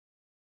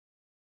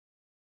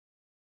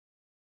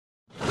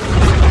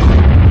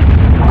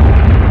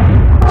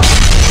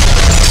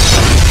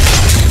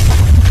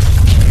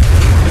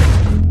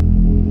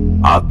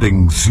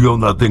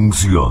Atención,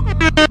 atención.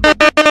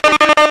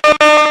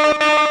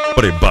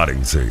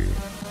 Prepárense,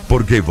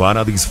 porque van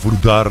a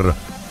disfrutar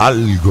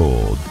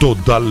algo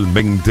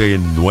totalmente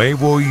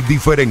nuevo y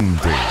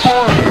diferente.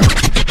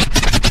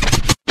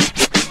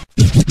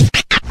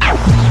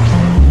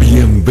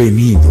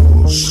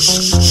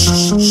 Bienvenidos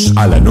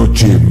a la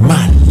noche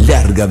más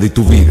larga de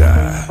tu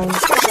vida.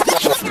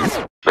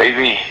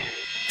 Baby.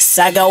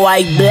 Saga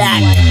White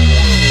Black.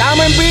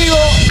 Estamos en vivo.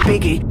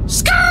 Piggy.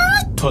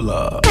 Pull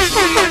up.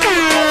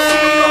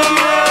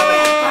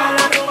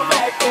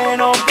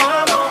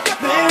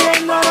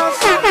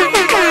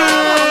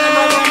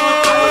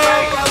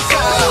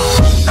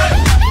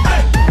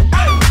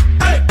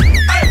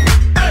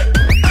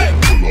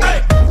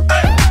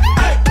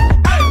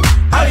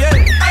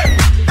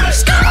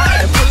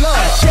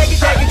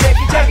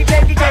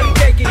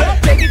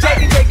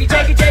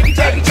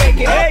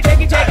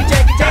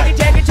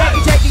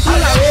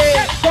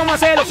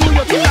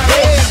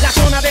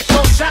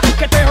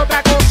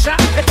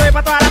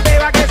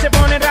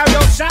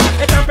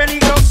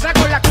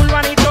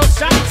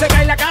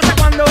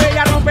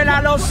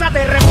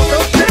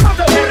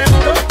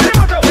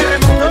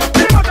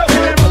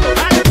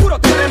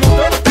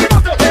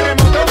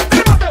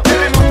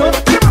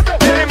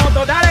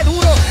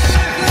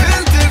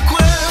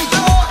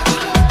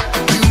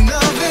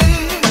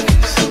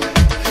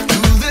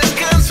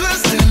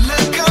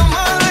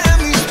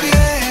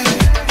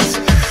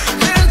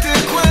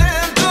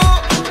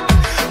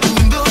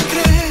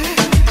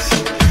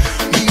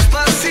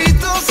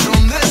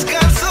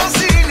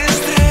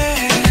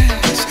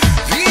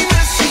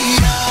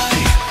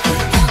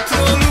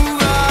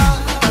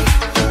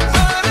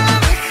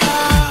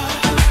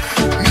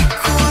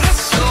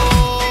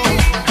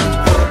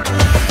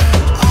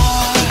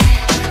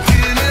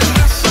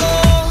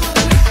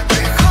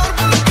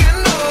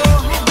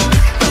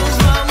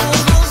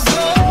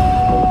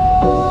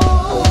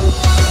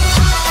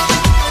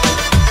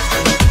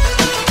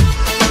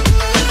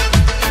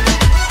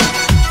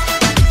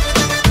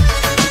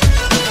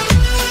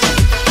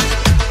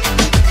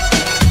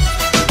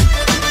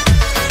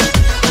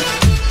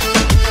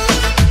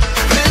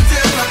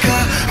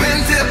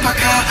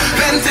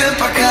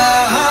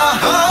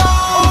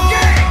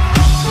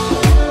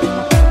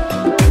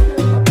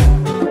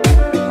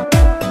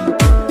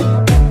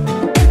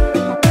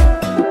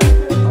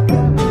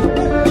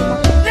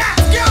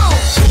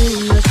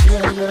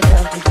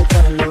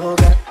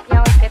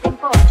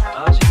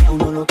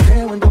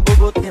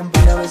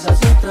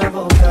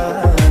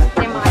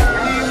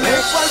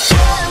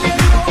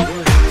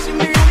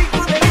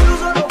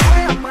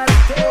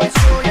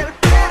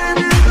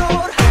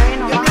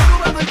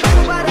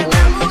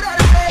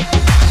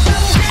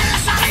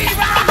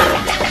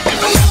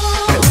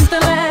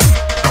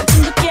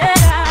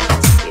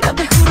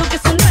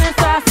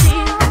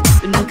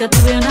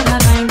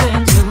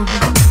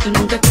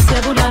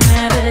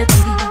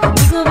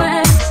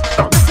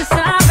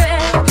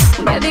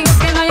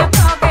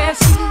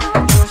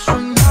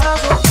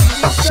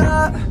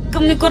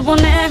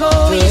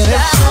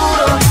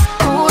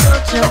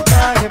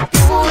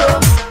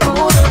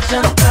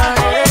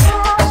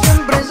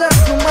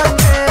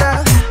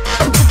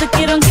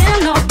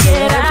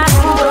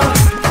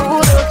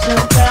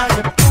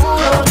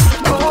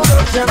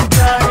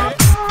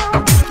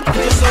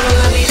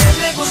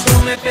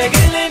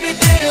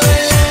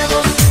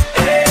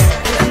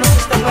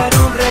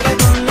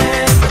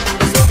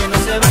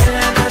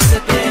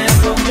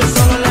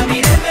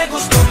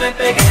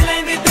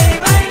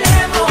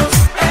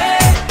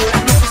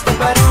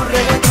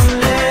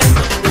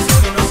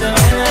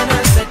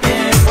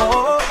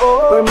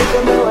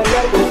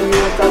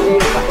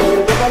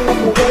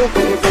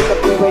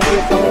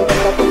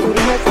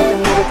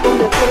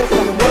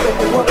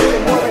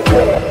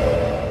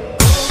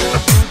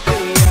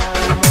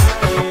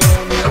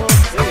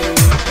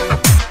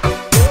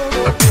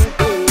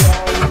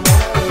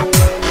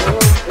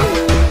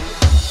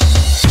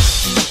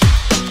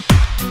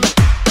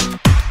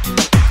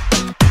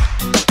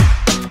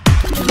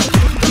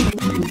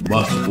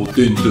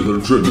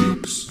 Del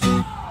remix.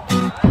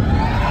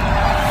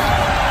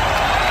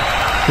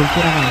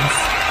 Cultura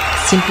Dance.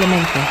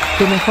 Simplemente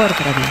tu mejor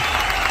radio.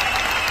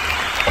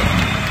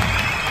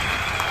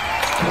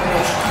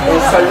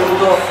 Un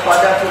saludo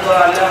para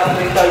toda la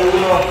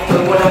 31.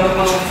 Recuérdame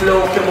con un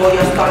flow que voy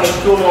hasta mi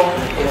plumo.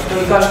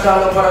 Estoy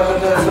cantando para que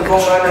ustedes se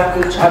pongan a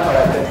escuchar,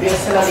 para que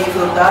empiecen a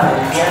disfrutar.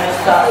 El bien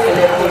está, el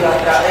eco y la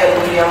traer,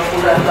 podrían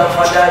jurar hasta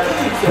fallar.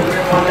 Siempre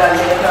con la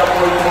letra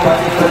voy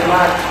combatiendo el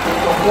mal.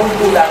 Esto es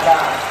cultura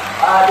dance.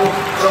 Aru,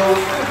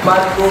 Rose,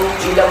 Marco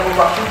y la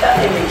bajita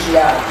de mi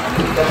clan.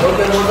 Tengo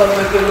que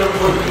mudarme que lo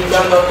voy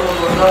tirando a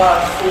todos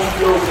lados. Un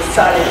flow que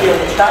sale bien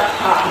está.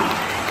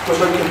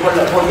 Todo el tiempo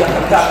la voy a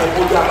cantar, me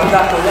voy a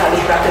mandar con la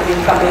letra que mi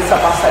cabeza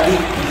va a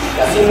salir. Y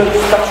así me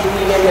gusta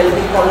fluir en el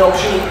ritmo low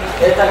key.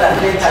 Esta es la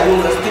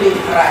 31 Street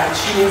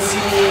Ranching,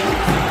 sí.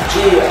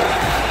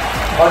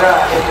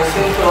 Ahora les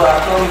presento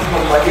a todos mis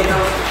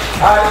compañeros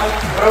Aru,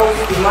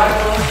 Rose y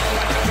Marco.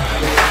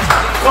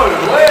 ¡Muy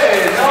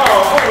bueno!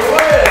 ¡Muy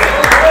bueno!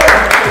 ¡Muy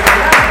bueno!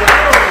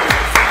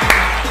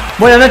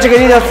 Buenas noches,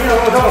 queridos.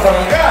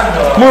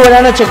 Muy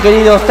buenas noches,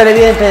 queridos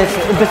televidentes.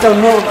 Empieza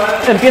un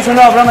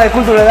nuevo programa de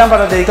Cultura Dan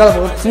para dedicado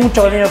por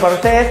mucho cariño para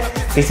ustedes.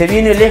 Y se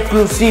viene el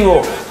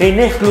exclusivo, en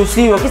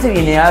exclusivo. ¿Qué se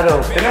viene,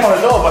 Aro? Tenemos de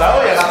todo para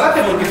hoy,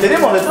 agarrate porque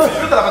tenemos de todo.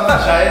 Explota la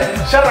pantalla,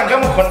 Ya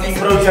arrancamos con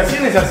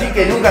improvisaciones así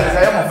que nunca les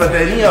habíamos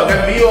pretenido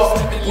acá en vivo.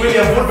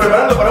 William Full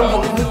preparando para un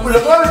poquito.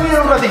 Lo que va a venir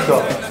en un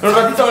ratito. En un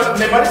ratito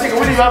me parece que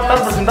Willy va a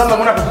estar presentando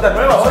algunas cositas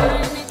nuevas hoy.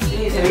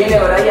 Sí, se viene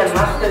Brian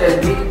Master, el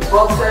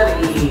beatboxer,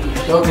 y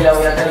yo que la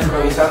voy a estar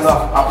improvisando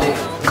a pleno.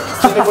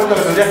 Yo te cuento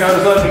que tendrías que haber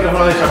usado el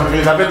micrófono de ella porque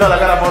le tapé toda la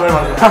cara por el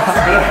manteca.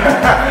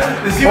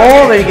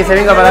 Y que se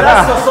venga para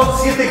acá. Son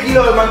 7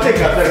 kilos de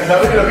manteca,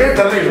 ¿sabés lo que es?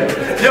 Terrible.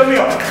 Dios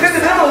mío, gente,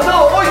 tenemos de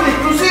todo hoy de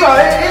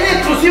exclusiva, En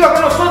exclusiva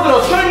con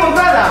nosotros, Joy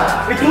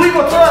Montana.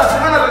 Estuvimos toda la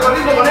semana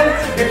recorriendo con él,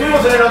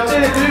 estuvimos en el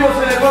hotel, estuvimos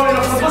en el móvil,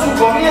 nos contó su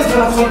comienzo,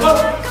 nos contó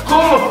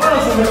cómo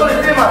fueron sus mejores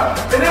temas.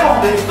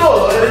 Tenemos de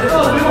todo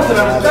estuvimos en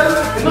la recital.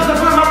 Entonces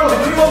fue Marco que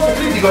estuvimos en el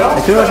crítico, ¿no?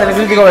 Estuvimos en el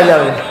crítico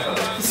bailable.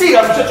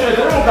 Siga, muchachos, le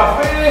tenemos un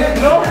café,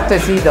 ¿no? Un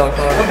tecito.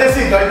 Un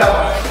tecito, ahí estamos.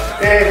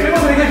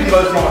 Estuvimos en el crítico,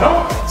 decimos,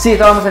 ¿no? Sí,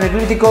 estábamos en el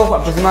crítico,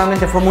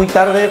 aproximadamente fue muy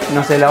tarde,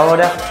 no sé la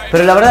hora,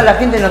 pero la verdad la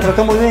gente nos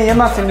trató muy bien y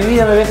además en mi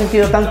vida me había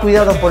sentido tan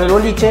cuidado por el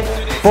boliche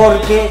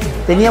porque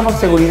teníamos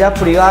seguridad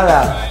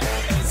privada.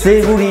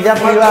 Seguridad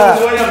privada.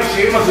 Es bueno que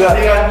lleguemos y nos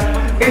digan,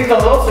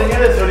 estos dos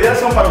señores de seguridad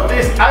son para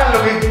ustedes, hagan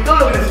todo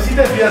lo que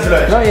necesiten, pídanselo a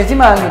ellos. No, y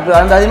encima,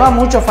 además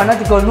muchos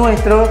fanáticos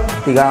nuestros,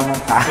 digamos,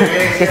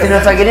 que se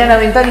nos querían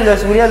aventar y los de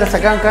seguridad los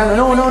sacaban cagando.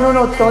 No,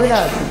 todo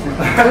era.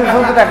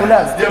 Fue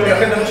espectacular. Dios mío,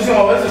 gente,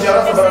 muchísimos besos y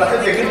abrazos para la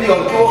gente de crítico,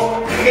 que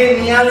estuvo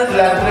genial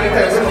la entrevista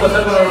que pudimos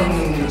hacer con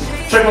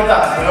Joy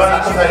Montana. Se me van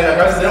las cosas de la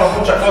cabeza, tenemos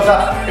muchas cosas.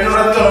 En un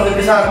ratito nos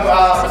empiezan a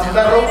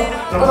presentar Rob.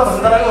 ¿Nos vas a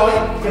presentar algo hoy?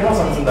 ¿Qué nos vas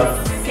a presentar?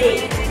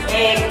 Sí,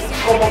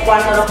 como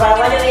cuando los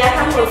paraguayos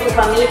viajan con su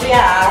familia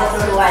a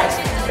otros lugares.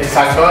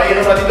 Exacto, ahí en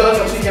un ratito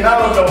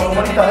Desoxigenados, los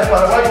humoristas de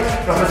Paraguay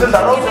nos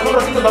presenta Rose, en un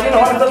ratito también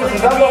nos van a estar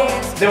presentando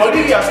de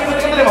Bolivia.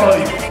 ¿Qué tenemos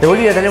hoy? De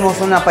Bolivia tenemos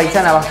una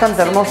paisana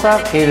bastante hermosa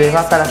que les va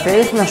a estar hacer,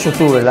 es una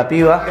youtuber la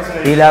piba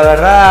y la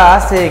verdad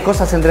hace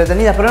cosas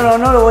entretenidas, pero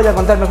no lo voy a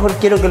contar, mejor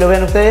quiero que lo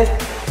vean ustedes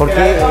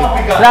porque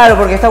claro,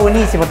 porque está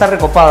buenísimo, está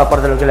recopado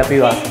aparte de lo que la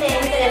piba hace.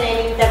 Entren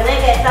en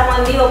internet que estamos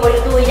en vivo por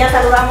YouTube y ya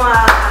saludamos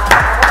a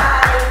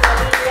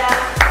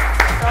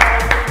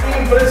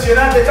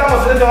impresionante,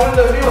 estamos en este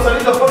momento en vivo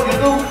saliendo por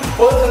YouTube.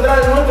 Podés entrar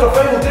en nuestro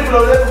Facebook,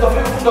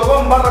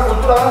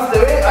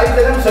 www.facebook.com/CULTURA-TV. Ahí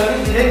tenemos el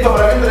link directo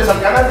para que entres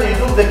al canal de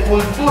YouTube de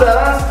Cultura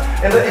Dance.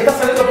 Está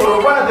saliendo por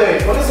Urbana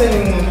TV. Ponés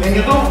en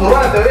YouTube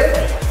Urbana TV.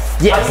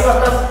 Yes. Ahí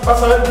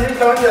vas a ver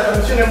directamente la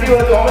transmisión en vivo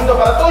en este momento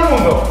para todo el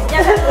mundo.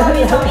 Ya saludó a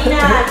mi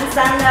sobrina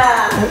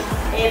Sandra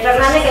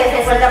Fernández, que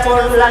se encuentra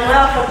por la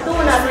Nueva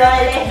Fortuna, Ciudad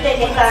del Este,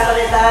 que está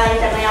conectada a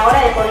internet ahora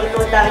y por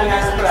YouTube está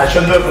mirando el programa. Yo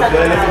anduve por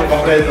Ciudad del Este, me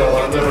compré de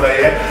todo, anduve por ahí,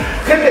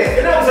 Gente,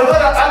 tenemos que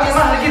saludar a alguien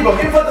más del equipo.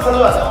 ¿Quién falta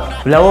saludar?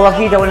 La voz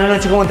bajita, buenas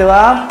noches, ¿cómo te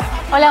va?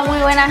 Hola, muy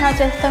buenas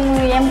noches, estoy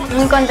muy bien,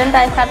 muy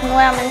contenta de estar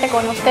nuevamente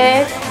con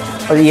ustedes.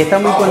 Oye, y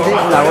estás muy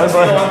contenta,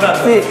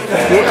 sí,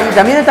 y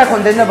también estás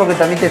contenta porque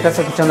también te estás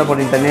escuchando por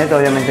internet,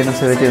 obviamente no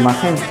se ve tu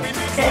imagen.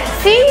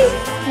 Sí,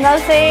 no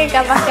sé,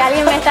 capaz que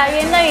alguien me está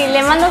viendo y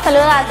le mando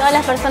saludos a todas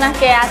las personas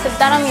que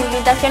aceptaron mi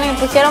invitación y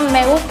pusieron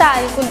me gusta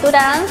al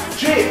Cultura Dance.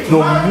 Che,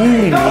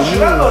 2000,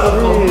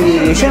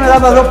 y yo me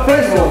daba 2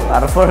 pesos.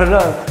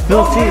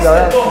 No, sí, la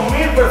verdad.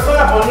 2000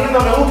 personas poniendo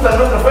me gusta en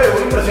nuestro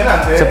Facebook,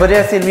 impresionante. Se podría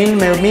decir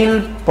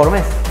 1000 por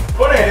mes.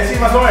 Ponele, sí,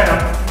 más o menos.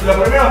 Los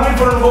primeros 1000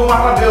 fueron un poco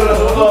más rápidos, los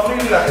segundos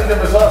 2000 la gente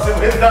empezó a hacer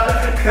venta.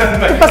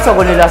 ¿Qué pasó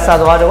con el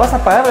asado, Aro? ¿Vas a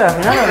pagarle al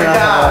final o no?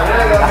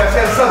 Mirá lo que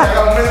hacía el sol, acá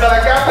aumenta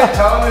la caja, el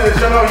chabón dice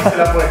yo no viste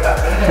la apuesta.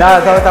 No,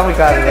 está muy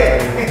caro.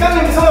 Gente, están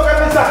empezando a caer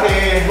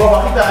mensajes, vos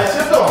bajita, ¿es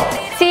cierto?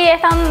 Sí,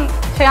 están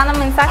llegando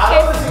mensajes. ¿A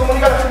dónde se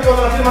comunica la gente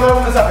cuando nos quiere mandar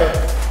algún mensaje?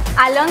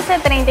 Al 11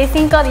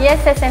 35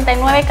 10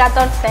 69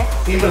 14.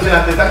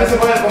 Impresionante. También se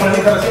pueden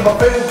comunicar recién por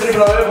Facebook,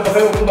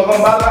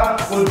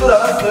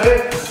 www.facebook.com/CulturaDance.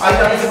 Ahí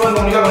también se pueden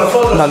comunicar con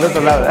nosotros. No, al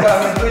otro lado.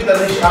 En Twitter,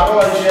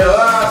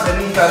 @DJDance,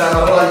 en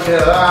Instagram,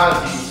 @DJDance,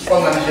 y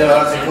pongan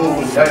DJDance en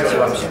Google, y ahí lo que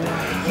va a hacer.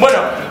 Bueno,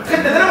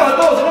 gente, tenemos de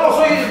todo. Tenemos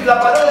hoy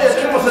la parodia,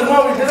 tenemos el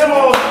móvil,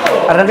 tenemos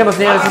todo. Arranquemos,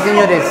 señores y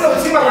señores.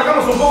 Encima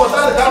arrancamos un poco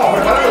tarde, estábamos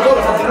preparando todos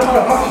los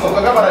artículos mágicos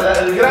acá para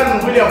el gran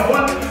William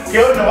Full, que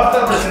hoy nos va a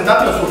estar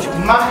presentando sus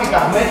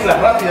mágicas mezclas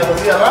rápidas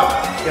así de rap,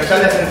 que allá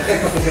le hacen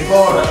gestos que se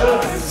corran.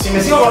 Si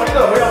me sigo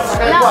corriendo, voy a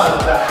sacar el cuadro.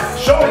 O sea,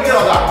 yo me quedo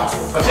acá.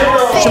 ¿No es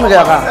cierto? Yo me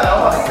quedo acá. La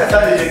voz bajita está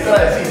de directora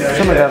de cine.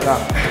 Yo me quedo acá.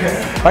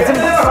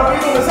 ¿Tenemos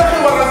rapidito un mensaje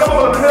o arrancamos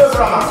con el primero del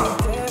programa?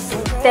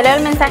 Te leo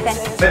el mensaje.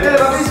 Metele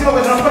rapidísimo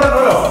que se nos fuera el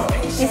reloj.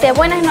 Dice,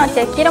 buenas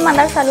noches, quiero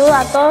mandar saludos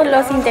a todos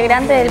los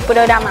integrantes del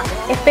programa.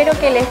 Espero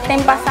que le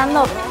estén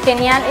pasando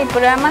genial el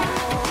programa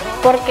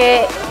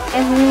porque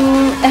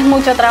es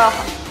mucho trabajo.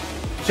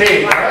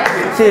 Sí, la verdad sí.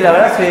 Sí, la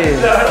verdad sí.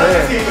 La verdad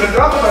que sí, pero el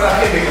trabajo para la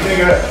gente que tiene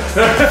que ver.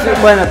 Sí,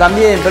 bueno,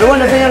 también. Pero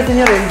bueno,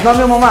 señores, no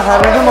hablemos más,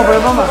 arranquemos por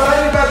el programa.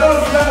 Para todos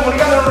los que están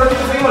comunicando, en un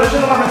ratito seguimos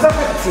leyendo más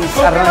mensajes. Sí, ¿Con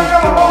qué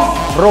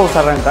arrancamos? Rose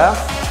arranca.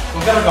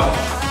 ¿Con qué arrancamos?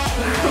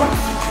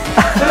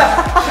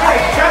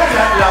 Ya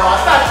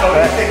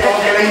 ¿viste? Como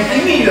que la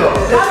intimido.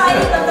 Vamos a ir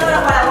con todos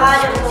los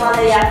paraguayos que van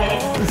de viaje.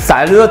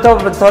 Saludos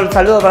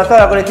saludo para toda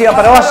la colectiva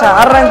paraguaya.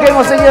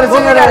 Arranquemos, señores y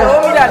señores.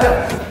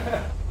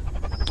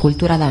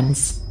 Cultura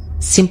Dance.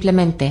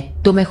 Simplemente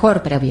tu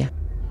mejor previa.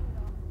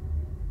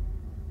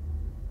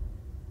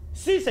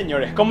 Sí,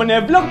 señores, como en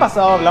el vlog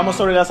pasado hablamos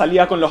sobre la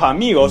salida con los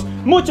amigos,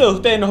 muchos de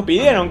ustedes nos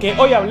pidieron que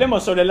hoy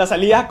hablemos sobre la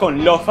salida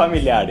con los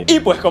familiares.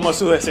 Y pues como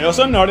sus deseos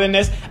son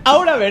órdenes,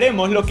 ahora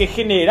veremos lo que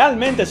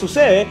generalmente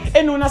sucede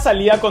en una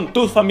salida con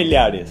tus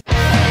familiares.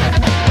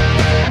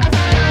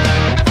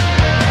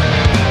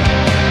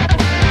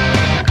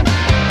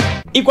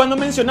 Y cuando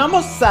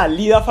mencionamos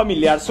salida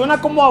familiar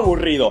suena como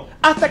aburrido,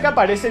 hasta que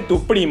aparece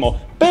tu primo,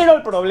 pero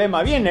el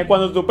problema viene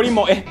cuando tu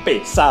primo es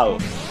pesado.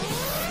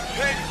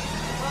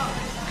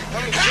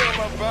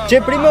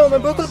 Che, primo, ¿me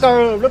puedes colocar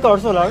el bloqueador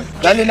solar?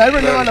 Dale, no hay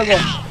problema, loco.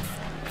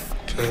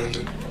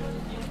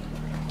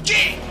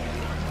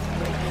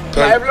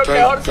 ¿Hay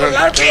bloqueador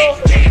solar,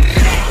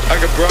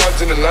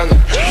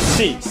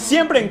 Sí,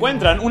 siempre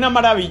encuentran una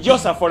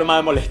maravillosa forma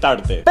de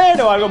molestarte.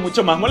 Pero algo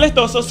mucho más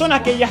molestoso son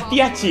aquellas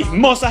tías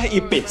chismosas y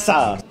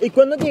pesadas. Y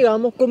cuando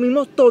llegamos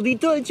comimos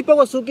todito el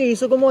chipaguazú que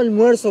hizo como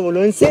almuerzo,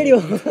 boludo, en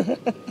serio.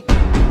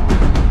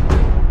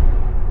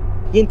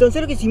 Y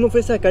entonces lo que hicimos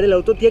fue sacar el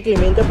auto tía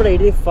Clementa para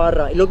ir de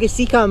farra. Lo que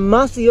sí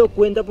jamás se dio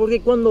cuenta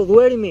porque cuando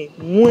duerme,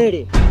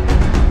 muere.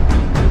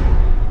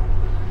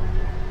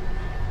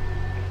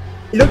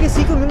 Y lo que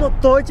sí comimos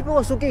todo el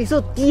chipaguazú que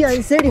hizo tía,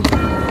 en serio.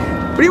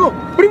 Primo.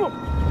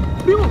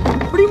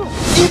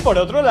 Y por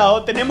otro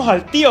lado tenemos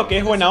al tío que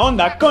es buena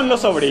onda con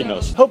los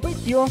sobrinos. Ope,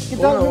 tío, ¿qué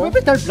tal? ¿Me puedes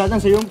prestar plata,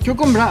 en serio? Quiero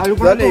comprar algo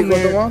para comer.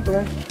 Dale, hijo,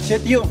 toma. Che,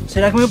 tío,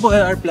 ¿será que me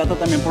puedes dar plata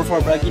también, por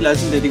favor, para alquilar el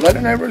sintético?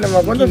 Dale, no hay problema.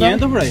 ¿Cuánto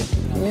 500 por ahí.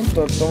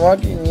 500, toma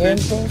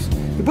 500.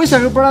 ¿Y puedes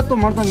algo para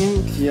tomar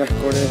también? Sí,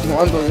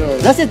 ¿cuánto yo?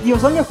 Gracias, tío,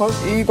 son mejor.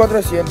 Y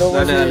 400,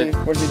 Dale.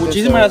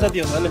 Muchísimas gracias,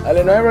 tío, dale.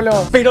 Dale, no hay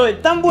problema. Pero de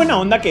tan buena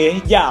onda que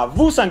es, ya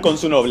abusan con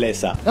su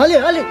nobleza. Dale,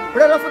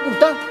 para la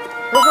facultad.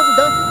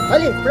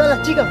 Dale, para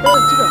las chicas,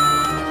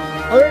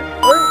 A ver,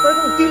 para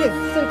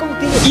el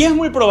combustible. Y es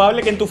muy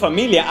probable que en tu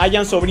familia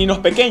hayan sobrinos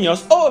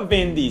pequeños o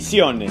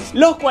bendiciones,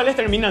 los cuales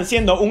terminan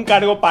siendo un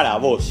cargo para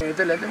vos. Primo,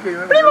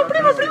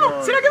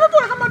 ¿será que me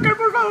puedes marcar,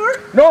 por favor?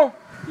 No.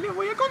 Le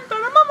voy a contar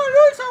a mamá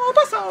lo del sábado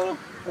pasado.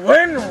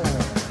 Bueno.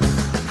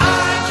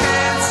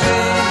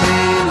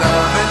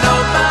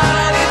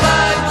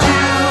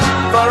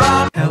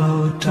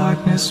 Hello,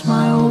 darkness,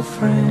 my old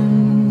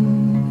friend.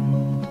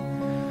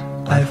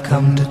 I've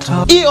come to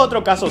talk. Y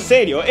otro caso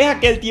serio es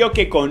aquel tío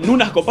que con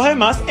unas copas de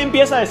más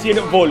empieza a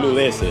decir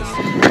boludeces.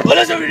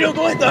 Hola, sobrino,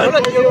 ¿cómo estás? Hola,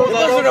 tío. ¿Puedo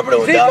hacer una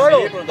pregunta? Sí, claro.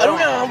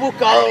 ¿Alguna vez han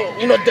buscado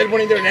un hotel por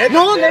internet?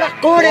 No, de las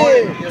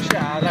cores.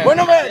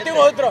 Bueno,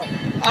 tengo otro.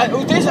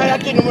 ¿Ustedes saben a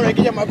qué número hay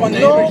que llamar cuando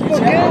hay emergencia?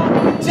 ¿Por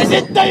qué?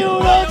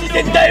 61,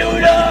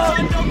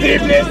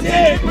 triple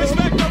C.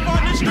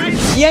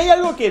 Y hay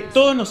algo que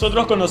todos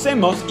nosotros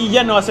conocemos y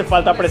ya no hace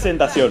falta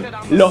presentación: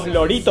 los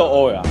Lorito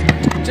Oga.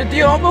 Che,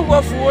 tío, vamos a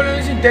jugar fútbol en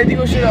el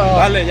sintético, ya.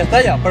 Dale, ya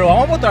está ya, pero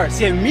vamos a votar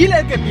 100.000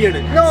 el que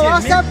pierde. No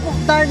vas a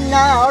apostar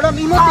nada, ahora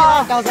mismo te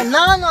vas a casa,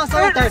 nada no vas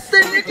a votar.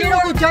 Te quiero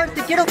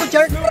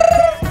escuchar.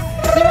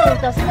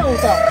 Sí me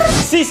gusta.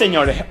 Sí,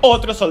 señores,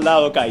 otro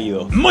soldado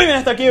caído. Muy bien,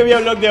 hasta aquí el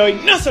videoblog de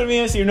hoy. No se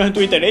olviden de seguirnos en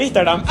Twitter e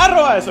Instagram,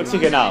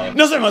 @Desoxigenados.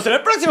 Nos vemos en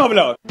el próximo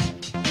vlog.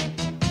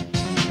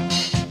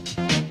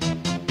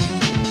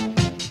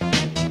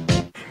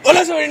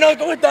 Hola, sobrino,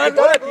 ¿cómo están?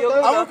 Hola, tío,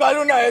 ¿cómo Vamos a buscar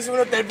una vez un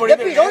hotel por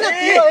internet. Pirona,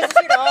 tío, eso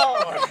sí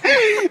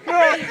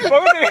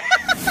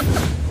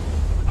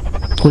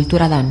no.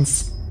 Cultura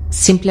Dance.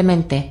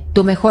 Simplemente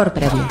tu mejor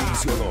previa.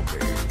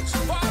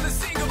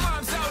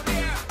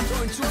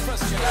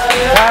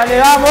 Dale,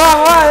 vamos.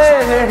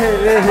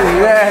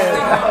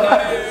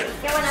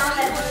 Qué buena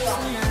onda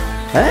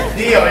el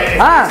tío. Tío,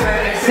 Ah,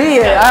 sí,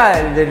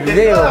 el del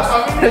video.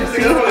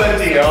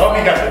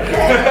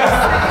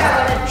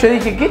 Yo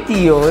dije, ¿qué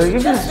tío? ¿Qué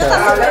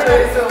piensa? Hablando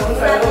de eso, un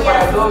saludo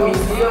para todos mis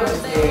tíos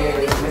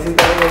que me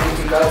siento muy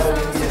identificado con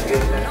mis tíos que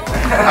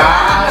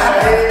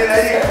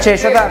Che,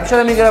 yo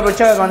también quiero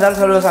aprovechar de mandar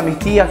saludos a mis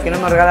tías que no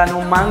me regalan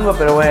un mango,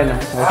 pero bueno,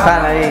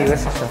 están ahí, qué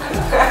sé yo.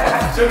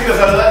 Yo quiero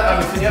saludar a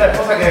mi señora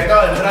esposa que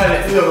acaba de entrar al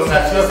estudio con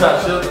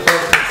gaseosa. Yo voy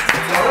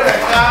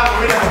acá,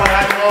 voy a tomar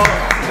algo.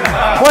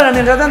 Bueno,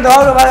 mientras tanto,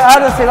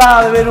 ahora se va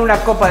a beber una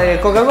copa de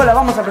Coca-Cola.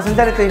 Vamos a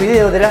presentar este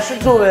video de la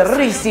youtuber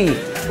Rissy.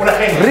 Una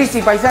genia.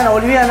 Rissy, paisana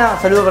boliviana.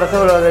 Saludos para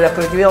todos los de la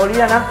colectividad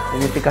boliviana.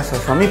 En este caso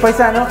son mis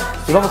paisanos.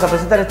 Y vamos a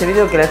presentar este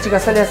video que la chica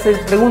sale a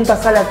hacer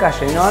preguntas a la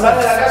calle, ¿no? Sale a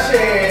la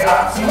calle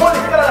a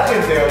molestar a la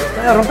gente hoy.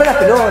 A romper las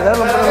pelotas, Sale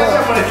a la calle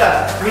a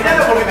molestar.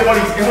 Miralo porque te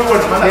morís, que es muy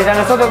bueno. Mira,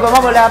 nosotros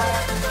tomamos la...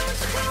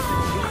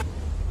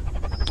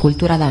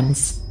 Cultura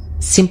Dance.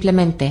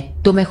 Simplemente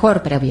tu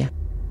mejor previa.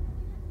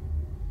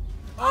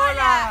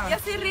 Hola, yo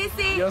soy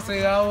Rissy. Yo soy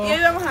Gabo. Y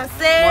hoy vamos a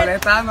hacer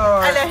molestando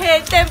a la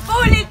gente en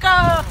público.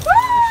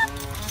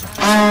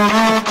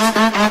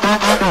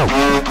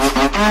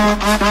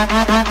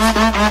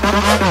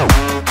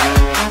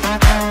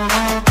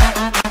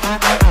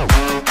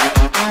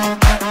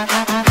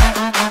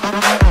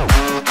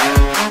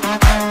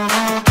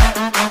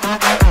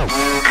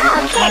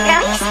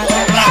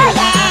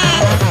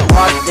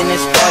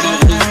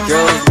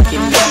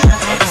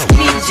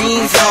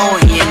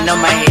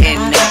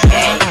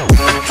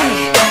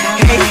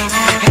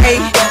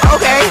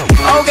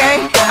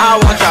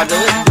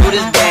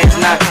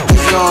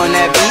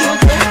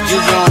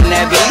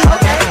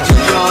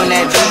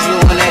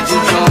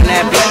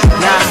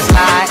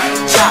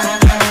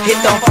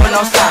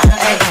 don't stop,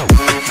 hey.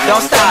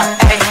 Don't stop,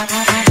 hey.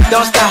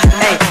 Don't stop,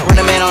 hey. Run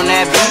a man on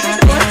that beat,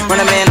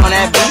 run a man on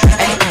that beat,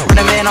 hey. Run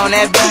a man on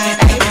that beat,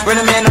 hey. Run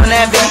a man on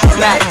that beat.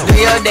 Now, do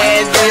your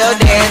dance, do your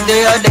dance, do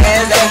your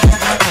dance, hey.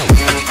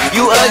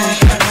 You ugly,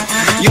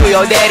 you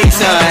your daddy's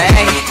son,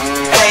 hey,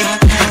 hey.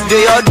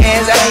 Do your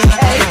dance, hey,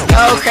 hey.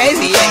 Go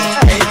crazy, hey.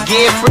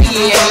 Get free,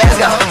 yeah,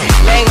 let's go.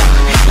 Let go,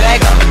 let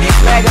go,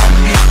 let go,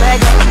 let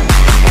go,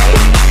 hey.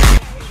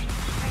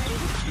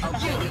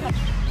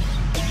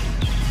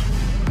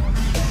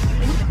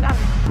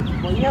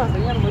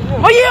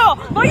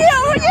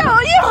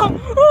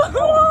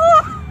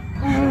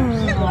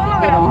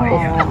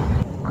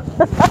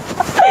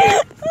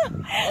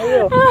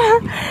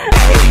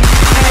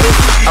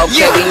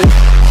 Okay.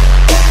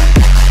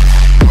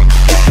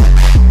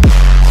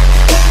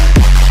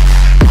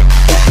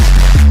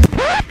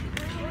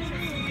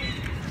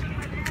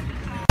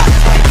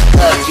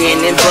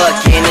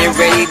 Bucking and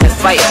ready to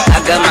fight. I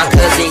got my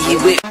cousin, he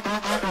with.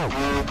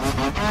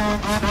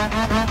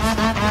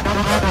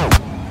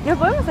 ¿Nos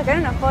podemos sacar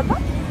una foto?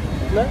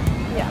 ¿No?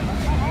 Ya.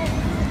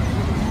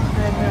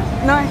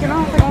 No, es que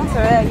no sé cómo se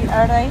ve de ahí. A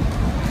ver, de ahí.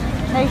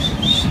 Ahí.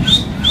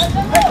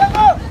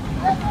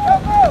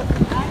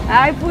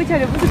 Ay, pucha,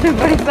 le puse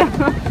temporita.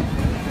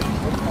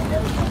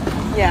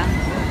 Ya.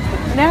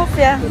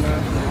 Gracias.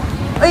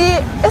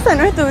 Oye, ¿esa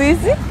no es tu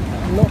bici?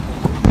 No.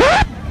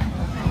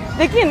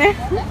 ¿De quién es?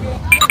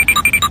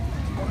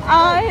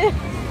 Ay,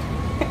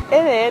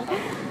 es de él.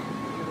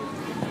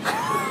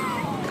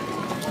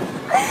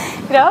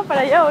 Graba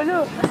para allá,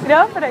 boludo.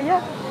 Graba para allá.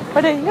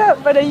 Para allá,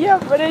 para allá,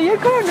 para allá.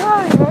 ¿Cómo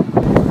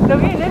no? Lo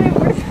vi en él.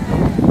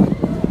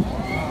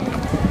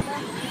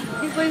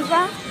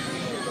 Disculpa.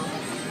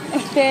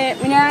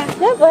 Mira,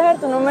 ¿no me puedes dar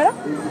tu número?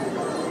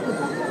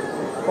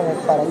 Como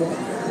para allá.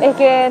 Es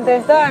que te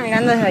estaba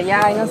mirando desde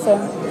allá y no sé.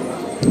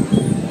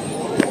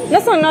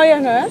 No son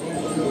novios, ¿no?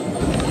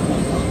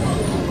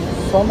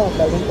 Somos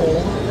alguien que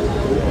ve.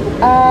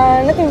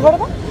 Ah, ¿no te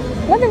importa?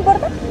 ¿No te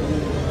importa?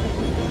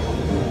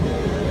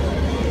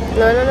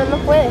 No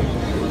puede.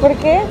 ¿Por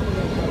qué?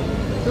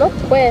 No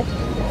puede.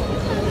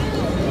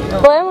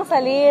 Podemos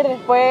salir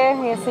después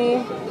y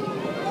así.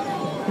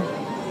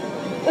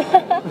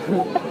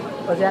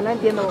 O sea, no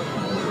entiendo.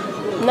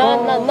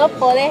 No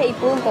podés y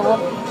punto, vos.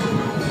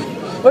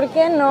 ¿Por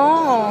qué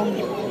no?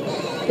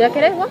 ¿Ya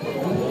querés vos?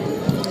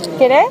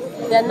 ¿Querés?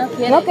 Ya no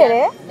quieres. ¿No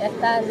querés? Ya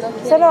está, no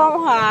quieres. Solo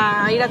vamos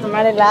a ir a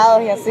tomar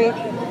helados y así.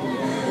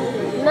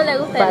 No le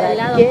gusta ¿Para el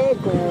helado. qué?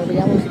 Como,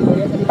 digamos, si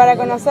podría salir. Para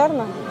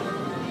conocernos.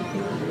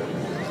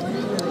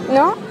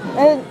 ¿No?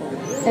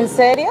 ¿En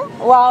serio?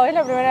 Wow, es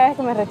la primera vez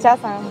que me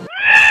rechazan.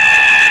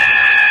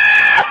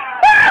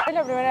 Es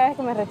la primera vez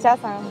que me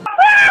rechazan.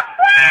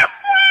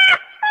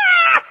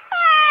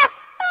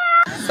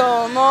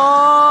 Somos.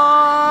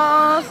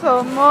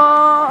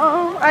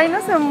 Ay,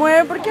 no se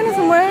mueve. ¿Por qué no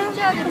se mueve?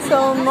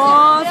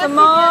 Somos. ¿Quién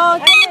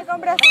me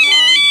compra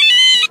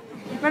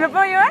somos? ¿Me lo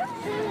puedo llevar?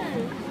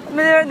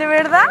 ¿De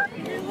verdad?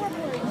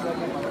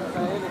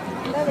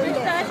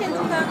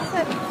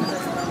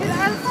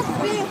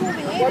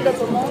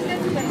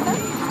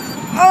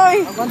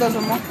 Ay. ¿A cuánto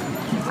somos?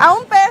 A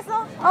un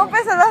peso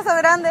el vaso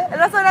grande. El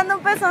vaso grande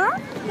 $1, ¿no?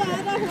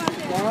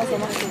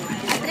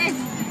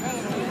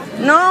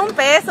 No,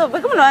 $1.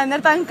 Pues ¿cómo lo va a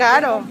vender tan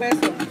caro?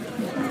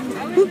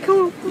 $1.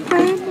 ¿Cómo?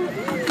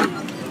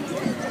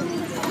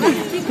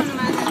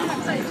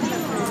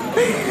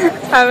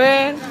 A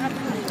ver.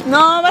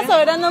 No, vas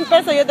sobrando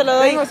 $1, yo te lo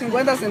doy. Tengo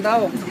 50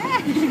 centavos.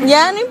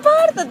 Ya, no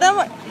importa,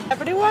 estamos.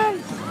 Pero igual.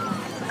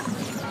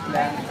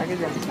 Ya, aquí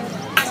está.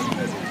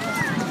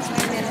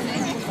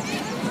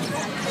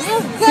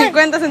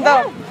 50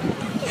 centavos.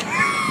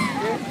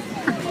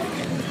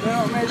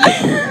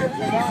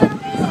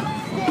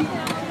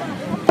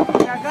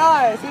 Me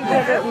acaba de decir que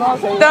no,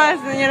 señora.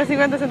 Toma, señora,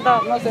 50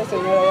 centavos. No sé,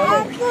 señora,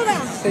 ya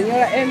sé.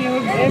 Señora, es mi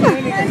única.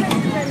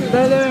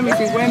 Usted debe mis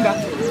 50.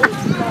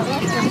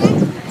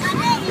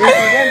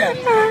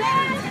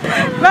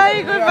 Va a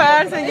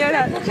disculpar,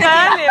 señora.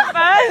 Dale,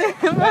 padre.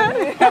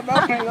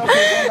 Estamos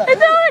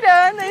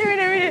grabando ahí,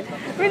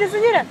 mire,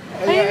 señora.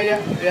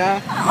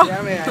 Ya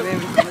me gané.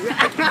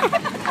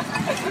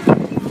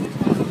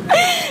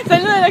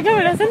 Saluda a la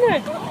cámara, saluda.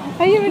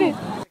 Ahí, mire.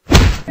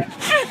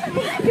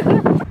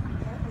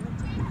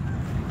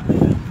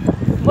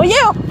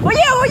 ¡Bolleo! ¡Ya!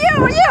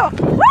 ¡Bolleo!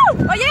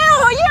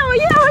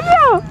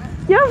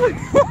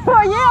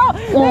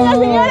 ¡Venga,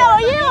 señora!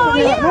 ¡Bolleo!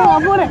 No,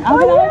 apure.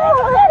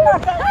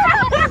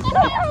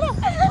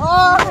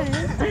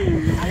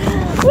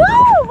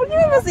 ¿Por qué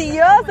me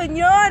persiguió,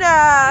 señora?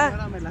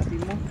 Me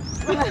lastimó.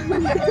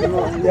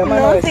 Llama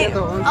No, sí.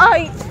 911.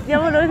 Ay,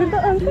 llamo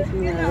 911. Sí,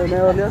 me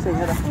dolió,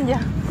 señora. Ya.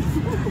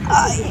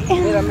 Ay.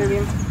 Mírame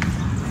bien.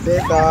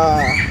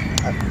 Está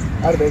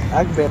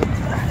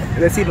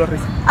decirlo,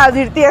 Rissy.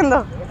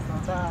 Advirtiendo.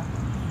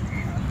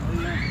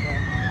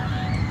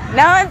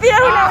 No, mentira,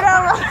 es una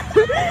broma.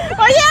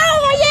 ¡Bolleo!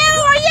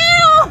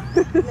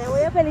 Me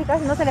voy a pelicar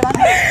si no se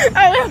levanta.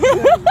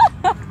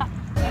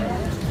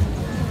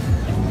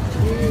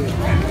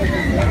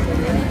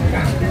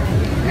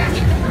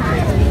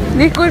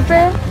 Disculpe,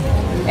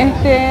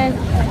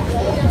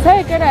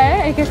 ¿sabe qué hora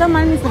es? Es que está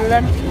mal mi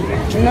celular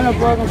y no lo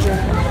puedo configurar.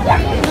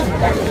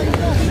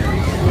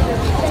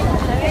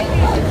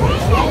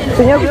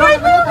 Señor,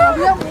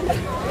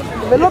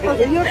 pelota,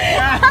 señor.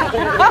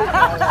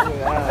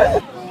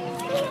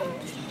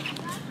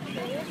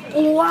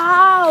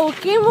 ¡Wow!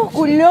 ¡Qué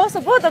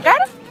musculoso! ¿Puedo tocar?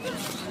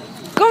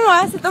 ¿Cómo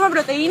hace? ¿Toma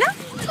proteína?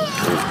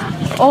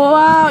 Oh,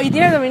 ¡wow! ¿Y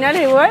tiene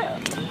abdominales igual?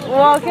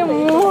 ¡Wow! ¡Qué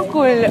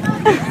músculo!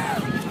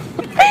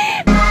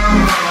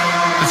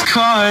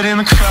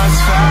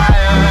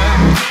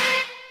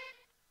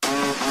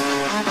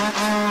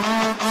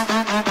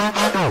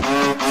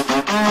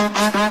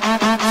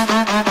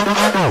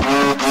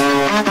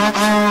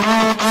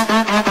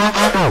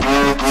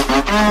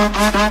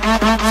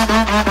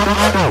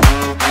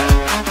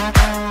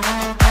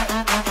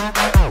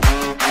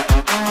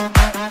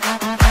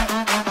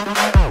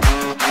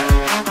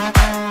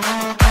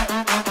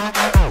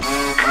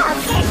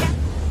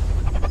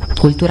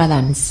 Cultura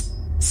Dance.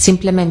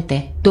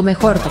 Simplemente tu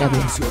mejor previo.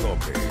 Sí,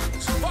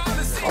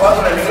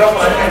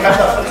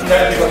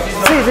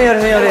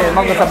 señores,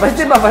 Marcos,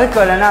 aparezco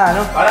de la nada,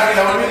 ¿no? Ahora que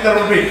la volví a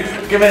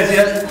interrumpir, ¿qué me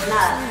decías?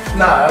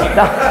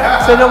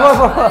 Nada. Se lo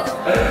puedo.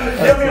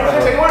 Dios mío,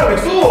 gente, qué bueno que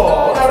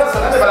estuvo. Un abrazo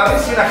grande para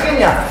Rissy, una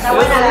genia. Está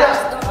buena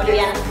la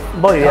boliviana.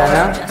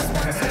 Boliviana.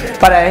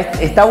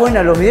 ¿Está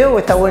buena los videos o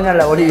está buena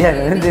la boliviana?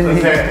 ¿No entendí?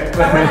 Está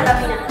buena la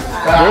fina.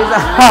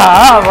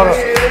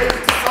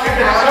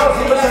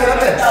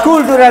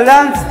 Cultural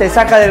Dance te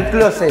saca del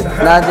closet.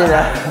 Allá de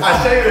la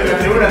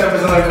tribuna está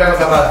empezando a declarar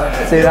cerrada.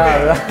 Sí,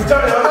 verdad.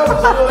 Escuchame, le mandamos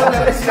un saludo grande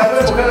a Rissy, la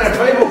pueden buscar en el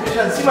Facebook,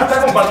 ella encima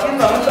está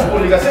compartiendo muchas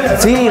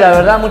publicaciones. Sí, la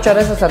verdad, muchas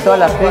gracias a toda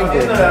la gente.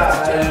 El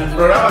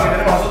programa que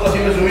tenemos nosotros,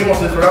 siempre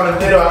subimos el programa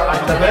entero a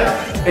internet.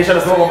 Ella lo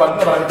estuvo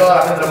compartiendo para que toda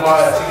la gente lo pueda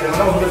ver. Así que le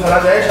mandamos un beso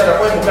grande a ella, la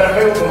pueden buscar en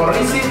Facebook como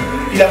Rissy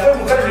y la pueden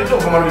buscar en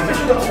YouTube como Rissy.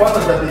 Yo estoy jugando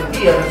hasta el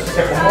día, no sé si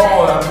se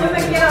acomodan. No me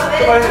quiero ver.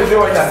 Yo parece que estoy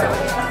bailando.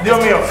 Dios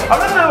mío,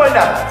 hablando de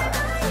bailar,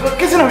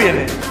 ¿qué se nos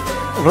viene?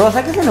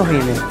 Rosa, ¿qué se nos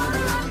viene?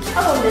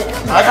 ¿A dónde?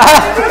 No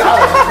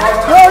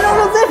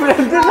sé, pero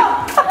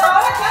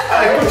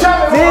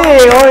Escuchame,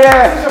 sí, oye.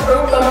 Ella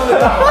pregunta dónde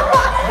está.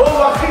 Vos,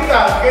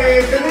 bajita, que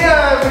tenía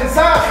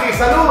mensajes,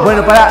 saludos.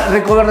 Bueno, para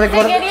Te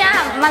quería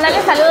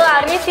mandarle saludos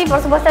a Rissy,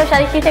 por supuesto ya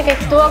dijiste que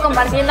estuvo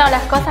compartiendo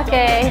las cosas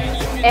que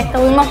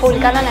estuvimos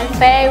publicando en el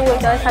Facebook y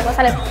toda esa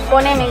cosa, le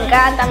pone me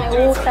encanta,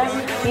 me gusta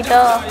y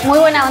todo. Muy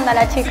buena onda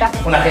la chica.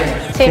 Una genia.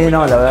 Sí,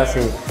 no, la verdad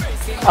sí.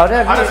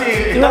 Ahora sí,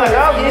 están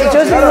acá.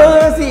 Yo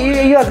sí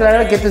iba a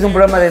aclarar que este es un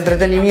programa de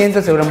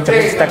entretenimiento, seguro mucha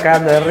gente está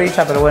cagando de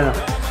risa, pero bueno.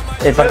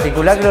 En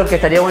particular creo que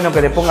estaría bueno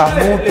que le pongas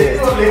mute.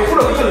 Le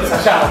juro que esto lo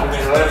ensayamos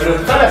primero, pero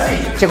están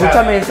así. Che,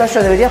 escuchame, el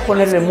ensayo deberías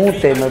ponerle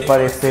mute, me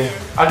parece.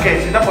 ¿A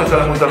qué? ¿Si te has puesto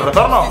el mute el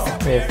retorno? Sí.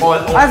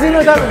 Sí,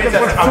 no, está.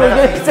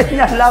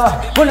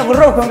 Señalaba. Bueno, con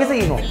Rose, ¿con qué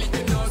seguimos?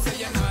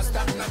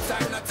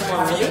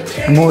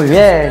 Muy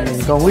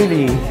bien, con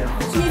Willy.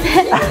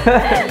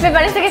 Me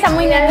parece que está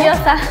muy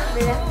nerviosa.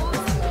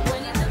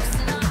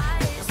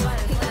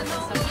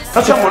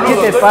 No seas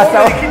boludo, ¿Qué te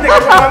pasa? Dijiste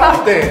que ponga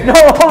mute. No,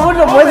 vos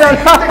no podés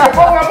hablar. Dijiste que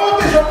ponga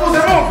mute y yo puse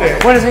mute.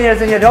 Bueno,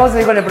 señores, vamos a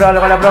seguir con la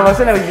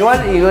programación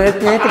habitual y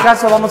en este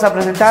caso vamos a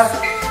presentar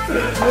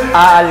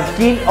al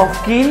King of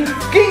King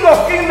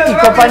del y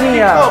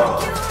compañía.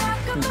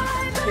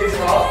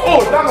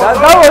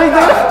 Estamos, ¿viste?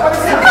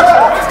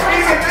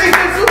 Este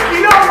es un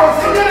quilombo,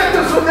 señores,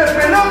 esto es un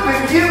despelote,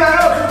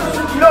 entiéndanos, esto es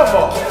un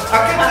quilombo.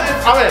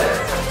 A ver,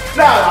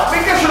 nada, me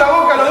callo la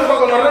boca, lo dejo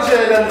con los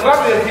reyes del rap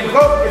y del hip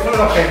hop, que son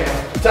unos genios.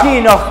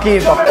 King of King.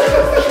 ¡Esto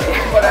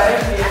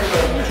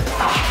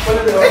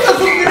es un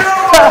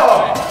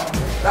quilombo!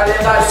 Dale.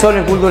 Solo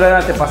en Cultura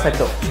te pasa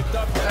esto.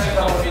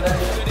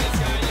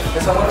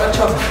 Empezamos,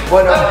 Nacho.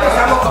 Bueno,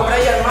 empezamos con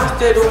Brian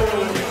Master,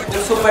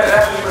 un super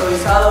rap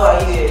improvisado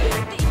ahí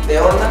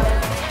de onda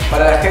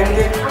para la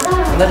gente.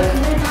 Andale.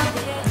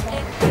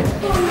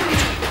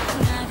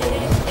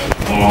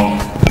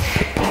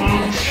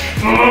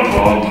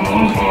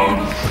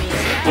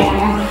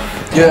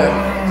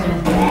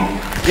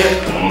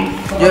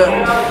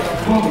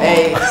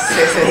 Ey,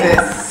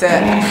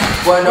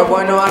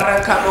 Bueno,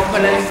 arrancamos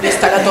con el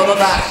freestyle a todo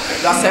dar.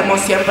 Lo hacemos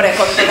siempre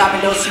con toda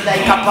velocidad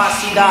y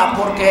capacidad,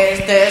 porque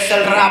este es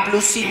el rap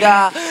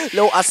lucida.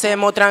 Lo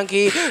hacemos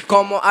tranqui,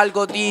 como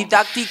algo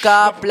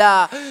didáctica,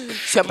 bla.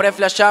 Siempre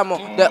flashamos,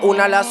 de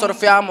una la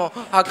surfeamos.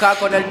 Acá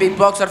con el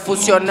beatboxer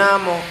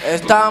fusionamos.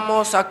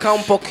 Estamos acá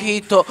un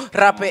poquito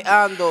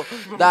rapeando.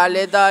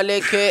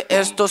 Dale que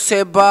esto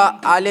se va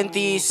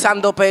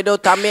alentizando, pero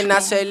también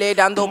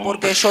acelerando,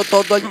 porque yo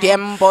todo el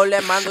tiempo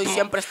le mando y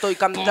siempre estoy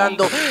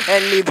cantando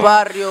en mi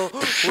barrio.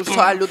 Un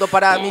saludo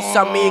para mis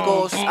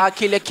amigos.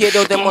 Aquí les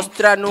quiero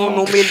demostrar un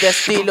humilde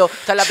estilo.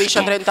 Está la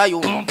Villa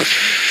 31.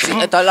 Sí,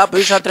 está la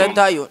Villa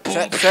 31.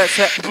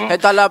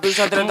 Está la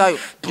Villa 31.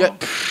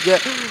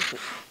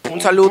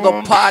 Un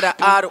saludo para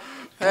Aro.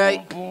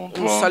 Hey,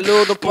 un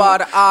saludo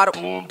para Aro.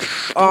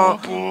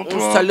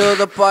 Un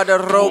saludo para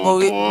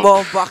Robo y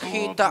voz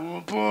bajita.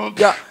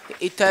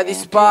 Y te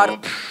disparo.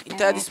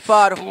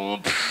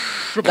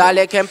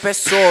 Dale que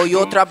empezó y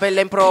otra vez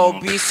la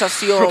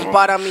improvisación.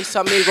 Para mis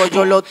amigos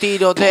yo lo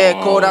tiro de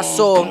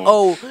corazón.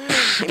 Oh,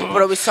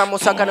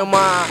 improvisamos acá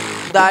nomás.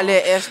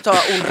 Dale esto,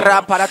 un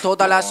rap para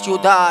toda la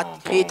ciudad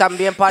y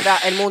también para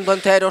el mundo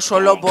entero. Yo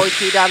lo voy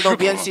tirando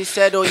bien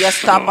sincero. Ya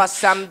está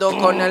pasando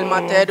con el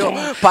matero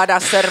para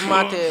hacer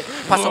mate.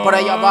 Paso por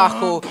ahí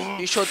abajo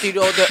y yo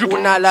tiro de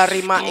una la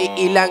rima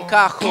y la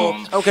encajo.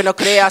 Aunque no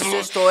creas,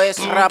 esto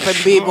es rap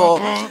en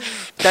vivo.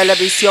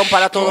 Televisión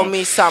para todos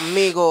mis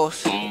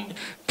amigos.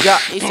 Ya,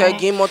 y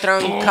seguimos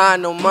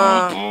trancando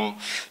más.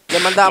 Le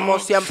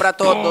mandamos siempre a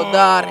todo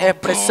dar,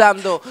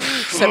 expresando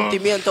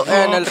sentimiento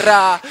en el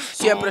rap.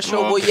 Siempre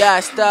yo voy a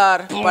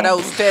estar para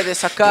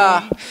ustedes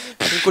acá.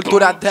 En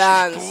cultura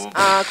dance,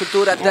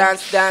 cultura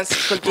dance, dance,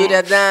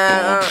 cultura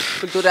dance,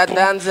 cultura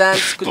dance,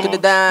 dance, cultura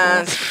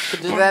dance,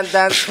 cultura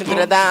dance,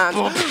 cultura dance.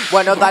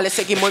 Bueno, dale,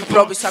 seguimos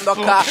improvisando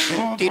acá.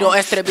 Tiro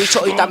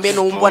estribillo y también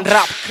un buen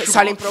rap que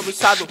sale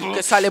improvisado,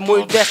 que sale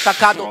muy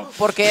destacado,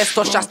 porque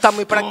esto ya está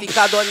muy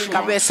practicado en mi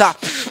cabeza.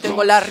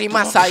 Tengo las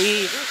rimas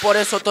ahí, por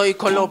eso estoy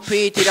con los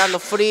pi tirando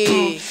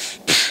free,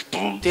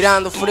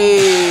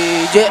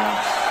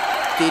 yeah,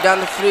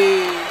 tirando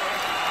free.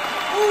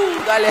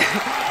 Dale,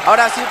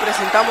 ahora sí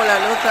presentamos la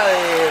nota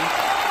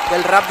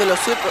del rap de los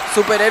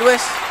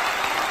superhéroes.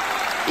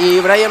 Y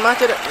Brian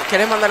Master,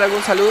 ¿querés mandar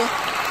algún saludo?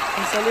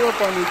 Un saludo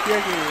para mi tía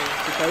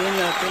que está bien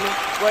en la tele.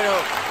 Bueno,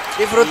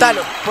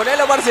 disfrútalo,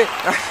 ponelo, parce.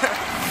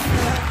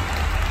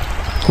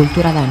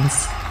 Cultura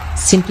Dance.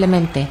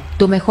 Simplemente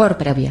tu mejor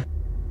previa.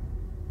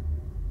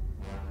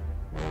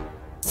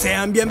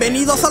 Sean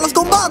bienvenidos a los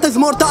combates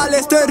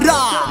mortales de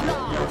rap.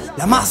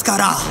 La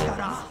máscara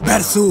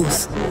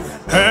versus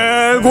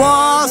el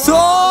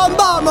guasón.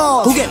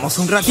 ¡Vamos! Juguemos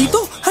un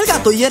ratito al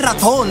gato y el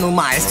ratón. Un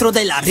maestro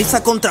de la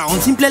risa contra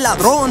un simple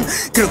ladrón.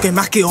 Creo que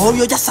más que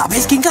obvio ya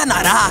sabes quién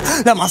ganará.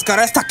 La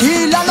máscara está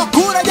aquí, la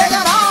locura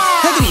llegará.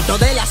 El grito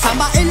de la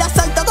samba, el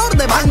asaltador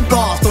de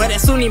bancos. Tú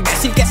eres un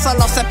imbécil que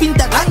solo se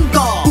pinta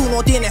blanco. Tú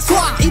no tienes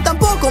swag y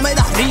tampoco me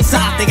das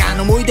risa. Te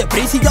gano muy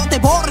deprisa y yo te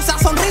borro esa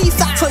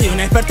sonrisa. Soy un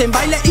experto en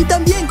baile y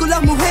también con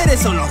las mujeres.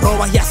 Solo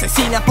robas y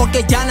asesinas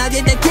porque ya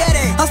nadie te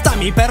quiere. Hasta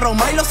mi perro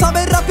Milo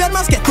sabe rapear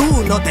más que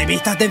tú. No te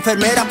vistas de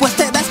enfermera pues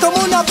te ves como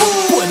una bú.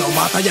 Puedo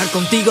batallar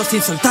contigo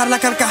sin soltar la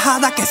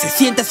carcajada. Que se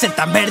siente ser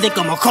tan verde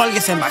como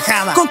Holgues en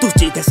bajada. Con tus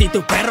chistes y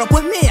tu perro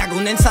pues me hago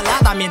una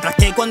ensalada. Mientras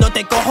que cuando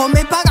te cojo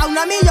me paga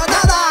una millonada.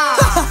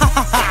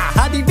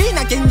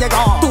 Adivina quién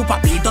llegó. Tu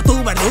papito,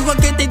 tu verdugo, el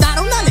que te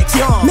dará una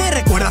lección. Me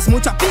recuerdas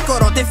mucho a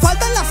Pícoro, te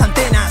faltan las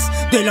antenas.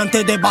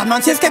 Delante de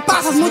Batman si es que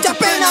pasas mucha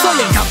pena. Soy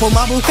el capo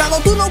más buscado,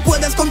 tú no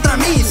puedes contra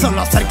mí.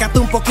 Solo acércate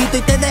un poquito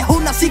y te dejo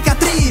una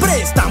cicatriz.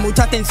 Presta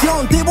mucha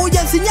atención, te voy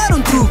a enseñar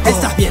un truco.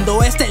 Estás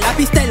viendo este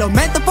lápiz, te lo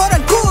meto por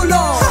el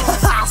culo.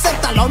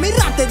 Acéptalo, mi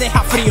rap te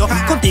deja frío.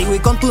 Contigo y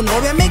con tu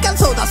novia me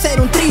canso de hacer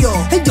un trío.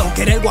 El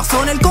Joker, el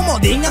Guasón, el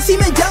Comodín, así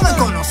me llaman.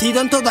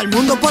 Conocido en todo el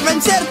mundo por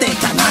vencerte,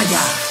 canalla.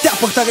 Te has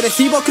puesto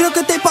agresivo, creo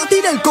que te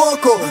patina el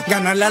coco.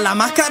 Ganarle a la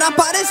máscara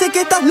parece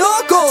que estás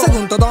loco.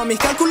 Según todos mis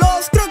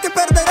cálculos, creo que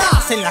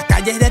perderás. En las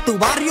calles de tu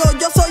barrio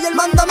yo soy el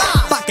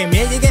mandamás. Pa' que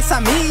me llegues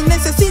a mí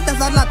necesitas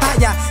dar la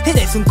talla.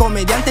 Eres un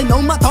comediante, no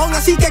un matón,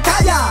 así que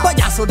calla.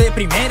 Payaso de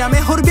primera,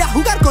 mejor ve a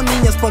jugar con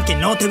niños, porque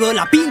no te veo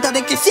la pinta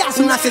de que seas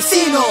un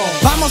asesino.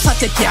 Vamos a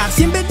chequear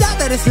si en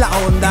verdad eres la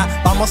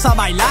onda. Vamos a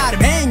bailar,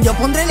 ven, yo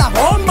pondré la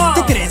bomba.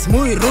 Te crees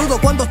muy rudo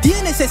cuando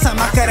tienes esa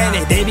máscara.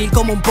 Eres débil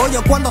como un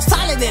pollo cuando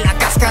sale de la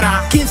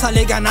cáscara. ¿Quién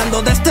sale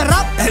ganando de este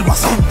rap? El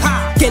Guasón.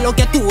 ¿Qué es lo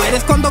que tú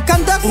eres cuando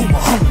cantas? Un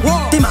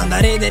mojón. Te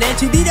mandaré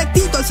derecho y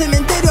directito al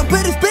cementerio,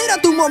 pero espera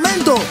tu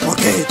momento. ¿Por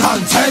qué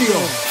tan serio?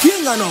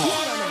 ¿Quién ganó?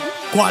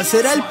 ¿Cuál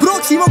será el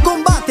próximo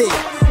combate?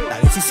 La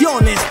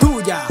decisión es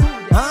tuya.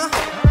 ¿Ah?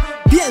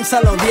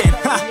 Piénsalo bien.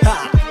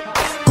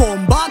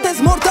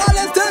 Combates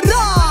mortales de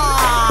rap.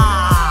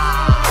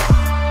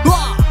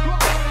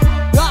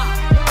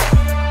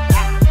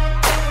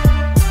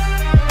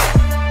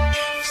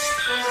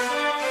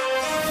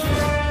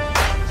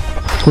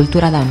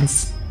 Cultura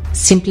Dance.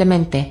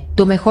 Simplemente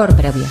tu mejor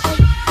previa.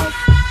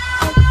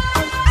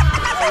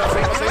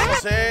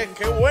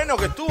 Qué bueno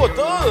que estuvo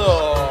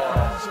todo.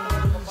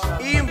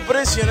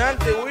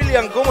 Impresionante,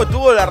 William, cómo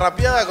estuvo la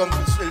rapeada con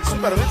el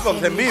Super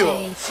Beatbox en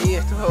vivo. Sí,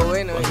 estuvo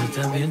bueno. Y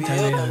el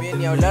video también,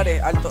 ni hablar,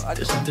 es alta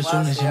música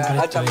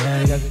que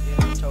tiene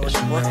mucha voz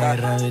en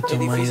boca. Es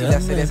difícil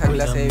hacer esa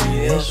clase de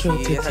videos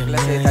y esa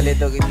clase de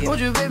talento que tiene.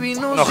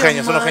 Unos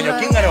genios.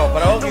 ¿Quién ganó?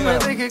 ¿Para vos quién ganó?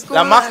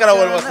 ¿La máscara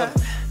o el Guasón?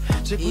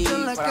 Y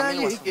para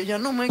mí,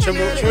 yo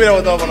hubiera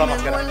votado por la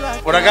máscara.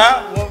 Por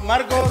acá,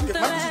 Marco se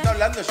está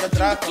hablando yo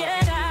atrás.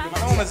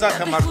 Mandame un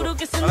mensaje, Marco.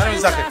 Mandame un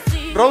mensaje.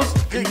 Rose,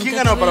 ¿quién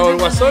ganó para vos, el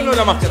Guasón o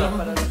la máscara?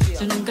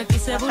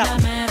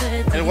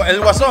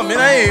 El Guasón,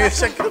 mira ahí,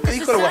 ya creo que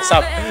dijo el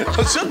WhatsApp.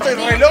 Yo estoy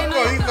re loco,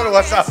 dijo el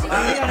WhatsApp.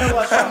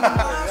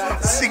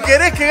 Si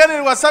querés que gane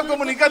el WhatsApp,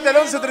 comunicate al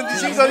 11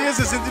 35 10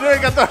 69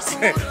 14.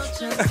 ¿Qué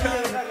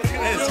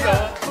me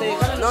decía?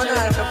 No,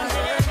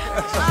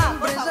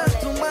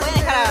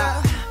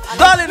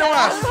 ¡dale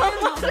nomás!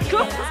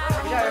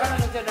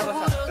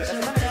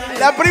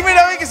 La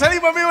primera vez que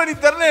salimos en vivo en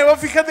internet, vos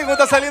fijate cómo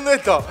está saliendo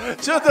esto.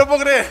 Yo no te lo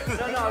puedo creer.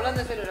 No, hablando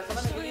en serio, la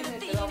semana que viene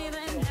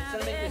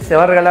se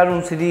va a regalar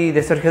un CD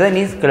de Sergio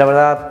Denis, que la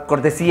verdad,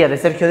 cortesía de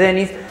Sergio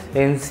Denis,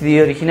 en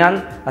CD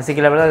original. Así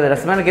que la verdad, de la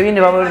semana que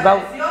viene va a haber...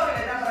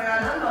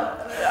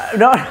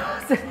 No,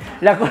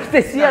 la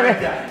cortesía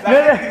de...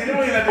 La gente que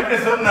tenemos en la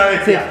tele son una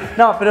bestia. Sí,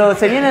 no, pero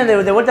se vienen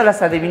de vuelta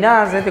las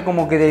adivinanzas,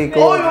 como que de...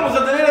 Hoy vamos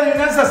a tener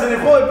adivinanzas en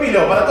el juego de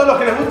Pilo. Para todos los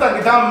que les gustan, que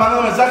estaban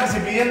mandando mensajes y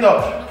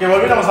pidiendo que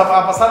volviéramos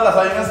a pasar las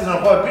adivinanzas en el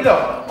juego de Pilo.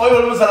 Hoy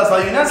volvemos a las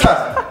adivinanzas.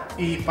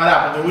 Y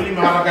pará, porque Willy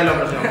me va a arrancar el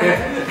hombro,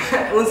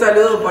 ¿no? Un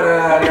saludo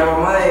para la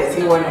mamá de...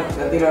 Sí, bueno,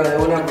 la tiro de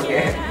una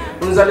porque...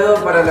 Un saludo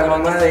para la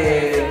mamá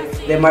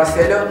de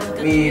Marcelo,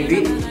 mi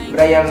beat,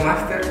 Brian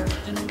Master,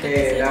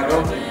 que la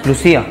rompe.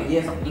 Lucía.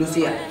 Yes,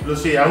 Lucía.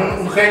 Lucía,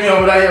 un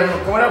genio, Brian.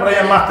 ¿Cómo era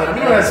Brian Master? A mí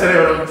no me da el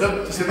cerebro.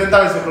 Yo 70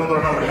 veces pregunto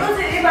los nombres. Un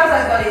CD más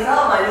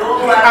actualizado,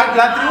 Maluma.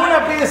 La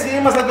tribuna pide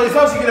CD más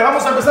actualizados, así que les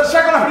vamos a empezar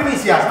ya con las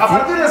primicias. A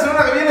partir de la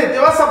semana que viene te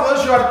vas a poder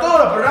llevar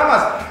todos los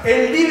programas,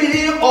 el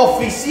DVD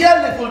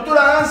oficial de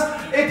Cultura Dance,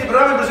 este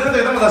programa impresionante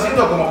que estamos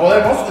haciendo como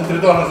podemos, entre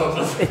todos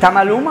nosotros. ¿Está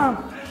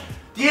Maluma?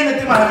 Tiene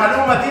temas de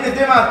Maluma, tiene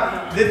temas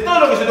de todo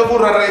lo que se te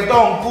ocurra,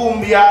 reggaetón,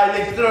 cumbia,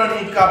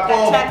 electrónica,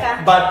 pop,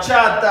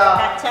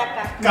 bachata,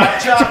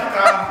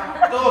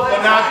 cachaca, todo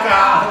con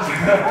acá.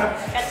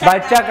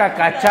 Bachaca,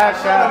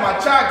 cachaca.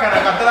 Machacan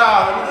acá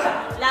atrás.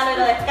 Lalo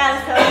lo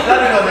descanso.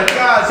 Dale los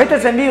descansos. Esto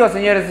es en vivo,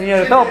 señores y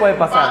señores, todo puede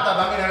pasar. Pata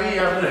también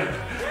había.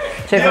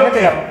 Che,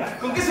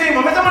 ¿Con qué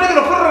seguimos? Metámosle que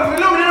nos corre el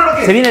reloj, mirá lo que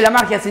es. Se viene la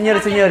magia,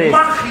 señores y señores.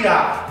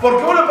 ¡Magia!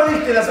 Porque vos lo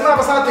pediste, la semana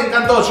pasada te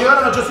encantó.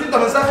 Llegaron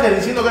 800 mensajes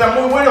diciendo que era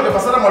muy bueno que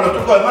pasáramos los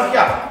trucos de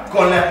magia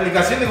con la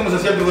explicación de cómo se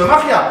hacía el truco de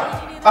magia.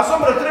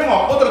 Asombro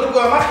Extremo, otro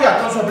truco de magia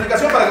con su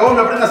explicación para que vos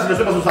lo aprendas y lo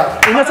sepas usar.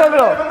 Y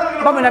nosotros,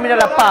 vamos a mirar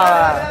la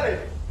pava.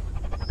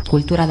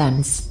 Cultura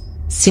Dance.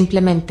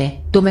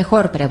 Simplemente tu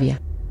mejor previa.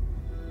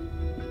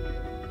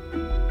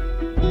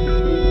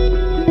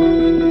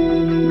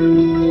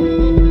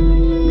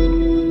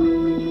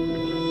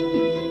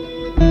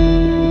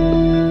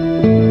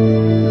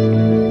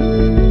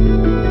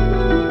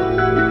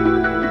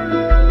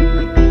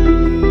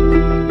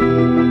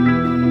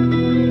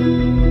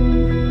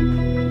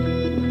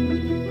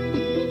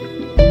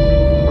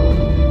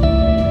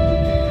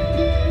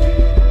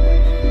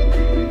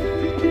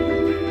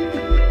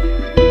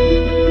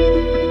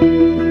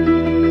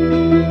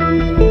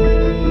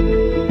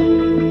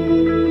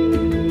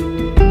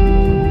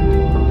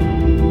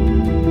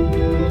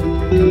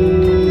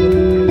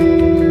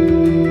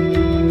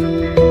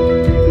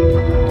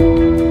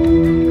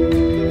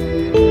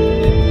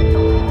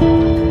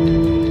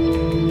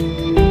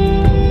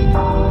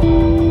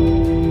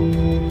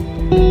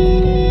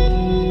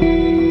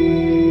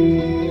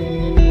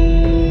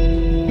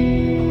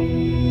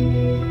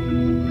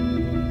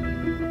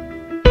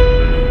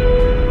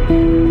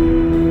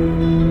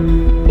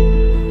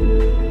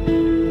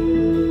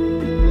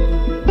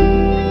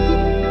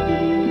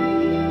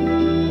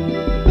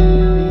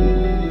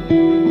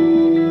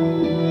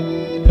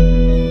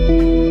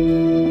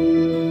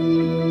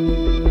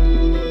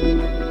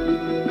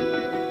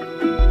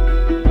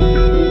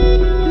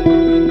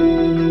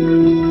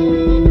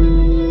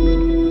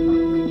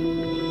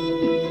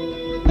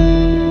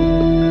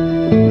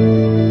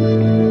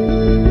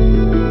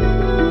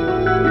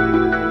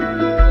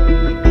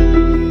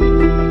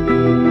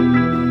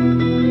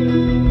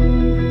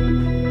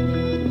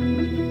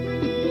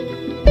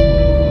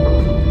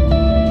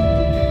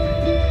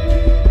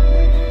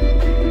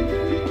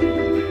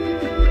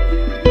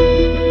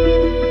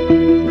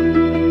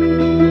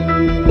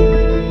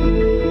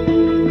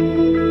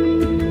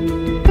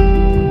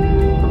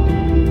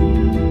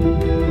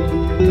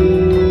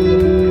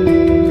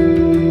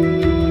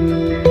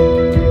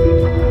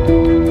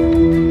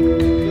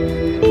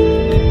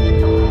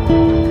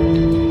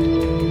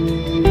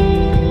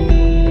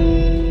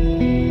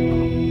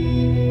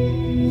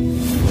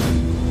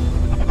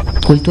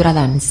 Cultura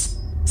Dance.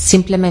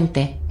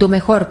 Simplemente tu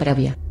mejor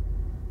previa.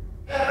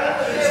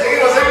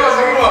 Seguimos.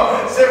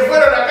 Se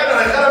fueron acá,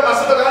 nos dejaron más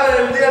solo canal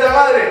en el Día de la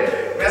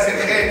Madre. Me hacen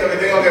gesto que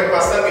tengo que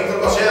pasar mis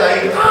trucos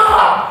Jedi.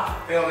 ¡Ah!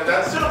 Tengo que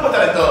estar. Yo no puedo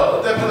estar en todo.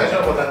 Ustedes cuentan que yo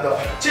no puedo estar en todo.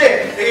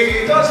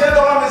 Che, estaban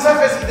llegando más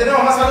mensajes y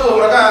tenemos más saludos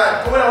por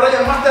acá. ¿Cómo era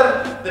Brian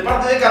Master? De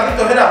parte de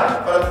Carlitos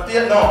era. Para tu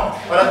tía, no.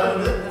 Para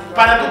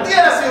tu tía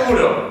era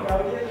seguro.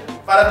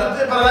 Para la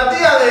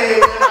tía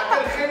de acá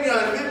el genio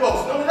del beatbox,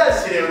 no me da el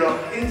cerebro.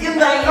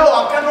 Entiéndanlo,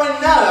 acá no hay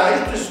nada,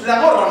 esto es la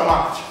gorra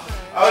nomás.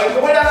 A ver,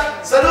 ¿cómo era?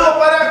 Saludos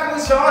para, ¿cómo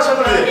se llamaba? Ya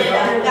no le dije.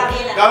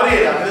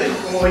 Gabriela, me lo dijo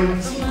como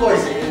 25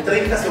 veces, en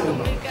 30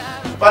 segundos.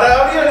 Para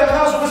Gabriela le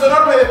mandamos un beso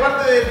enorme de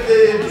parte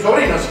de tu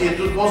sobrino, si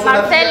vos sos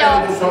la tía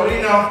de tu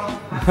sobrino.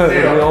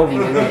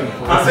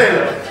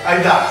 Marcelo, ahí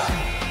está.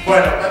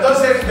 Bueno,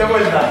 entonces, de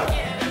vuelta.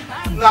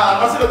 Nada,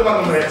 Marcelo te manda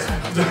un beso.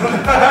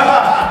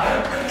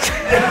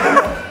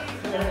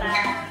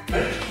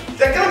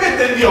 Ya creo que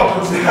entendió,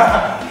 o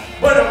sea.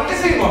 Bueno, ¿por qué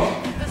seguimos?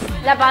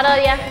 La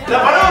parodia.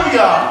 La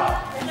parodia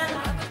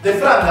de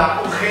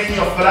Franda, un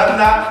genio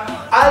Franda,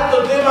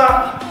 alto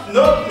tema.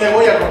 no me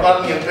voy a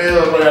copar ni el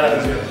pedo con la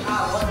canción.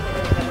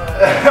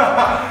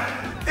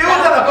 ¿Te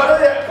gusta la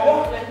parodia?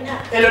 ¿Cómo?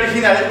 El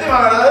original, el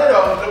tema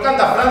verdadero, lo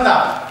canta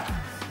Franda.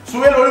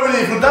 Sube el volumen y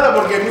disfrutalo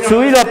porque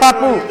subilo,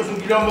 papu. Esto es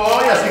un quilombo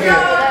hoy, así que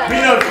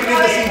vino el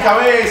jinete sin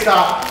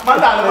cabeza.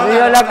 Mándalo, me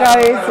dio la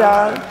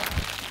cabeza.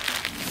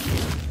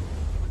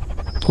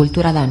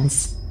 Cultura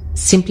Dance.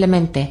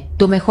 Simplemente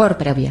tu mejor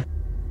previa.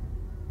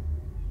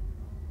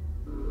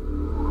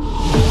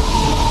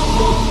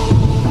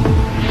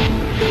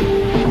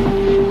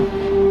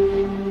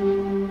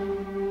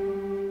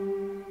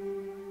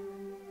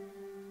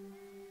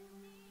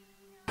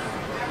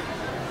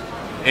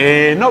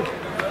 No,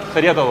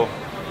 sería todo.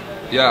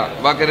 Ya,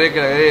 ¿va a querer que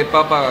le agregue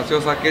papa,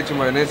 gaseosa, ketchup,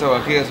 mayonesa o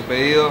ají a su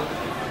pedido?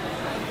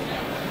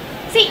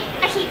 Sí,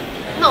 ají.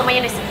 No,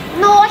 mayonesa.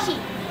 No, ají.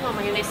 No,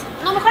 mayonesa.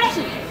 No, mejor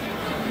ají.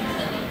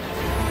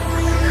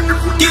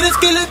 ¿Quieres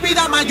que le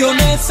pida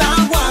mayonesa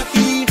o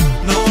ají?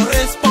 No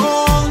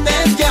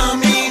respondes ya a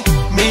mí.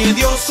 Me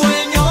dio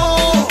sueño.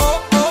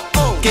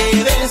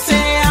 ¿Qué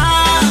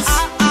deseas?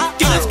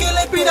 ¿Quieres que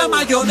le pida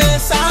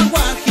mayonesa o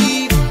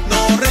ají?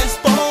 No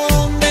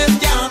respondes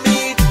ya a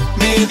mí.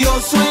 Me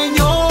dio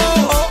sueño.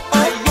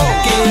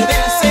 ¿Qué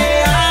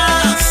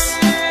deseas?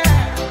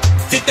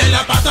 Si te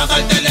la pasas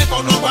al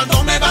teléfono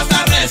cuando me vas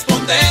a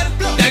responder,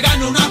 te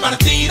gano una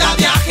partida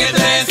de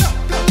ajedrez.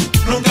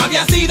 Nunca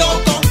había sido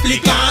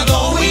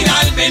complicado ir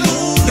al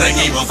menú.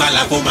 Reñimos a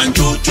la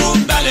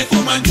fumanchuchum, dale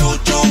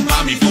fumanchuchum,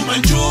 mami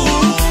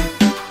fumanchum.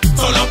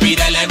 Solo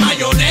pídele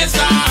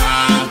mayonesa,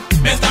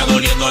 me está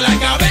doliendo la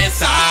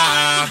cabeza.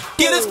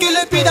 ¿Quieres que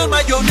le pida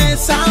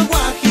mayonesa o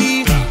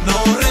ají?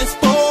 No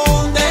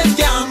respondes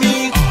ya a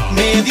mí,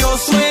 me dio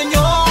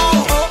sueño.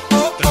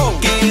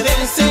 ¿Qué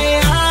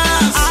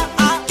deseas?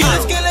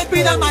 ¿Quieres que le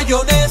pida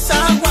mayonesa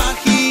o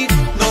ají?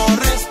 No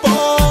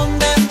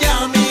respondes ya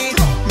a mí,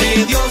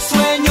 me dio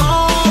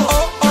sueño.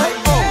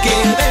 ¿Qué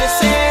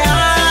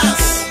deseas?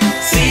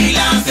 Si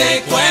la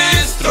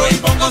secuestro y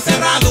pongo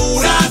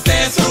cerraduras,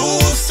 se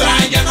frustra,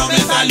 ya no me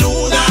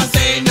saluda,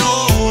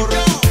 señor.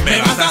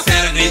 Me vas a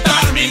hacer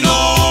gritar mi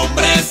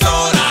nombre, es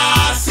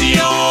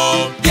Horacio.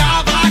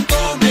 Ya va a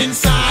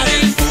comenzar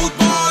el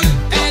fútbol,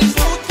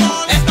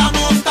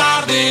 estamos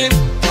tarde.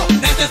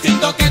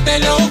 Necesito que te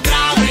lo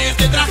grabes,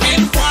 te traje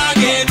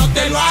enjuague, no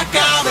te lo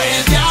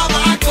acabes. Ya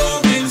va a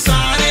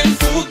comenzar el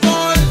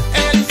fútbol,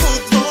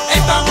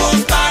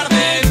 estamos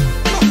tarde.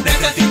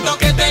 Necesito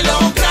que te lo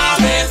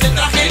grabes, te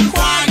traje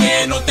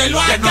enjuague, no te lo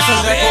acabes. No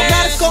soy de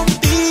comer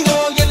contigo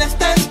y él es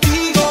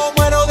testigo,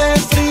 muero de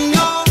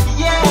frío.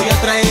 Voy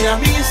a traer a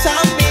mis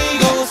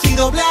amigos y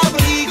doble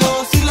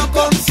abrigo si lo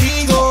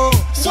consigo.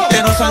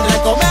 Que no saldré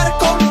a comer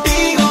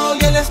contigo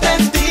y él es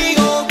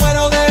testigo,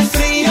 muero de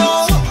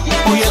frío.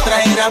 Voy a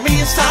traer a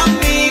mis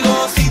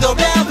amigos y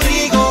doble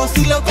abrigo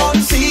si lo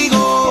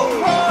consigo.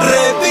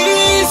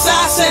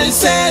 Revisas el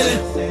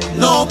cel,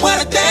 no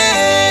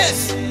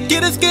muertes.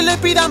 ¿Quieres que le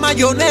pida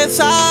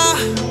mayonesa?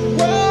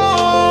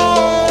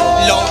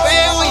 Lo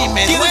veo y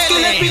me duele. ¿Quieres que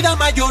le pida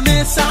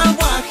mayonesa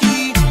o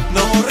ají?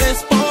 No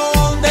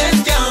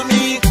respondes ya a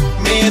mí,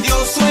 me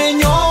dio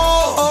sueño.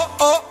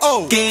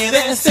 ¿Qué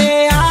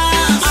deseas?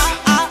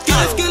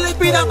 ¿Quieres que le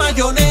pida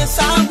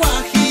mayonesa o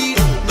ají?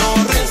 No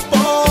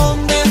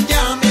respondes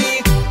ya a mí,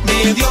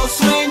 me dio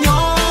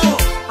sueño.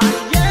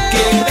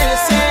 ¿Qué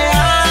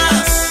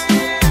deseas?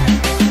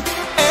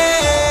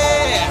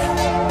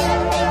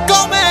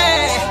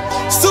 Come,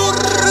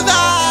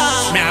 zurda.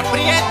 Me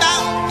aprieta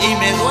y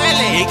me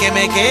duele. ¿Y que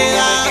me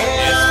queda?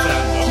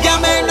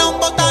 Llamen a un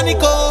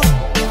botánico.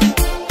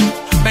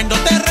 Vendo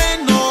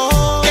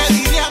terreno. ¿Qué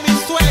diría mi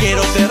sueño?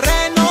 Quiero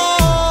terreno.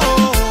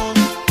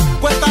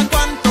 ¿Cuesta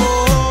cuánto?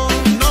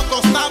 No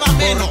costaba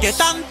menos. ¿Por qué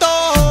tanto?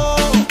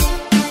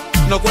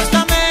 No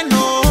cuesta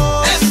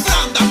menos. Es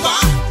Franda, pa.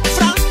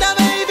 Franda,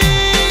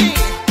 baby.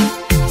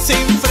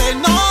 Sin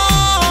frenos.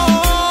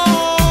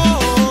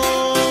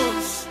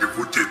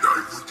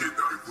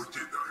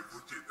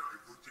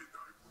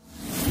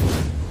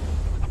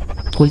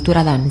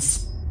 Cultura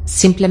Dance.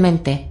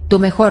 Simplemente tu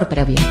mejor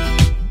previa.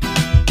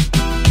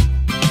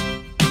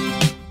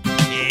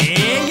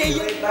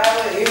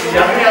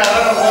 Ya me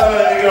agarraron jugando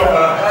el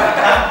micrófono.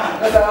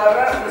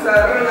 Nos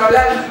agarraron a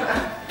hablar.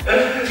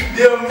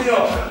 Dios mío.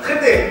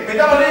 Gente, me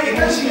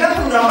están llegando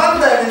una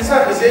banda de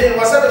mensajes. El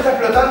WhatsApp está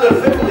explotando, el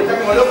Facebook está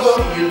como loco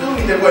y YouTube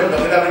ni te cuento.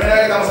 Que es la primera vez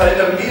que estamos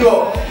saliendo en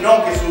vivo,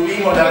 no que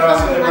subimos la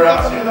grabación del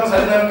programa, sino que estamos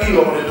saliendo en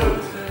vivo por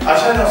YouTube.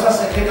 Allá nos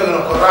hacen gente que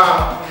nos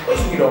corramos. Hoy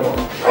es un quilombo.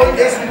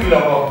 Hoy es un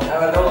quilombo. La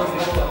verdad, un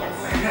quilombo.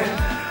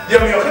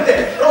 Dios mío,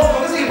 gente. Rose,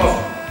 ¿con qué seguimos?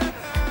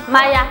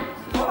 Maya.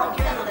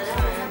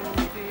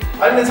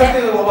 ¿Hay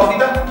mensaje de voz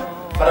bajita?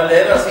 Para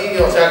leer así,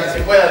 o sea, que se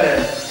pueda leer.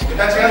 Me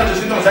están llegando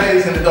 800 mensajes que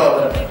dicen de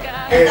todo,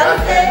 pero...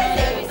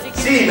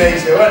 sí, me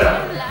dice, bueno,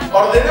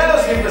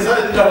 ordenalos y empezar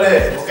a los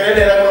lees. ¿O querés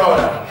leer alguna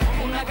ahora?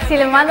 Si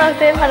le mando a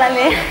ustedes para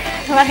leer,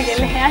 para que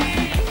lean.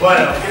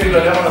 Bueno, quiero que lo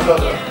leamos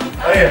nosotros.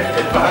 A ver,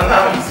 el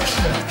Paranámiz.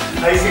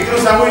 Ahí se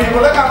cruza muy bien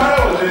por la cámara,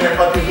 porque tenés el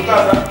patio en tu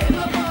casa.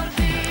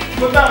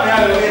 Contame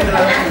algo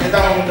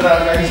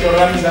mientras ahí se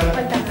organizan.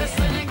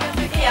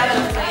 Sí, ahora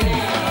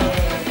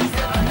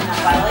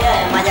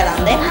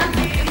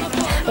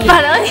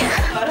Parodia.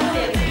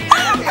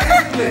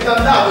 Me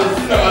están dando, es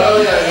una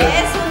parodia de...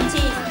 Es un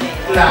chiste.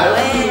 Claro.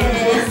 Es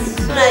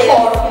una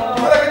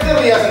diversión. ¿Para qué te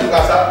rías en tu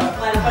casa?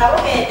 Bueno, para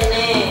vos que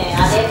tenés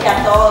alergia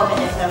a todo, que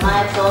te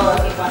enfermas de todo,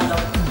 que cuando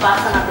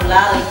pasan a tu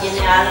lado y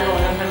tiene algo,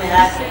 una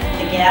enfermedad,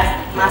 te quedas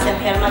más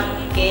enferma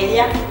que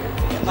ella.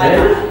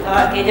 Bueno,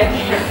 que ella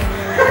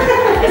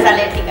es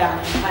alérgica.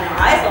 Bueno,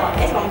 a eso vamos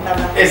a estar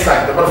hablando.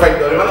 Exacto,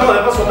 perfecto. Le mandamos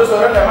de paso un beso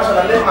grande además a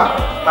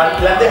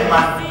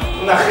Landesman,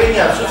 una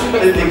genia. Yo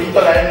siempre le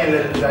quito la N el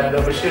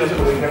apellido, no sé,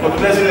 porque me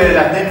acostumbré a decirle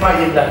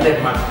Landesman y es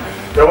Landesman.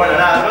 Pero bueno,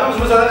 nada, le mandamos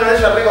un beso grande a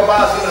ella,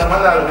 recopada, siempre nos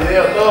manda los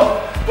videos,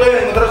 todo. Pueden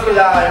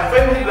encontrarla en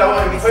Facebook,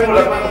 en Facebook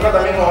la pueden buscar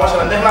también como Maya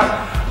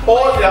Landesman.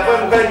 O la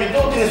pueden buscar en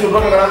YouTube, tiene su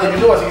propio canal de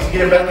YouTube, así que si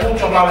quieren ver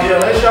muchos más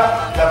videos de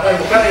ella, la pueden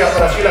buscar y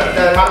apareció la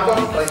mitad de Marcos.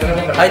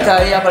 Ahí está,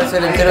 ahí aparece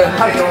el entero de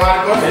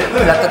Marcos.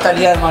 La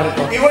totalidad de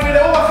Marcos. Y bueno, y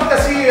la voz bajita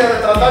sigue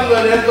tratando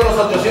de leer todos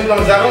los 800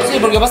 mensajes. Sí,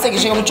 porque pasa que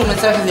llegan muchos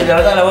mensajes y la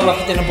verdad la voz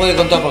bajita no puede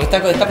con todo,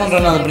 porque está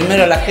controlando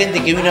primero a la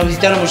gente que vino a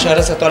visitarnos, muchas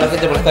gracias a toda la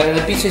gente por estar en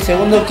el piso, y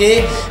segundo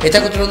que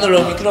está controlando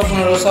los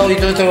micrófonos, los audios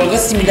y todo esto, porque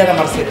es similar a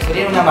Marcela,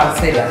 sería una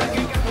Marcela.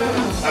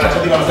 ¿A la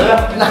chatica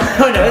Marcela? No,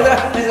 bueno,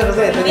 eso no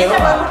sé.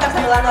 Mientras podemos estar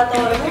saludando a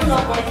todo el mundo,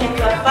 por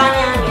ejemplo a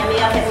España, mi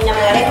amiga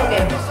Jimena Latorre,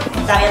 que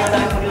está viendo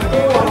también por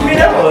YouTube.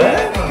 Mira vos,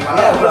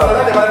 Mandamos un beso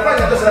grande para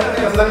España, entonces la gente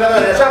que nos está mirando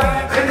desde allá.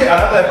 Gente,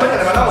 hablando de España,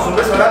 le mandamos un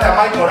beso grande a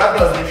Mike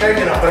Morato, el DJ,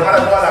 que nos prepara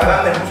todas las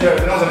grandes músicas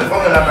que tenemos en el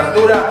fondo, en la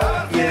apertura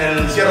y en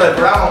el cierre del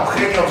programa, un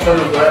genio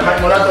absoluto.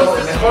 Mike Morato,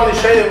 el mejor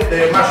DJ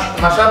de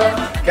mashup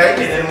que hay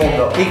en el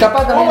mundo. Y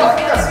capaz también...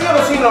 ¿Sí o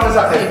no sí los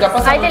mensajes?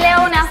 Ahí te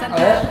leo una.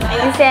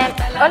 Dice,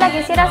 hola,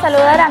 quisiera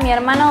saludar a mi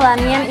hermano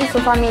Damián y su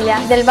familia,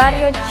 del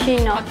barrio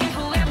chino.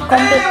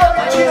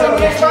 Chino,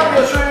 mi ex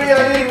barrio, yo vivía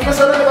ahí. Un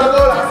beso grande para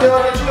toda la gente de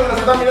barrio chino que nos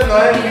están mirando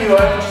en vivo.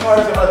 Muchísimas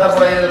gracias por estar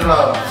por ahí del otro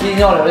lado. Sí,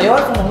 no, lo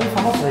llevar como muy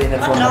famoso ahí en el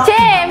fondo.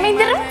 Che, me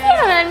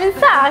interrumpieron el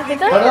mensaje.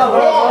 Perdón.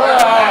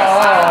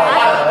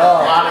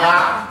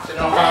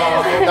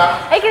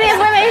 Es que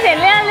después me dicen,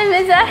 lean el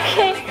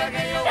mensaje.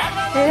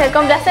 Dice,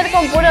 con placer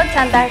con puro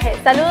chantaje.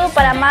 Saludos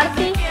para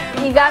Marty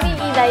y Gaby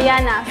y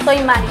Diana. Soy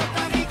Mari.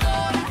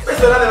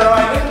 Beso grande para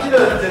Mari. ¿Qué quiero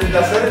del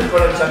placer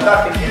con el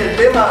chantaje? ¿Quiere el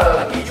tema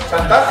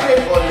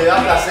chantaje o le da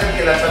placer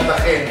que la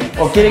chantajeen?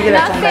 ¿O quiere que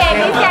la chantajeen?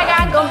 No sé, dice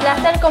acá, con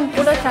placer con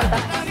puro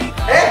chantaje.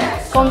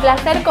 Con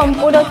placer con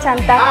puro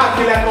chantaje. Ah,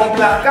 que la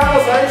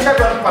complazcamos a ella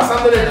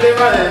pasándole el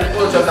tema del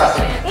puro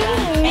chantaje.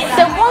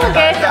 Supongo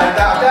que eso.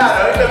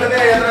 Claro, esto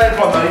tenía que atrás del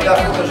fondo. Ahorita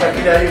justo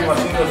Shakira ahí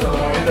haciendo esos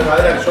movimientos de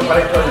madera que yo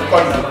parezco el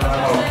coño.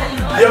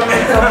 Dios mío.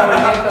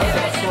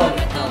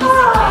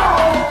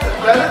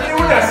 La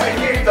tribuna hace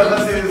gestos,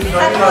 hace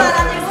sonidos. Saludos a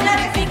la tribuna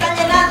que estoy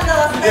cayendo.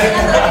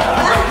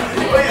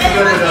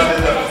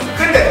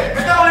 Gente, me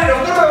estamos viendo.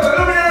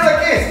 ¿Qué miren ahora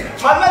qué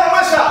es? Mandala,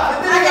 Maya.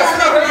 Me tiene que hacer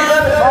una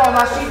realidad. Vamos,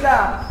 Mayita.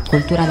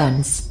 Cultura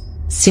Dance.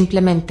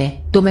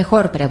 Simplemente tu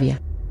mejor previa.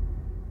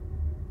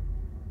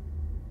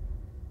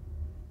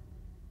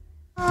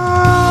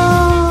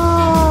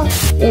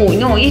 Uy,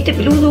 no, ¿y este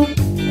peludo?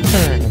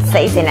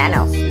 6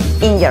 enanos.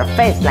 In your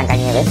face,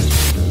 Blancanieves.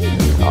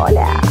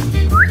 Hola.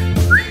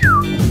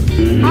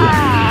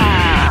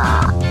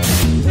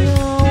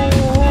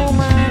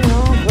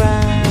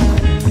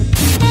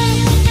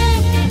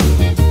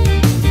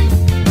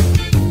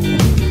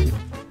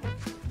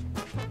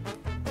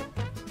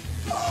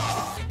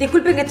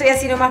 Disculpen que estoy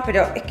así nomás,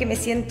 pero es que me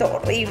siento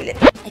horrible.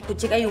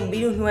 Escuché que hay un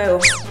virus nuevo.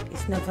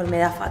 Es una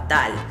enfermedad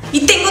fatal.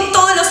 ¡Y tengo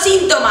todos los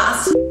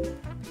síntomas!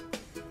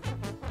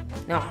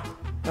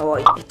 No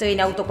voy. Estoy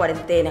en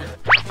autocuarentena.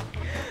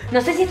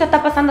 No sé si esto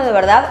está pasando de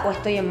verdad o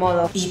estoy en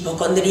modo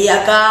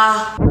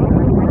hipocondríaca.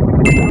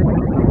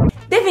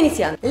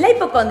 Definición. La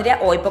hipocondria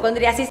o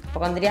hipocondriasis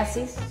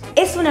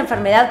es una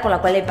enfermedad por la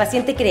cual el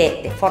paciente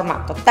cree de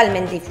forma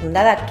totalmente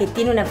infundada que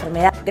tiene una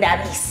enfermedad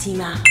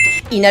gravísima.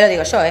 Y no lo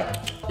digo yo,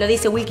 lo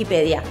dice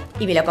Wikipedia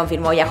y me lo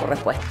confirmó Yahoo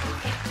Respuesta.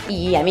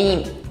 Y a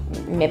mí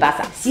me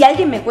pasa. Si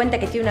alguien me cuenta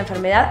que tiene una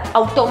enfermedad,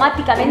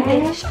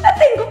 automáticamente yo la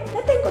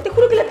tengo, te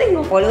juro que la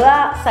tengo.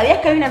 Boluda, ¿sabías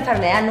que hay una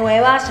enfermedad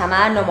nueva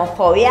llamada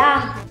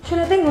nomofobia? Yo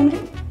la tengo,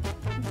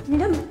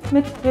 mirá,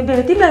 me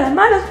tiemblan las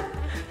manos,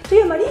 estoy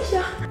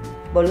amarilla.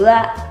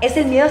 Boluda, es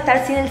el miedo a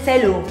estar sin el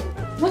celu.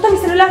 ¿No está mi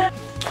celular?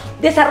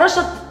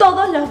 Desarrollo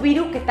todos los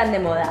virus que están de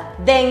moda.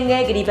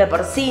 Dengue, gripe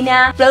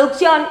porcina.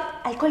 Producción,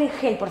 alcohol en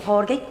gel, por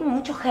favor, que hay como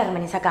muchos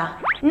gérmenes acá.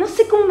 No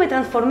sé cómo me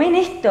transformé en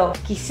esto.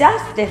 Quizás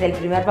desde el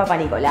primer Papa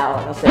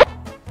Nicolau, no sé.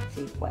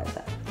 Sí, puede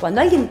ser.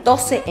 Cuando alguien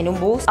tose en un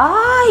bus,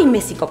 ¡ay! Me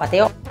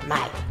psicopateo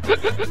mal.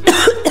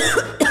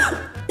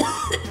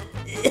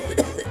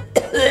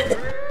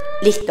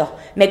 Listo,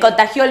 me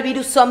contagió el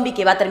virus zombie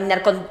que va a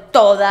terminar con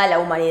toda la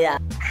humanidad.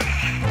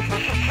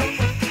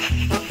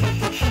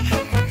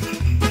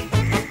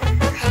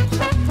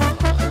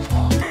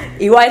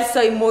 Igual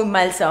soy muy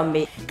mal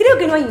zombie. Creo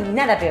que no hay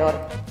nada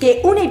peor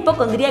que una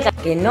hipocondríaca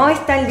que no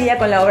está al día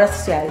con la obra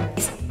social.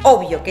 Es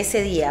obvio que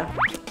ese día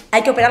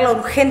hay que operarla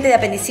urgente de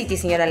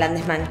apendicitis, señora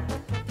Landesman.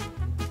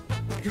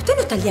 Pero usted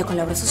no está al día con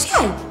la obra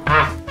social.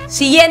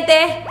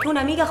 Siguiente.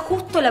 Una amiga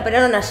justo la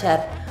operaron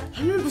ayer.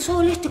 A mí me empezó a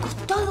doler este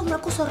costado, una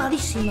cosa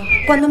rarísima.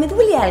 Cuando me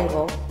duele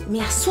algo,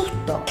 me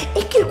asusto.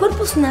 Es que el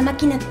cuerpo es una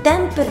máquina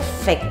tan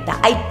perfecta.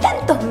 Hay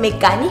tantos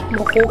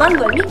mecanismos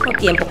jugando al mismo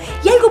tiempo.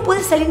 Y algo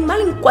puede salir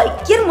mal en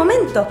cualquier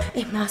momento.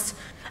 Es más,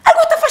 algo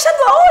está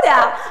fallando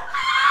ahora.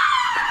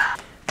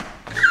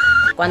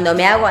 Cuando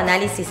me hago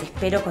análisis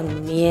espero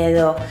con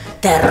miedo,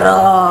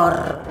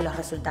 terror los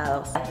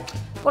resultados.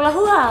 Por las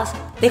dudas,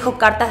 dejo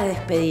cartas de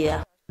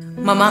despedida.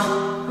 Mamá,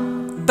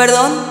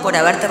 perdón por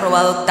haberte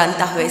robado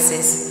tantas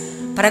veces.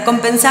 Para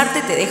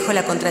compensarte te dejo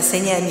la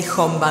contraseña de mi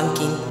home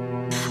banking.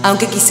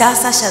 Aunque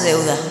quizás haya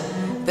deuda,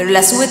 pero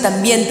la sube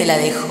también te la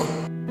dejo.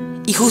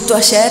 Y justo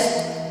ayer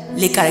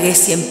le cargué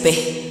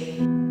 100p.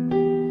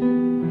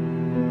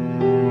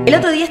 El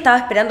otro día estaba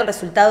esperando el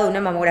resultado de una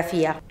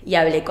mamografía y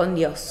hablé con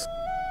Dios.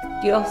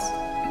 Dios,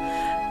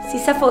 si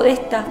zafo de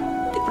esta,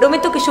 te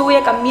prometo que yo voy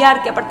a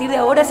cambiar, que a partir de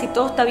ahora, si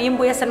todo está bien,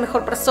 voy a ser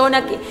mejor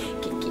persona, que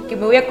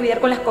me voy a cuidar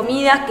con las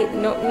comidas, que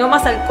no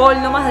más alcohol,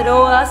 no más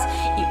drogas,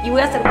 y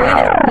voy a ser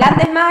buena.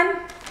 Landesman,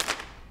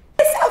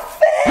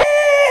 ¡zafé!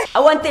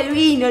 Aguante el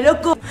vino,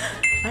 loco.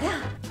 Pará,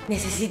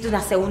 necesito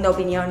una segunda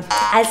opinión.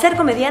 Al ser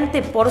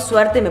comediante, por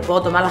suerte, me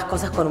puedo tomar las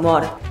cosas con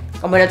humor.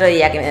 Como el otro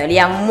día, que me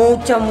dolía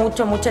mucho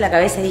la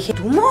cabeza y dije,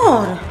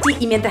 ¿tumor? Sí,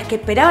 y mientras que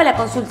esperaba la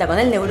consulta con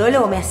el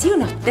neurólogo, me hacía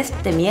unos test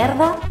de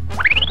mierda.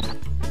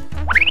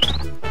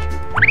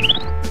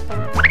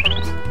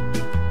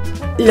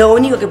 Lo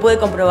único que pude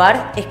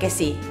comprobar es que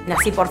sí,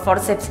 nací por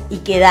forceps y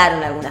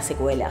quedaron algunas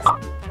secuelas.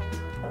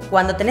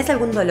 Cuando tenés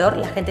algún dolor,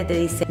 la gente te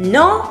dice,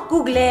 no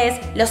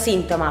googlees los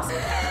síntomas.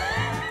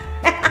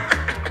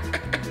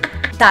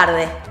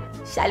 Tarde,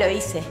 ya lo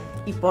hice.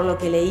 Y por lo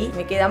que leí,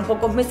 me quedan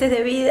pocos meses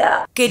de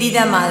vida.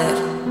 Querida Mother,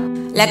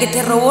 la que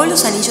te robó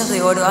los anillos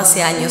de oro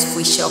hace años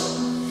fui yo.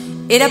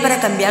 Era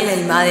para cambiarle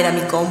el Mother a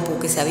mi compu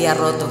que se había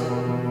roto.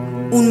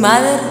 Un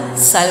Mother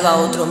salva a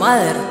otro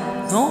Mother,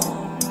 ¿no?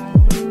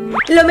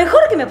 Lo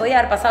mejor que me podía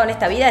haber pasado en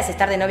esta vida es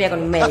estar de novia con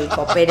un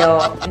médico, pero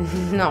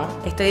no,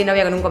 estoy de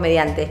novia con un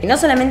comediante. Que no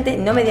solamente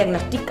no me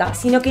diagnostica,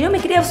 sino que no me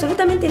cree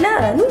absolutamente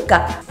nada,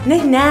 nunca. No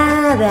es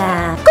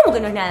nada. ¿Cómo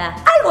que no es nada?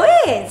 Algo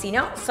es. Si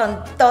no,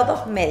 son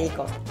todos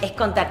médicos. Es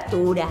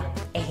contractura,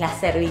 es la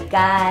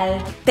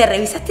cervical. ¿Te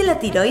revisaste la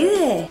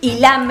tiroides? Y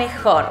la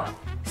mejor,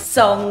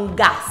 son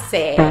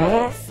gases.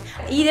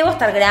 Y debo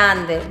estar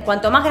grande.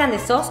 Cuanto más grande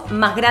sos,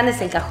 más grande es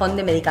el cajón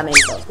de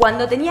medicamentos.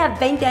 Cuando tenía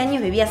 20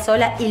 años vivía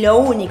sola y lo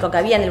único que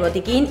había en el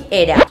botiquín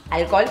era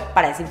alcohol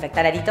para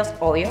desinfectar aritos,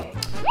 obvio,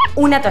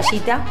 una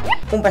toallita,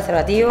 un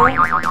preservativo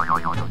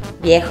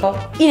viejo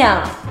y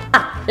nada más.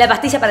 Ah, la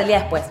pastilla para el día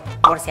después,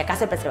 por si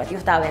acaso el preservativo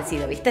estaba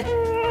vencido, ¿viste?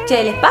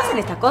 Che, ¿les pasan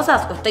estas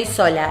cosas o estoy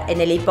sola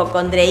en el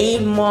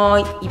hipocondreísmo,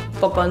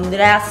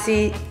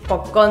 hipocondrasis,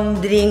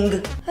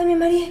 hipocondring? Ay, me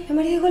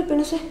mareé de golpe,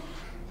 no sé.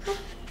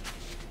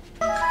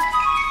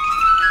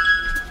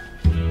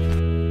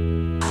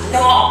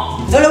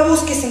 No lo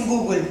busques en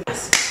Google.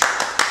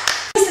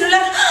 Mi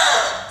celular.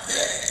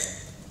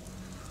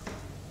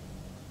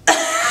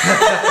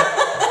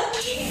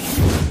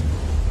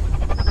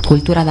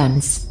 Cultura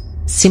Dance.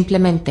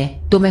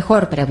 Simplemente tu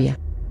mejor previa.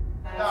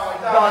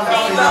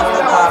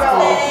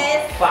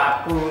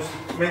 Papus.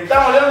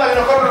 Mentamos Leonda que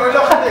nos corre el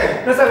reloj,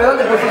 gente. No sabe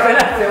dónde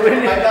posicionarse,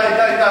 Willy. Ahí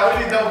está,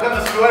 Willy está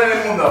buscando su lugar en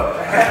el mundo.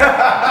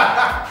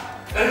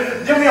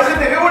 Dios mío,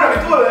 gente, qué bueno que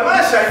tuvo lo de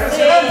Maya,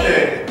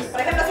 impresionante. Sí. Por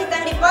ejemplo, si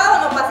estás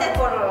gripado, no pases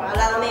por al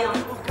lado mío.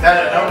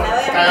 Claro, no, me voy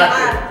a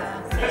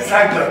cagaste.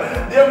 Exacto.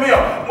 Dios mío.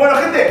 Bueno,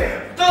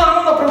 gente, todo el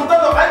mundo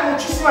preguntando. Hay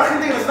muchísima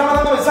gente que nos está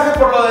mandando mensajes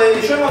por lo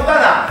de Joey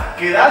Montana.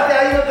 Quédate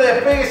ahí, no te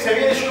despegues, se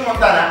viene Joey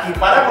Montana. Y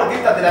pará porque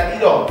esta te la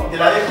tiro y te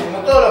la dejo. Como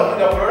todos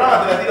los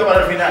programas, te la tiro para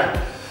el final.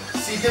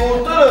 Si te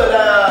gustó lo de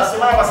la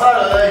semana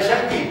pasada, lo de Daddy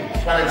Yankee,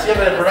 para el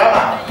cierre del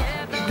programa,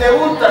 y te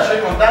gusta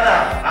Joey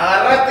Montana,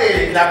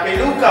 agarrate la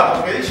peluca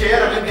porque DJ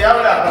Abril te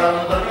habla para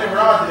cuando termine el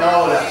programa te la va a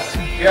volar.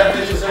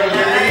 Quédate, yo sé lo que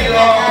te digo.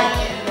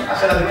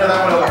 Allá la terminó,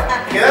 estamos locos.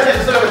 Quédate,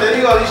 yo sé lo que te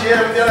digo, DJ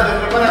Abril te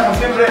prepara como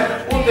siempre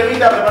un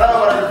temita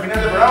preparado para el final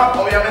del programa.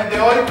 Obviamente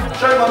hoy,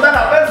 Joey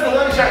Montana versus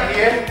Daddy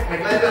Yankee,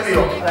 me clarito en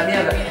vivo. La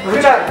mierda.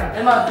 Escuchá,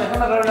 es más,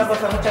 déjame aclarar una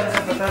cosa. Muchas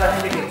veces encontrar a la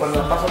gente que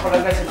cuando pasó por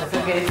la calle se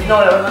acerca y dice,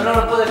 no, la verdad no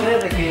lo puedo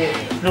creer de que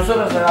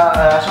nosotros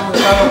hayamos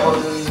estado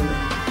con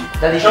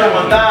Daddy Yankee. No,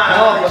 con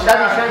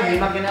Daddy Yankee,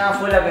 más que nada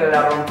fue la que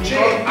la rompió.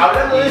 Che,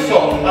 hablando de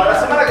eso, para la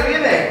semana que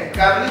viene,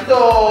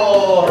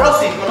 Carlito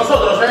Rossi con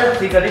nosotros,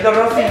 Sí, Carlito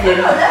Rossi y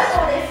el...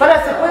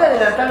 Para, ¿se puede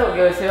adelantar lo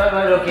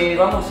que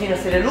vamos a ir a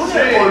hacer el lunes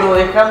o lo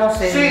dejamos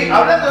en...? Sí,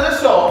 hablando de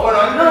eso, bueno...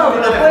 No,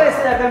 pero puede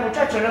ser acá el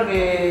muchacho, ¿no?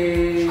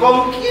 Que...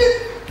 ¿Con quién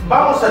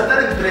vamos a estar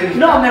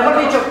entrevistando? No, mejor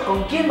dicho,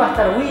 ¿con quién va a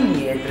estar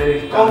Willy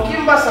entrevistando? ¿Con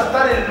quién vas a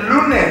estar el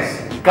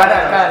lunes? Cara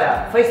a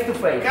cara, face to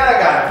face. Cara a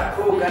cara.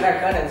 Cara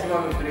a cara, encima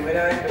mi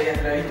primera vez que voy a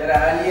entrevistar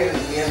a alguien,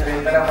 voy a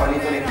entrevistar a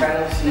Juanito Lescano,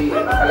 sí,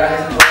 ojalá que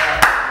se pueda.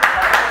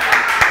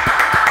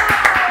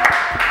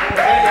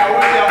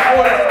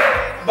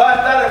 Va a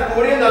estar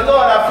cubriendo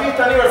toda la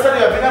fiesta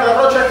aniversario de Pinar de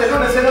Rocha este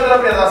lunes, no te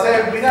lo pierdas,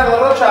 en Pinar de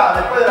Rocha,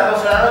 después de las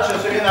 12 de la noche, no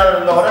sé bien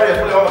los horarios,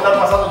 después le vamos a estar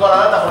pasando toda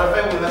la data por el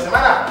Facebook de la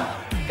semana.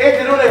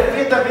 Este lunes,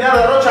 fiesta en Pinar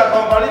de Rocha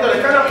con Pablito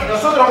Lescano y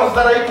vamos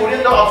a estar ahí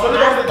cubriendo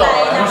absolutamente todo.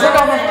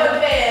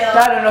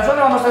 Nosotros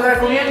vamos a estar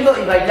cubriendo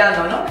y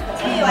bailando, ¿no?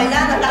 Sí,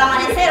 bailando hasta el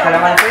amanecer. Hasta el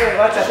amanecer,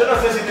 guacha. Yo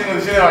no sé si tengo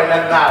intención de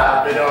bailar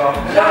nada, pero...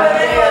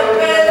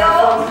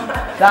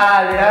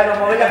 Dale, dale,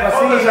 mover la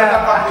Todos cosilla. ya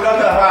están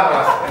facturando las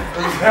barras.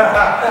 O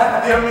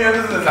sea, Dios mío, eso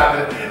es un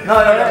desastre.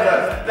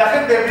 La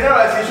gente de Pilar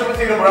va a decir, yo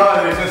pensé que era un programa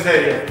de televisión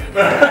serio.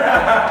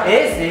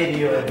 ¿Es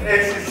serio?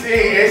 Sí,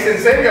 ¿es en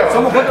serio?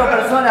 Somos 4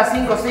 personas,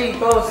 5, 6,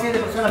 todos 7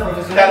 personas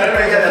profesionales. Claro, él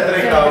me decía de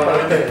 3 cada uno,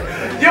 ¿viste?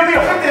 Dios mío,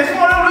 gente,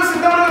 decimos no, Luis,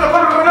 estamos en el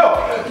reloj.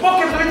 Vos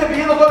que estuviste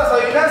pidiendo todas las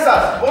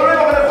adivinanzas,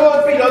 volvemos con el juego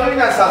del PILO,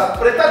 adivinanzas.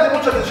 Prestate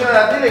mucha atención a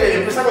la tele y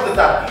empezá a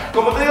contestar.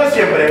 Como te digo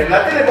siempre,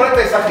 la tele por ahí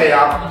te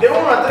exagera. De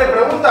 1 a 3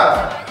 preguntas,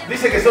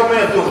 dice que sos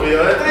medio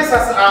estúpido. De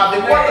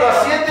 4 a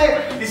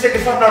 7, dice que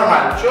sos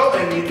normal. Yo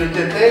lo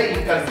intenté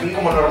y califiqué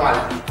como normal,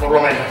 por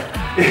lo menos.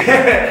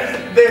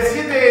 De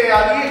 7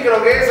 a 10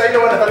 creo que es, ahí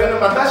lo van a estar viendo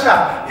en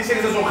pantalla, dice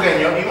que sos un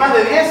genio. Y más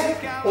de 10,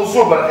 un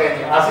super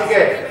genio. Así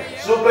que,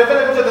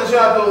 prestale mucha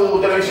atención a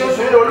tu televisión,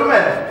 subir el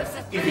volumen.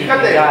 Y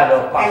fíjate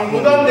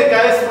en dónde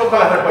caes con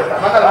las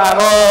respuestas. Mándalo.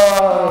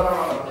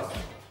 ¡Vamos!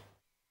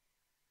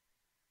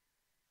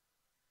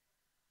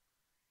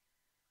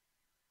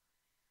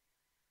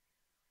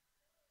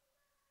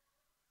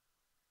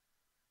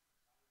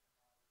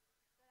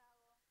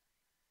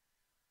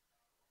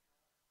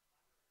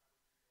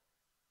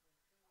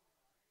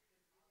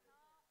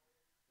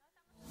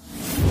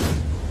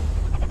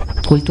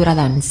 Cultura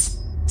Dance.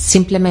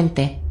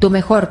 Simplemente, tu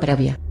mejor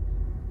previa.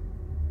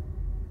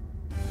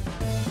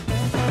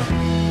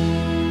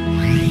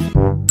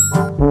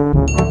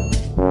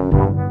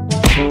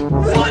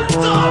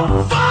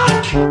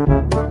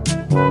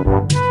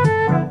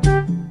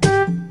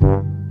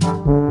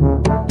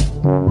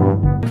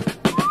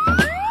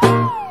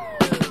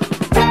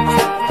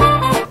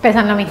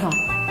 Pesan lo mismo.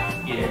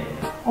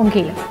 1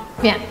 kilo.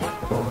 Bien.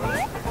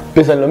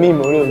 Pesan lo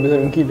mismo, boludo,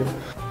 pesan 1 kilo.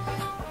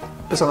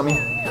 Pesan lo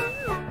mismo.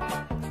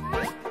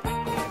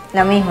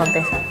 Lo mismo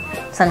pesan.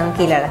 Son 1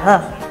 kilo las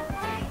dos.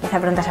 Esa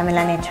pregunta ya me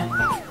la han hecho.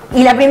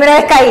 Y la primera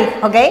vez caí,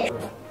 ¿ok?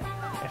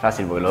 Es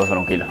fácil porque los dos son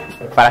 1 kilo.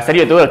 Para hacer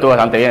youtuber estuvo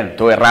bastante bien,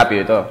 estuve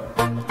rápido y todo.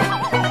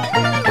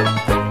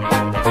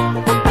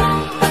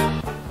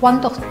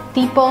 ¿Cuántos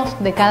tipos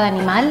de cada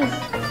animal?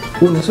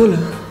 Una sola,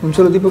 un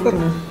solo tipo de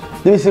carne.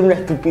 Debe ser una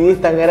estupidez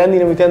tan grande y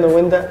no me estoy dando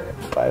cuenta.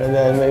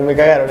 Me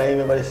cagaron ahí,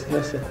 me parece,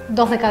 no sé.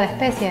 2 de cada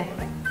especie.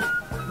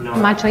 No.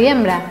 Macho y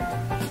hembra.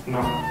 No.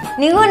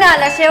 Ninguno,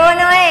 lo llevó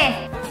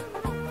Noé.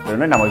 Pero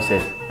no era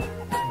Moisés.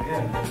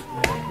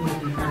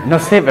 No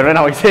sé, pero no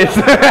era Moisés.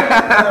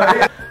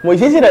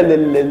 Moisés era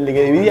el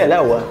que dividía el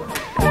agua.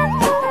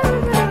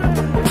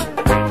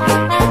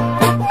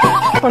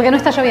 ¿Por qué no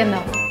está lloviendo?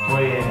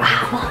 Muy bien.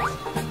 Vamos.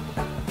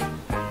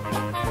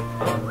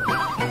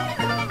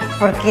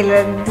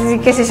 Porque,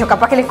 qué sé yo,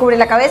 capaz que les cubre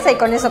la cabeza y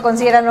con eso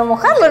consideran no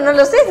mojarlo, no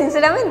lo sé,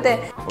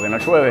 sinceramente. Porque no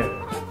llueve.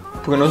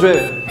 Porque no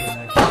llueve.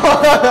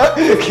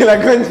 Que la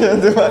concha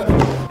no te va.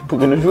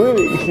 Porque no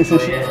llueve, qué sé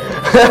yo.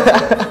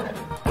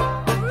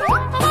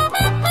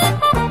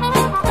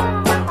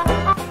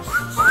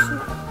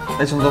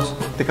 Ahí son 2,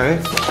 ¿te cagué?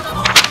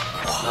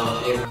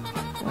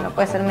 No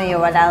puede ser medio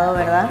ovalado,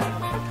 ¿verdad?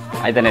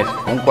 Ahí tenés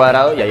un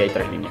cuadrado y ahí hay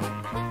 3 líneas.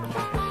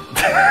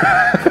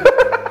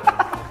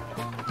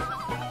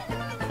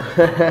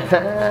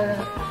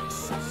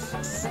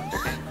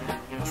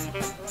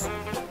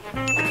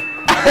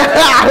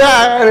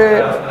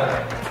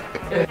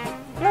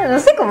 No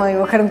sé cómo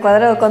dibujar un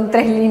cuadrado con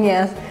 3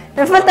 líneas.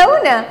 Me falta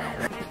una.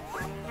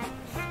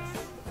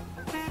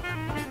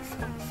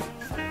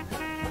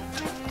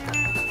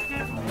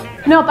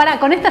 No, pará,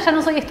 ¿con esta ya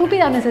no soy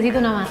estúpida o necesito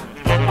una más?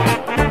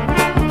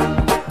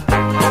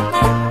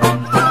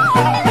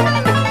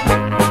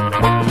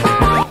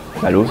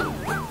 La luz.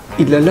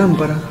 Y la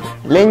lámpara.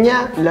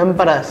 Leña,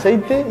 lámpara de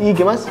aceite y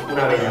 ¿qué más?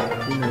 Una vela.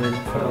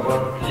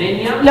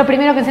 Leña. Lo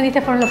primero que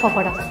encendiste fueron los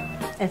fósforos.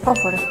 El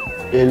fósforo.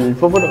 ¿El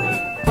fósforo?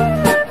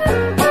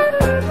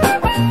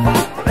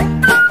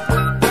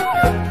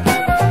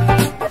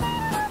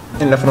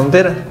 En la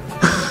frontera.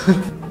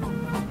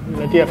 En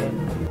la tierra.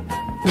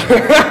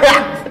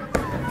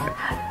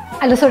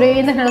 A los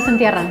sobrevivientes no los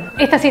entierran.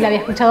 Esta sí la había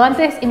escuchado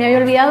antes y me había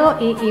olvidado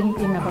y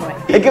me acordé.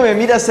 Es que me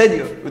mira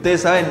serio.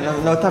 Ustedes saben,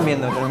 no están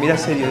viendo, pero me mira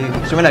serio. Digo.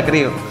 Yo me la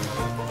creo.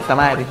 Esta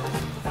madre.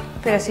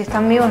 Pero si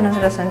están vivos no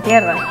se los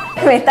entierran.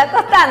 Me está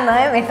costando,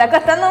 me está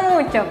costando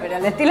mucho, pero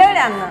lo estoy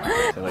logrando.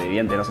 Los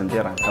sobrevivientes no se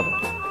entierran, capo.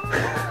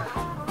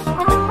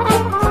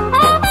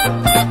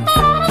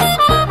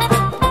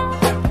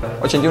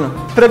 $81.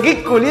 Pero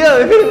qué culiado,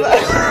 de verdad.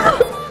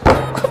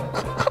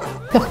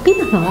 Los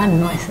pinos no dan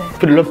nueces.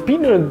 Pero los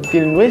pinos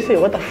tienen nueces,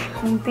 what the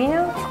fuck. Un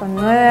pino con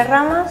 9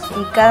 ramas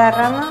y cada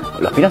rama...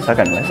 Los pinos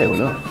sacan nueces,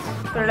 boludo.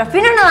 Pero los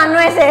pinos no dan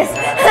nueces.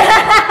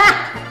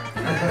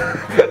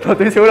 No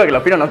estoy seguro que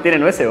los pinos no tienen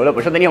nueces, boludo.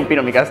 Pues yo tenía un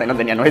pino en mi casa y no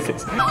tenía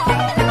nueces.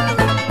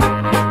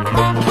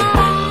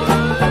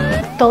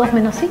 ¿Todos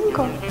menos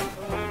 5?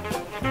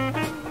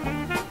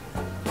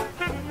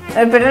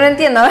 Pero no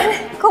entiendo, a ver,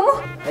 ¿cómo?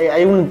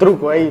 Hay un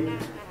truco ahí.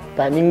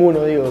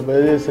 Ninguno, digo, pero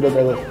debe ser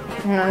otra cosa.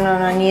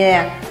 No, ni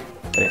idea.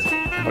 3.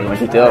 Porque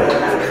metiste 2.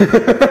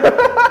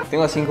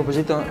 Tengo 5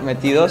 pollitos,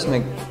 metí 2,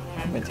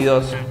 metí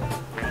 2.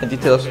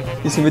 Metiste 2.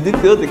 Y si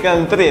metiste 2 te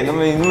quedan 3, no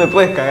me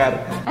puedes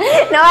cagar.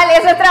 No vale,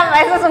 eso es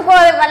trampa, eso es un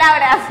juego de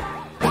palabras.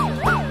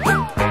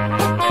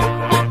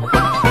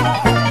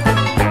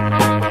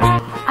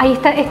 Ahí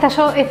está,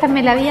 esta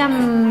me la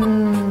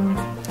habían...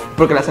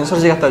 Porque el ascensor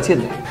llega hasta el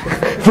 7.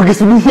 Porque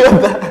es un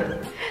idiota.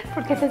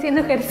 Porque está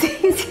haciendo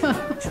ejercicio.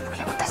 Porque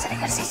le gusta hacer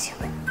ejercicio.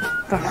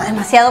 Pero no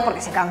demasiado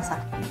porque se cansa.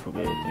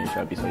 Porque tiene que llegar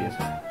al piso y eso.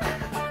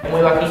 Es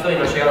muy bajito y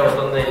no llega al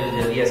botón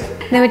del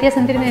 10. Debería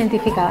sentirme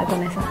identificada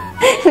con eso.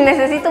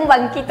 Necesito un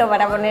banquito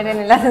para poner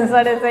en el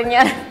ascensor el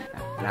señor.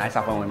 No,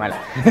 esa fue muy mala.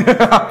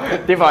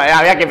 Tipo,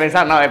 había que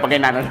pensar, no, porque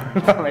enano.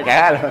 No, me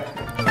cagaron.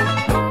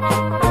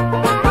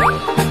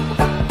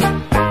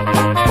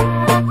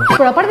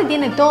 Pero aparte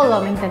tiene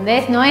todo, ¿me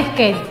entendés? No es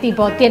que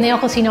tipo tiene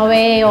ojos y no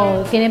ve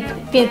o tiene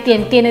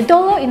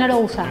todo y no lo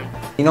usa.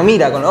 Y no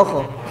mira con los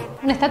ojos.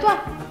 ¿Una estatua?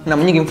 Una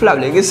muñeca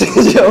inflable, qué sé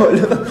yo,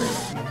 boludo.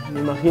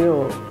 Me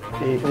imagino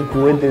un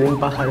juguete de un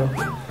pájaro.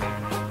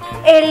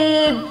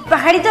 ¿El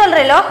pajarito del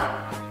reloj?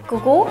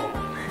 ¿Cucú?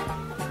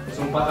 Es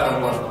un pájaro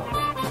muerto.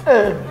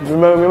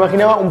 Me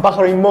imaginaba un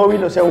pájaro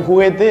inmóvil, o sea, un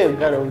juguete,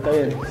 claro, está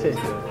bien. Sí.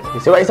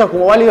 ¿Eso es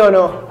como válido o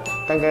no?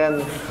 Están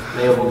cagando.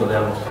 Medio punto te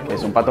damos.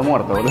 Es un pato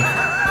muerto, boludo.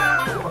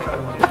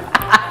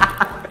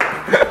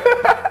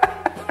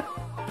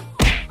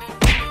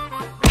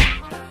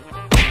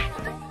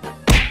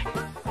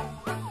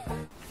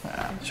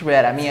 Yo voy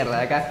a la mierda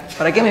de acá.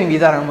 ¿Para qué me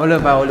invitaron, boludo?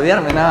 ¿Para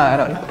boludearme? Nada,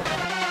 no.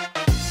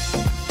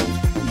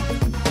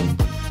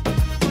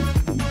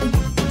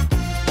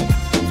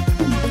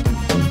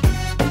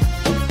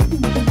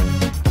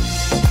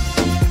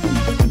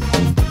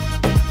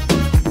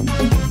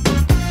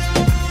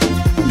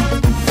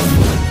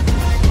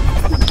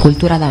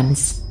 Cultura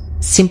Dance.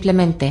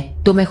 Simplemente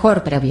tu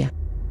mejor previa.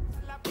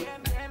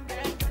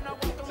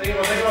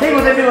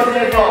 Seguimos en vivo,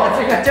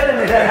 se engancharon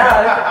en la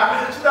nada.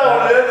 Yo estaba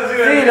boludeando, sí,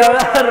 lo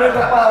hablaba re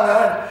copado.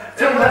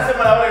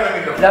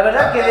 La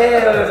verdad que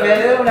le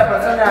veo una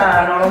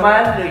persona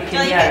normal y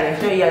genial,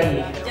 estoy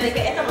ahí. Yo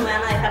dije, esto no me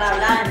van a dejar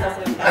hablar,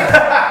 entonces...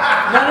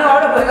 No,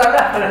 ahora podés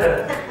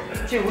hablar.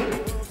 Che,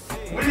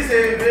 Willy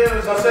se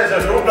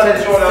llevó un plan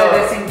de show. Se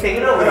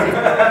desintegró, Willy.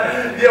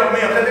 Dios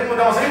mío, gente, ¿cómo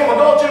estamos? Seguimos con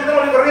todo, che,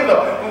 estamos corriendo.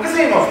 ¿Con qué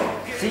seguimos?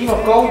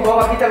 Seguimos con vos,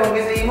 Bajita, ¿con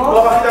qué seguimos?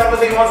 Vos, Bajita, ¿con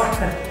qué seguimos?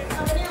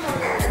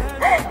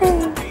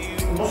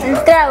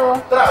 El trago.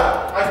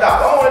 Ahí está,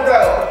 vamos con el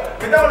trago.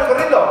 Metámosle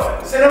corriendo.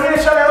 Se nos viene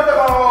ya la nota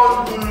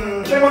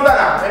con Joy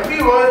Montana. En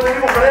vivo,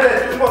 estuvimos con él,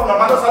 nos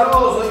mandó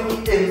saludos,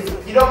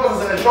 tiró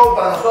cosas en el show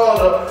para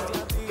nosotros.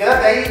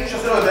 Quédate ahí, yo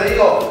sé lo que te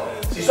digo.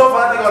 Si sos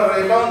fanático del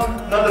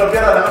reggaetón, no te lo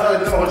pierdas, la nota que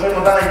tenemos con Joy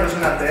Montana es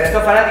impresionante. Si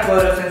sos fanático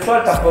de lo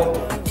sensual, tampoco.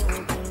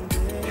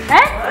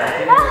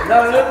 No,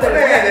 ponele.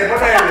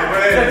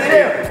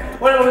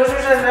 Bueno, porque yo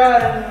ya entraba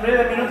en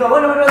breve minuto.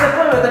 Bueno, pero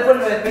después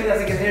me despido,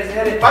 así que señores y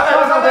señores.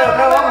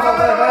 Vamos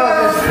a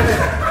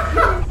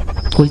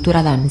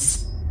Cultura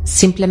Dance.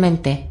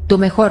 Simplemente tu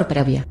mejor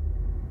previa.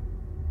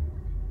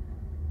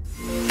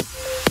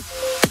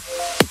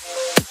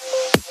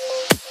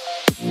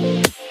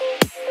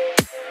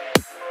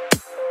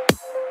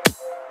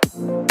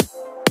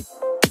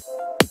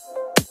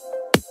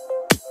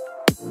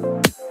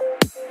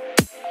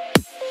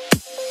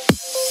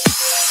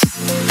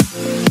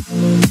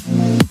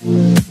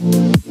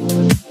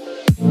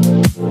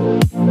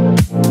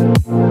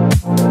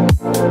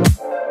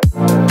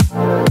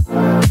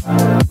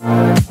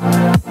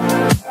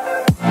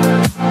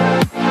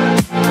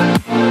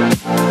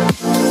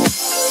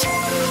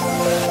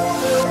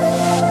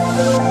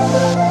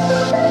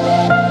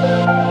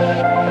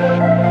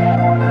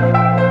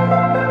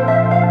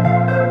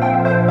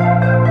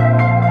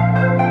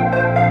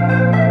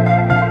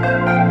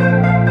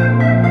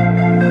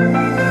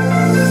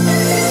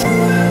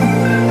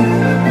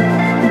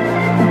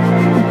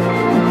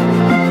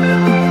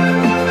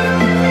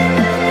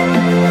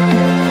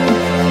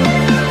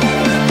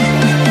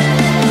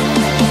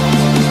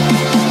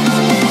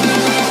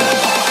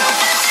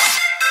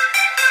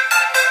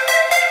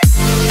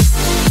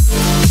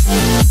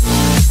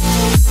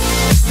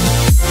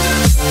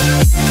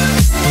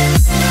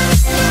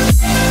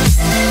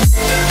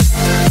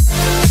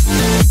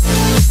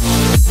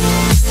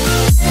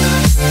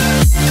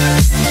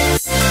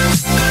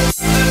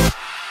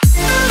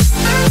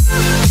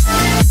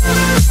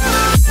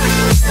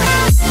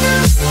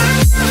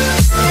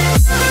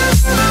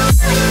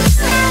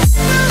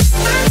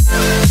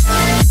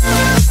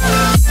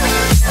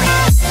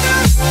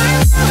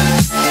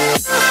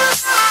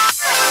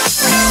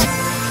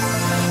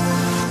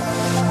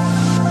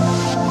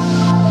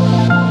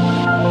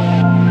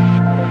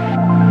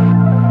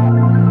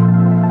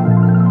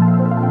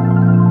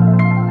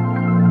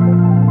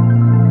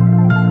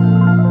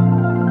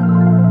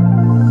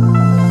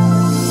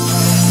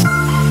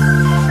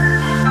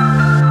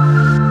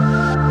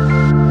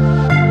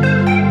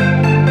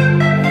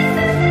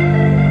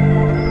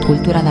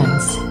 Cultura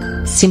Dance.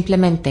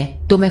 Simplemente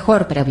tu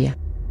mejor previa.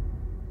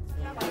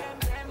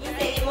 Y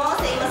seguimos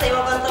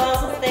con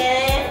todos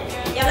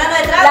ustedes.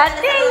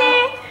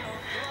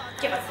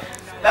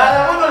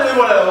 La vos no le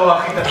debo a la voz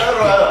bajita, está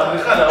drogada,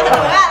 dejala.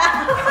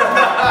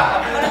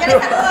 Bueno, yo le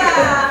saludo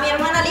a mi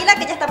hermana Lila,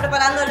 que ya está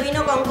preparando el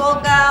vino con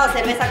coca o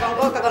cerveza con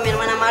coca con mi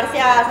hermana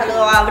Marcia.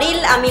 Saludo a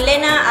Abril, a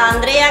Milena, a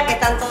Andrea, que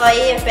están todos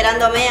ahí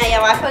esperándome ahí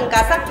abajo en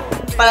casa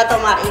para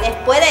tomar. Y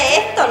después de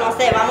esto, no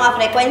sé, vamos a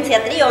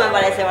frecuencia trío, me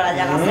parece, para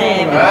allá, no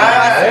sé.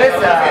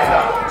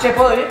 Che,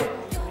 ¿puedo ir?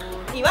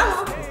 Y vamos.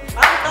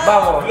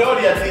 Vamos.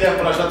 Gloria tira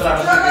por allá atrás.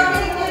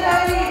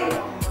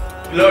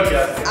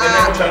 Gloria, tiene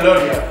mucha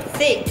gloria.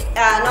 Sí,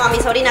 no, a mi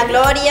sobrina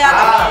Gloria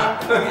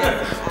también.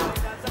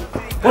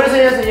 Bueno,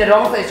 señores,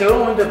 llegó el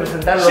momento de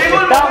presentar lo que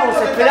estábamos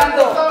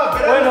esperando.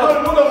 Bueno, todo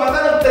el mundo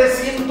mandaron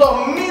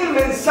 300.000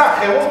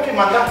 mensajes. Vos que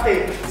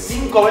mandaste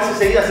 5 veces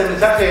seguidas el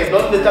mensaje,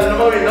 ¿dónde está el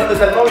móvil? ¿Dónde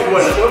está el móvil?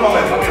 Bueno, llegó el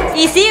momento, amigo.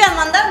 Y sigan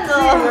mandando.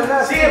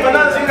 Siguen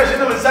mandando, siguen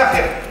cayendo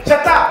mensajes. Ya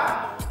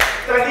está.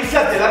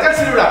 Tranquilízate, larga el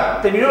celular.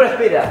 Terminó la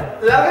espera.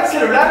 Larga el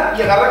celular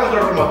y agarra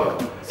control remoto.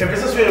 Se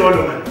empieza a subir el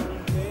volumen.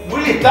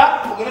 Willy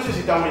está, porque no sé si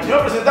está Willy. Si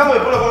lo presentamos,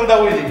 después lo comenta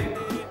Willy.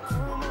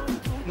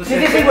 No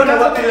sé, sí, bueno,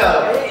 vamos con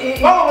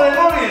el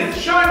móvil.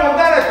 Joey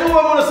Montana estuvo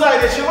en Buenos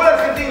Aires, llegó a la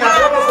Argentina.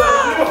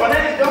 Estuvimos con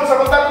él y te vamos a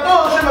contar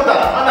todo. Joey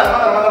Montana, mándala.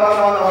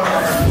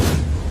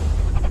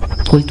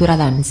 Cultura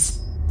Dance.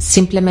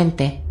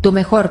 Simplemente tu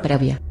mejor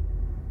previa.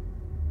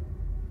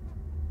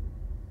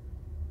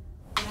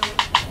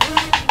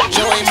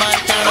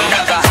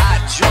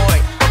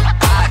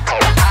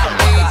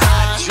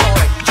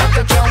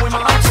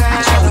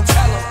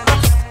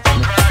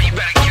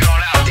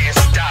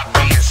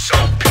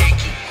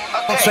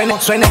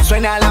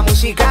 Suena la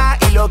música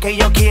y lo que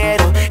yo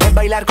quiero es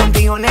bailar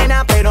contigo,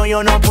 nena, pero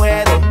yo no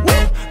puedo.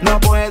 No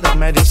puedo,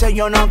 me dice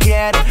yo no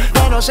quiero,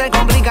 pero se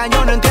complica,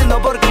 yo no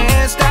entiendo por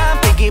qué está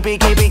piqui.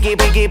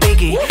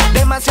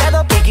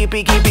 Demasiado piqui.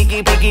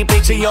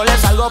 Si yo le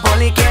salgo por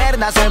la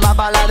izquierda, se va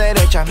para la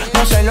derecha.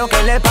 No sé lo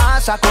que le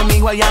pasa,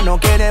 conmigo ella no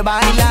quiere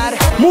bailar.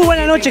 Muy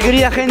buena noche,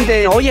 querida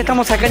gente. Hoy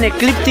estamos acá en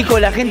Eclíptico.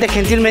 La gente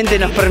gentilmente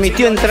nos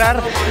permitió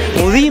entrar.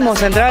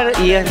 Pudimos entrar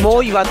y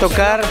hoy va a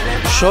tocar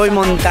Joey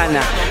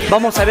Montana.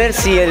 Vamos a ver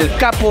si el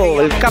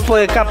capo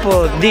de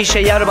capo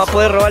DJ Ar va a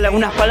poder robarle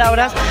algunas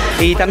palabras.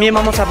 Y también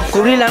vamos a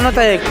cubrir la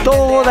nota de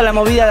toda la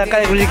movida de acá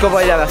de Eclíptico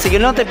Bailable. Así que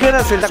no te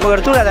pierdas esta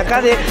cobertura de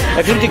acá de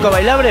Eclíptico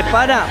Bailable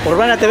para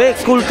Urbana TV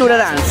Cultura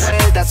Dance.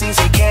 Sin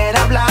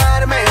siquiera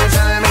hablarme,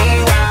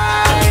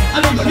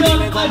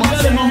 Atención,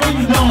 al el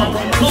momento.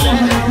 Vamos a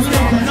recibir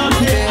esta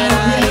noche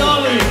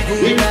alrededor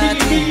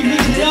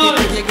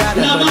de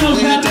la mano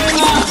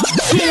arriba.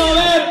 Quiero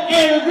ver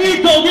el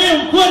grito bien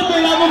fuerte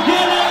de las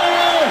mujeres.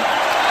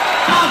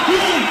 Aquí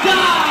está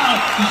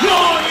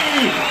Joey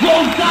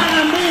Montana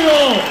en vivo.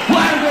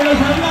 ¡Fuerte los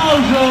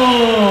aplausos!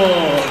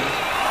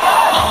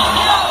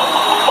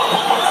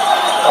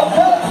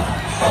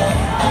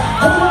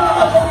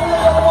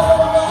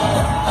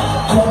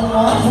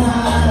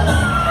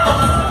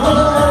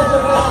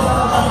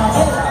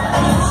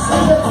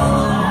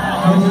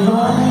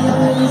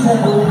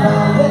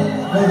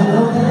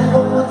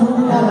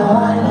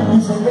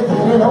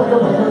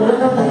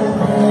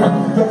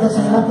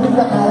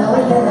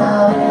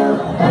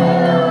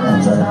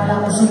 Suena la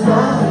música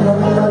y lo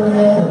quiero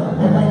dinero.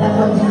 Me baila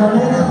contigo,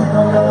 nena,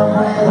 pero yo no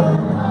puedo.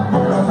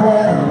 No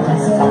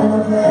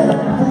quiero.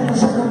 Pero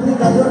se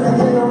complica, yo no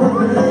quiero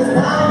porque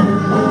está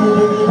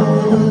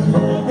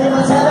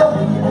demasiado.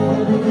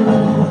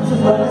 Si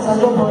pones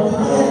algo por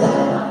izquierda,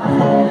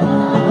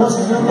 no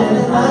sé lo que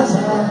le pasa.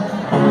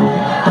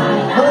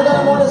 ¿Dónde están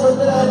las mujeres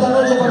solteras de esta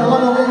noche con las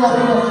manos bien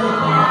arriba?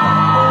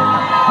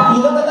 ¿Y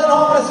dónde están los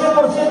hombres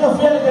 100%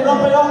 fieles que no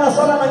han pegado una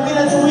sola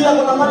mentira en su vida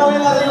con las manos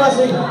bien arriba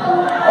así?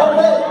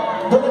 Hombre,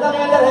 ¿dónde está mi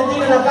gente de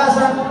Argentina en la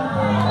casa?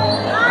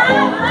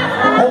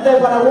 Gente de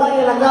Paraguay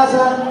en la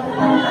casa.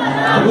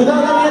 ¿Y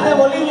dónde está mi gente de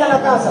Bolivia en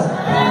la casa?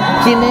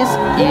 ¿Quién es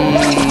y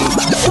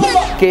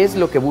qué es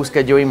lo que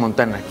busca Joey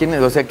Montana? ¿Quién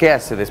es? O sea, ¿qué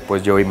hace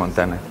después Joey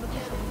Montana?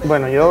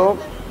 Bueno, yo,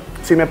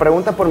 si me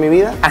preguntas por mi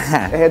vida,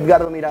 es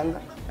Edgardo Miranda.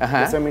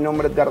 Ajá. Ese es mi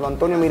nombre, Edgardo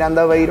Antonio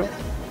Miranda Beiro.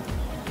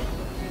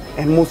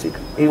 Es música,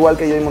 igual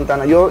que Joey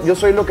Montana. Yo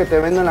soy lo que te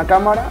vendo en la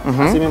cámara,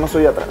 así mismo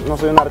soy atrás. No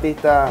soy un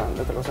artista,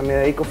 o sea, me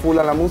dedico full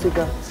a la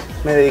música.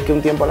 Me dediqué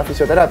un tiempo a la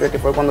fisioterapia, que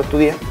fue cuando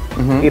estudié.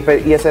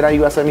 Y ese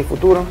iba a ser mi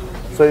futuro.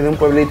 Soy de un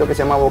pueblito que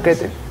se llama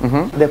Boquete.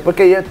 Después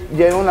que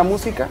llegué en la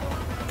música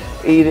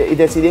y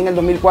decidí en el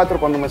 2004,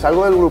 cuando me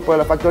salgo del grupo de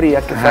la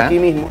factoría, que fue aquí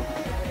mismo,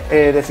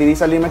 decidí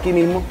salirme aquí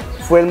mismo,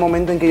 fue el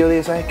momento en que yo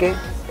dije, ¿sabes qué?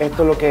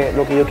 Esto es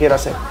lo que yo quiero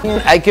hacer.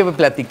 Hay que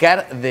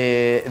platicar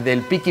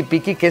del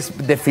piqui, que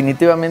es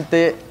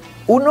definitivamente,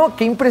 uno,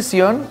 qué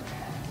impresión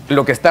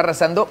lo que está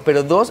arrasando,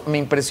 pero dos, me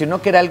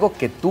impresionó que era algo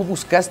que tú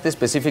buscaste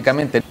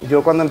específicamente.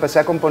 Yo cuando empecé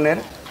a componer,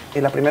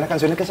 las primeras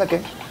canciones que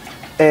saqué,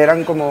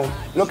 eran como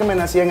lo que me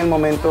nacía en el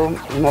momento,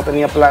 no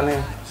tenía planes.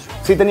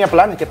 Sí tenía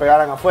planes que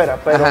pegaran afuera,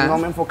 pero no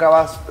me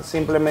enfocaba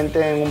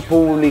simplemente en un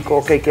público,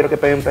 ok, quiero que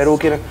pegue en Perú,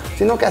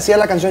 sino que hacía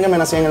la canción que me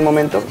nacía en el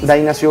momento. De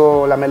ahí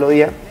nació La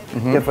Melodía,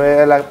 que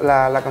fue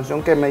la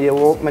canción que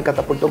me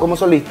catapultó como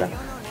solista,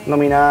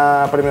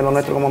 nominada a Premio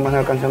NUESTRO como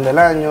Mejor Canción del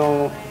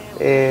Año,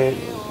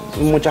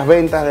 muchas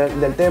ventas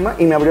del tema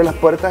y me abrió las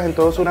puertas en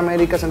toda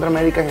Sudamérica,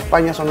 Centroamérica, en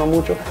España sonó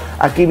mucho.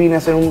 Aquí vine a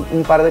hacer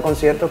un par de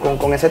conciertos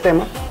con ese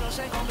tema.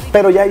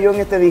 Pero ya yo en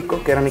este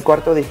disco, que era mi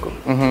cuarto disco,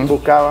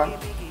 buscaba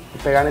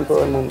pegar en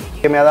todo el mundo.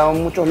 Que me ha dado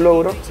muchos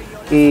logros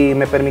y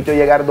me permitió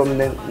llegar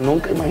donde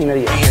nunca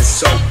imaginaría.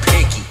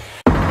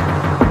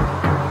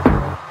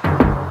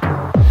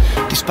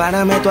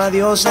 Dispárame tu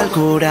adiós al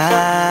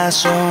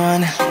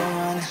corazón.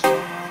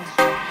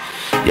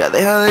 Ya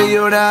deja de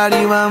llorar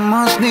y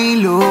vamos,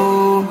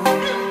 dilo.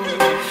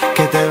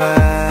 Que te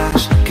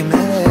vas, que me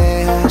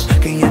dejas,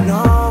 que ya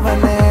no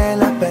vale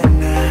la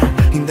pena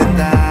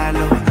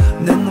intentarlo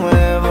de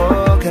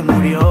nuevo, que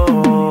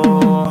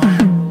murió.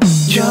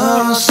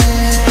 Yo sé,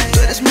 tú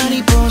eres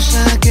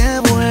mariposa que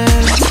vuela.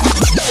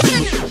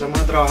 Empezamos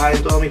a trabajar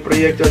en todos mis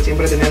proyectos. Él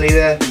siempre tenía la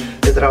idea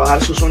de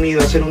trabajar su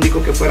sonido, hacer un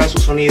disco que fuera su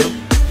sonido.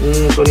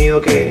 Un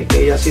sonido que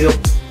ya ha sido,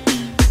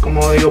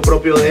 como digo,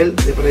 propio de él,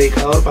 de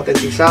Predicador,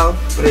 patentizado.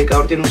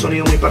 Predicador tiene un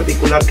sonido muy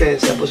particular que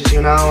se ha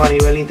posicionado a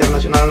nivel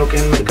internacional en lo que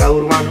es el mercado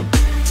urbano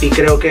y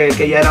creo que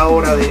ya era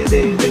hora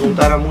de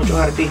juntar a muchos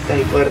artistas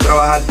y poder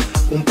trabajar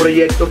un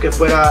proyecto que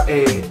fuera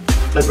el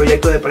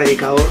proyecto de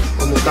Predicador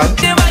como tal.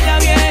 Que vaya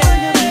bien.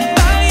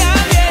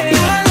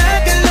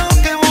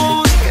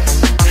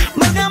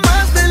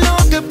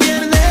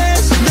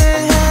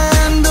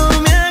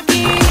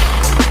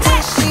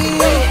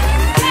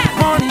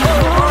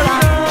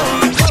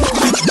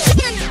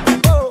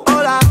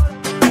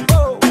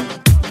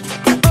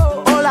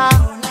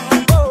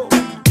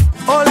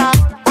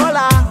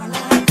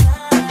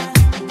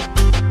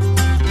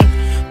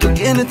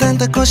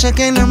 Tantas cosas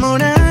que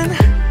enamoran,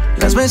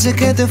 las veces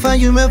que te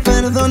fallo y me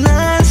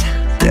perdonas.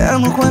 Te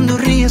amo cuando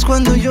ríes,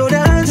 cuando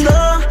lloras.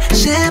 No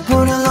sé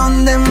por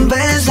dónde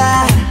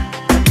empezar.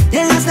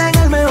 Llegaste en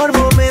el mejor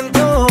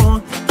momento.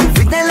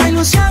 Fuiste la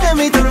ilusión de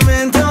mi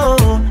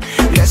tormento.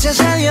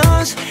 Gracias a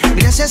Dios,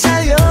 gracias a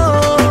Dios.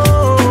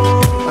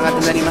 Van a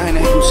tener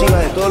imágenes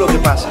exclusivas de todo lo que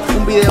pasa.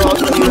 Un video a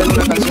otro nivel,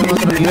 una canción a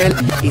otro nivel.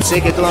 Y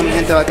sé que toda mi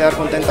gente va a quedar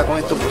contenta con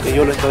esto porque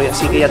yo lo estoy.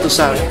 Así que ya tú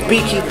sabes.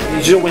 Piqui,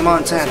 Joey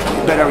Montana,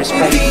 better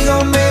respect.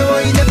 Contigo me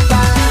voy de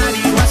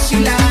party,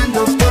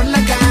 vacilando por la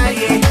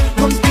calle.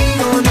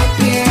 Contigo no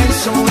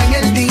pienso en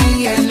el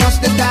día, en los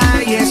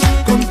detalles.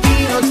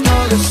 Contigo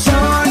todo es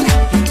sol,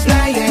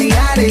 playa y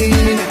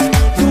arena.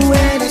 Tú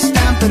eres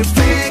tan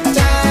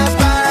perfecta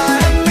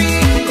para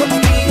mí.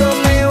 Contigo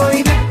me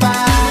voy de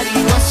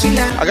party,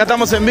 vacilando. Acá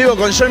estamos en vivo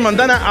con Joey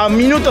Montana, a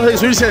minutos de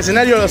subirse al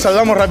escenario, los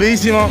saludamos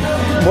rapidísimo.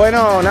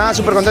 Bueno, nada,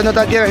 súper contento de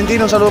estar aquí en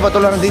Argentina, un saludo para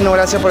todos los argentinos,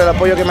 gracias por el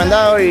apoyo que me han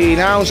dado y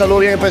nada, un saludo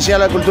bien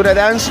especial a Cultura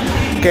Dance,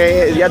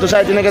 que ya tú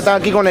sabes, tiene que estar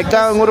aquí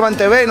conectado en Urban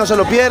TV, no se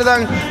lo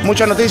pierdan,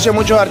 muchas noticias,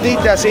 muchos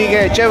artistas, así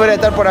que chévere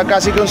estar por acá,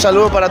 así que un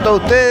saludo para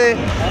todos ustedes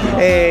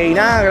y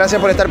nada, gracias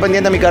por estar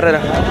pendiente de mi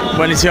carrera.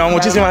 Buenísimo,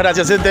 muchísimas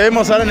gracias, te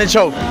vemos ahora en el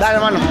show. Dale,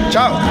 hermano,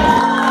 chao.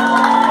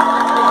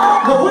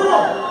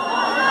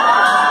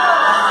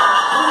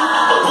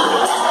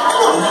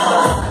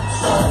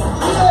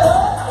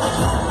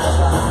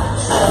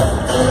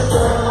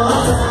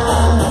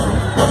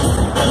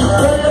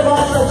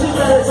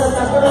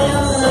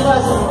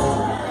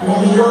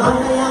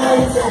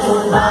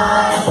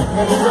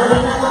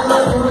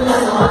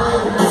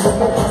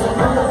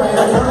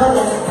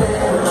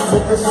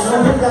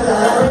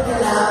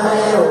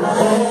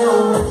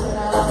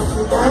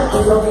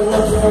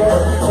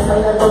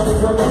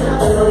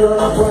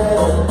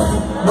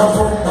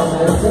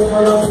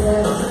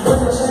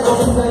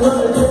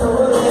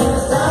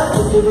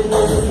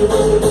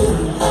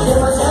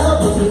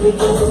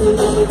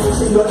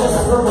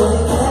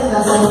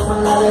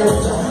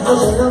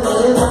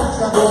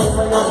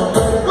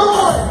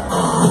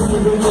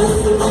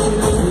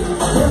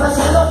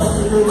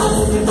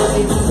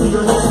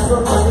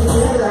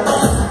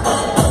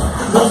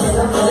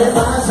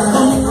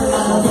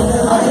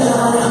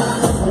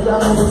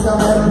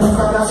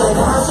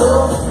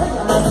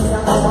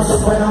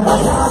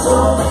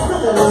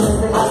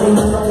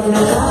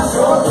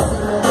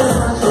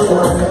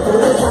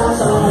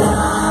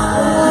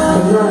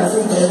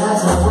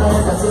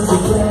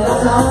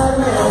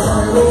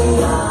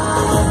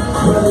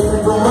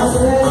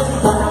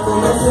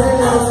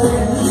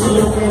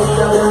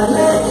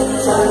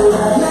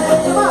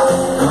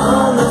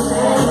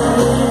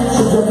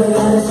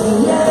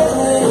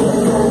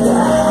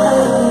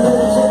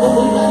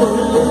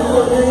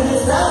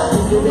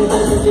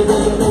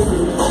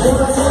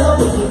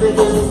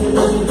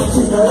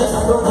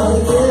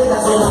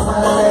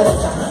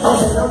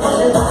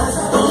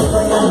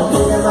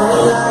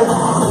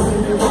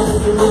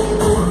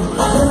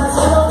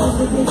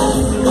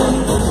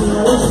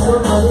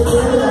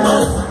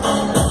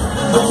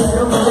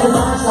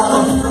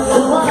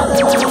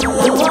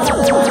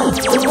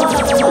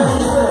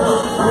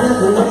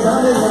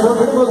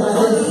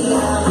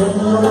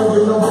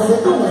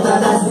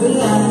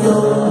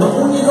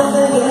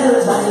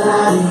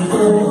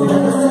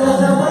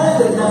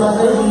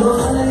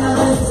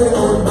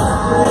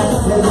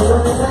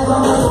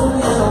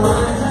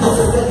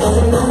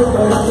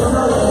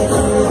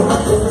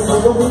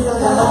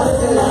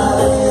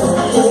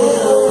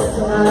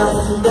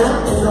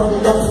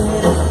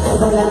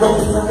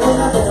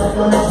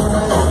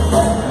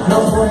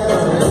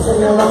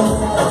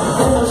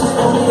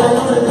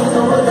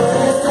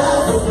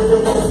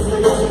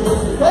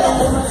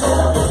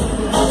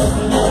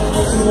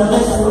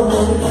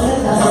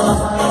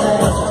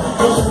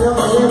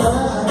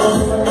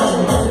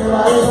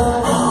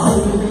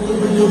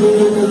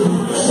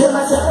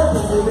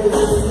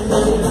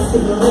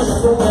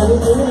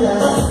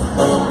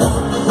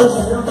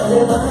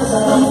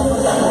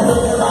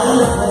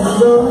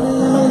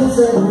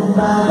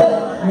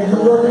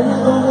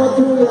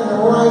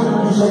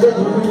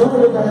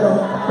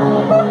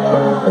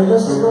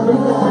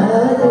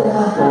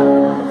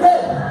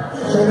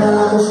 Llega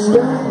la música,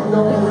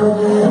 no me lo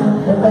quiero,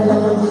 es bailar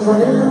contigo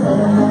nena,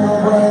 pero no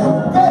puedo.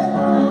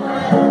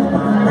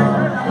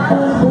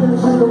 Pero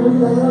esa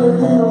comida yo le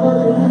tengo por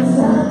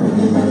venganza.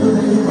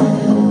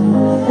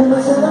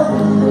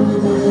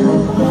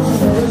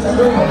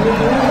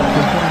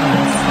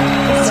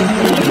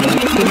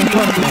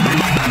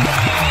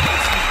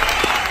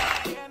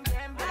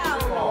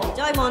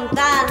 Joy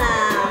Montana,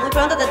 muy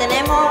pronto te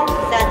tenemos,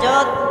 o sea,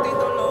 yo...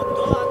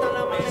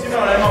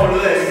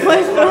 Muy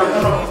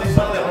pronto.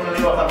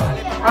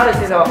 Ahora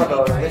sí se baja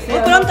todo. Muy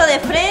pronto de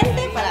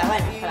frente para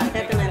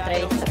hacerte una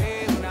entrevista.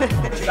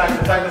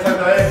 Exacto.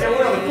 Qué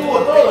bueno que tuvo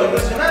todo,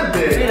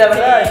 impresionante. Sí, la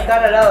verdad,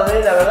 estar al lado de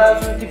él, la verdad,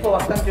 es un tipo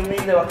bastante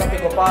humilde,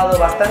 bastante copado,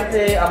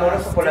 bastante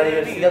amoroso por la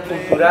diversidad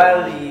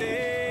cultural y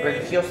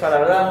religiosa, la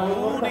verdad,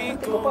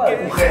 bastante copado.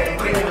 Un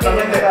genio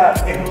totalmente.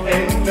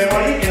 Me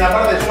morí en la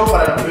parte del show,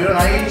 para los que estuvieron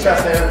ahí, ya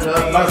se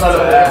van a lo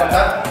que voy a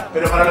contar.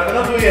 Pero para los que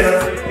no estuvieron,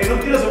 en un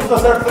tiro se puso a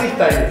hacer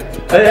freestyle.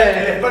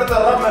 El experto de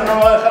rapper no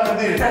me va a dejar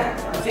mentir.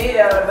 Sí,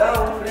 la verdad,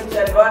 un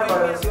freestyle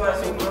bárbaro, encima de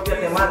su propia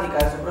temática,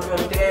 de su propio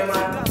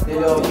tema, de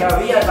lo que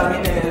había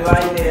también en el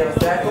baile, o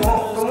sea,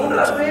 como un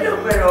rapero,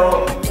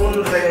 pero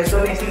un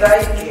reggaetón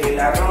style que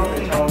la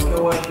rompe, chabón, qué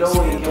buen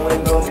flow y qué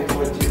buen don que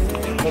tuvo el chico.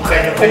 Un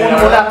genio.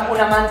 Un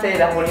amante de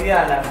las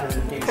bolivianas.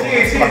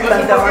 Sí,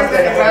 bastante amante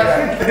de las bolivianas.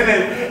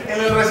 En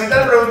el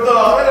recital preguntó,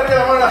 a ver arriba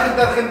la mano la gente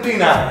de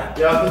Argentina,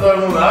 levantó todo el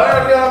mundo. A ver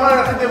arriba la mano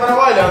la gente de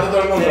Paraguay, levantó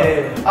todo el mundo.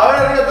 A ver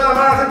arriba toda la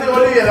mano la gente de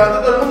Bolivia, levantó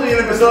todo el mundo y él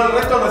empezó el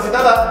resto del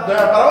recital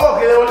para vos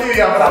que es de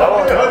Bolivia, para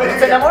vos que es de Bolivia.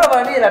 Se enamoró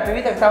para mí de la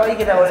pibita que estaba ahí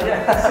que era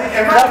boliviana. Sí,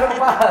 es más,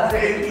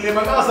 le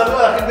mandaba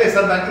saludos a la gente de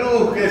Santa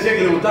Cruz, que decía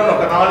que le gustaron los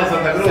carnavales de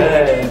Santa Cruz.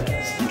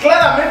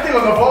 Claramente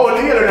cuando fue a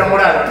Bolivia lo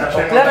enamoraron.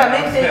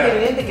 Claramente es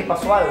evidente que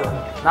pasó algo.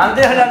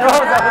 Antes de la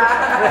nota.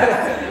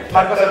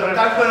 Marcos el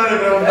Tanto no le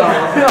preguntamos.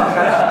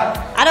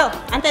 Aro,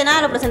 antes de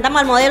nada lo presentamos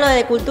al modelo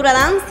de Cultura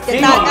Dance que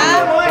está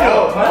acá.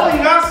 Modelo, no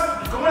digas,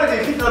 ¿cómo era que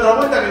dijiste la otra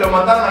vuelta que lo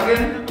mataron a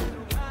aquel?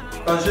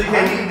 Cuando yo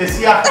dije,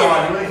 decía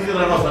Azkaban, y vos dijiste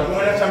otra cosa.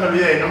 ¿Cómo era? Ya me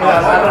olvidé, no me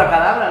la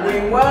Cadabra,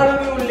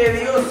 Wingardium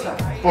Leviosa.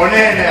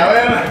 Ponele, a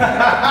ver. Y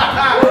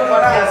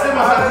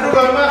hacemos el truco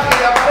de magia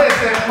y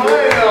aparece el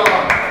modelo.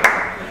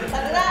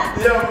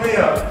 Dios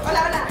mío.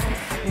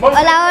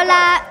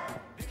 Hola.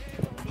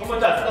 ¿Cómo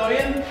estás? ¿Todo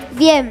bien?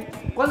 Bien.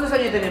 ¿Cuántos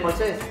años tenés,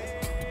 Moisés?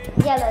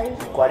 Ya lo dije.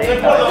 40. No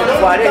importa, lo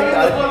está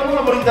viendo todo el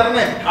mundo por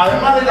internet.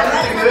 Además de la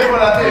gente que ve por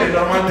la tele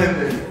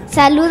normalmente.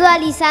 Saludo a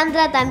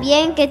Lisandra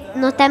también, que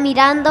nos está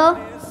mirando.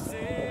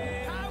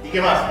 ¿Y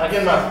qué más? ¿A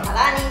quién más?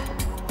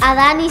 A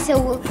Dani,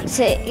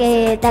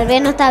 tal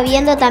vez nos está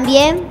viendo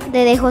también,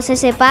 desde José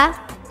Sepa.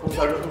 Un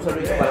saludo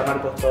para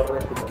Marcos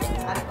Torres.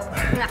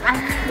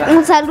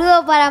 Un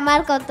saludo para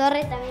Marcos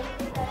Torres también.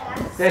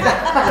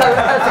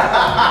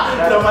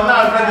 Lo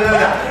mandaba al frente de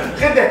una.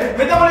 Gente,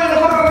 metámosle el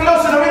mejor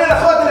reloj, se nos viene la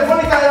joda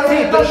telefónica de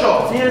Abril y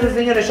TOYO. Señores y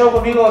señores, yo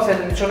conmigo,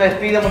 yo me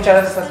despido. Muchas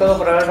gracias a todos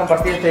por haber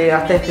compartido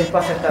hasta este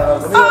espacio.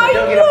 Conmigo me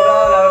tengo que ir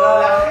apurado, la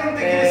verdad. La gente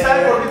quiere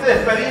saber por qué te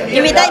despedí.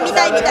 Invita.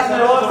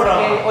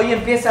 Porque hoy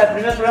empieza el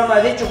primer programa,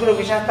 de hecho creo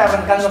que ya está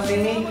arrancando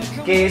sin mí,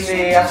 que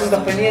es Asuntos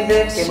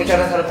Pendientes, que muchas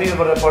gracias a los pibes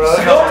por verlo.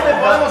 ¿Dónde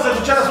podemos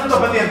escuchar Asuntos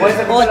Pendientes? Puedes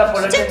escucharla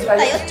por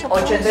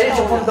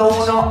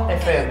 88.1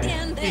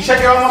 FM. Y ya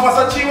que vamos a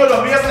pasar chivo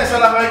los viernes a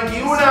las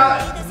 21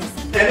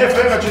 en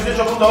FM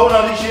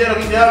 88.1, DJ lo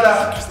que te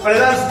habla,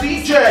 Fredanz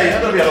DJ, no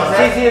te olvides.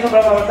 Sí, es un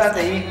programa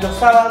importante. Y los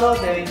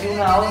sábados de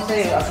 21 a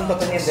 11, Asuntos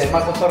Pendientes.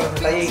 Marcos Torres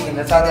está ahí, quien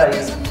les habla y voy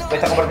a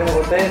estar compartiendo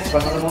con ustedes,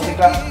 pasando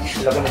música,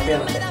 lo que me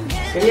pidan.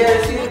 Quería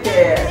decir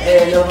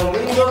que los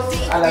domingos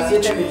a las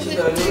 7 en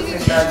Bichito de Luz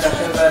está el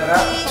taller de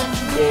rap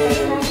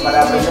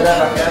para aprender a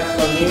rapear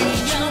conmigo.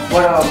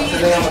 Bueno, yo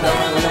le voy a mostrar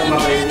más o menos cómo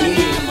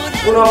aprendí.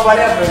 Unos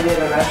pares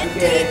aprendieron, así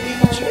que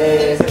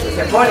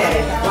se pone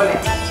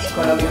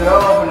con los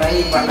micrófonos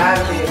ahí,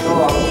 parlante y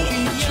todo.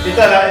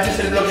 Este es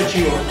el bloque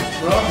chivo,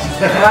 ¿no?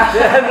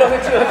 El bloque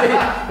chivo, sí.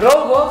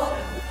 ¿Robo?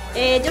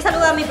 Yo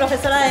saludo a mi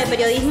profesora de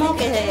periodismo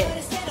que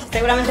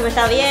seguramente me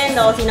está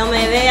viendo, o si no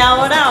me ve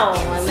ahora, o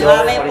me va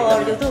a ver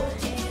por YouTube.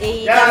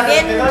 Y ya,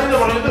 también, te está viendo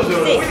por YouTube,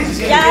 seguro.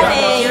 Sí, ya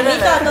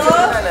invito a todos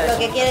los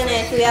que quieren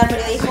estudiar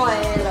periodismo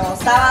los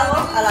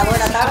sábados a las 2 de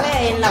la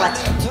tarde en La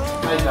Bache.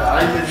 Ahí está,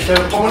 ahí se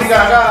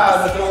comunican acá a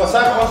nuestro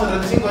WhatsApp 11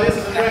 35 10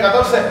 69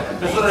 14.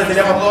 Nosotros les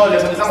tiramos todo,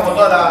 les actualizamos con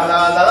toda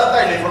la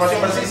data y la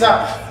información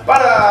precisa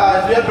para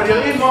estudiar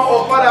periodismo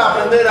o para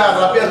aprender a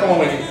rapear como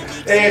Willy.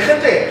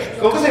 Gente,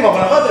 ¿con qué seguimos?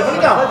 ¿Con la joda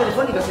telefónica? Joda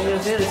telefónica,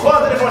 señores.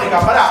 Joda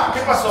telefónica, pará, ¿qué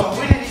pasó?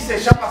 Willy dice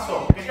ya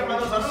pasó. ¿Querías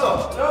mandar un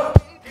saludo? No.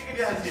 ¿Qué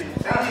querías decir?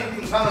 Seguí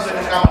cruzándose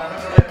con cámara, no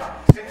hay problema.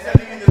 Este es el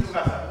límite de tu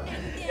casa.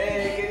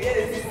 Quería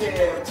decir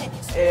que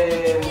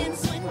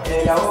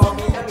la voz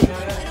Mujica, mi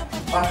novia,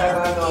 va a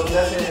estar dando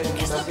clases de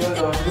computación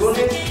los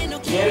lunes,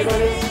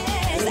 miércoles,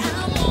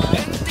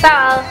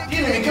 sábado. Y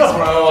tiene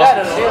micrófono.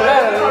 Claro, sí,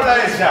 claro. No habla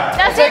ella.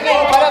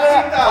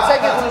 O sea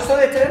que cruzó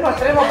de extremo a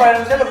extremo para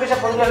anunciar lo que ella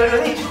podría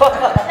haberlo dicho.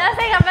 Ya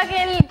sé, capaz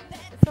que él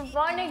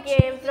supone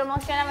que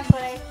promociona mejor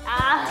ahí.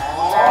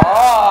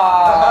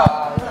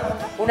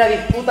 Una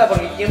disputa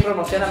porque quién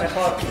promociona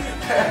mejor.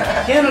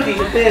 ¿Quién es lo que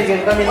ustedes que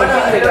están viendo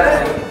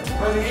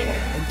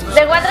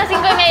De 4 a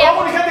 5 y media.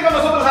 Comunícate con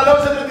nosotros al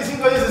 11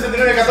 35 10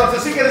 69 14.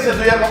 Si quieres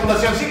estudiar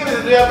computación, si quieres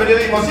estudiar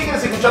periodismo, si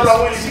quieres escucharlo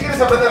a Willy, si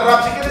quieres aprender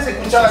rap, si quieres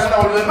escuchar alguna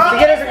boludez más. Si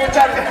quieres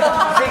escuchar,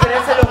 si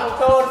quieres ser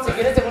locutor, si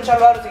quieres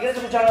escucharlo ahora, si quieres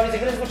escucharlo a mí, si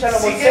quieres escucharlo a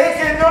Si quieres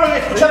que no lo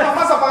escuchamos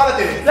más, apaga la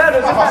tele.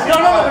 Claro, más fácil.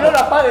 no la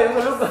apague,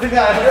 no loco.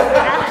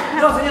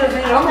 No, señores,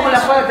 vamos con la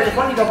joda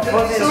telefónica.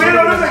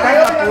 Subieron los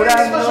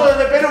apurando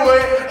desde Perú,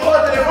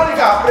 joda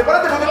telefónica.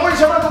 Prepárate porque te pueden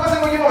llamar a tu casa en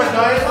cualquier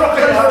momento,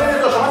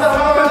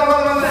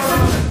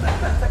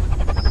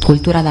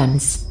 Cultura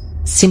Dance.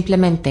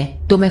 Simplemente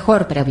tu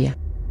mejor previa.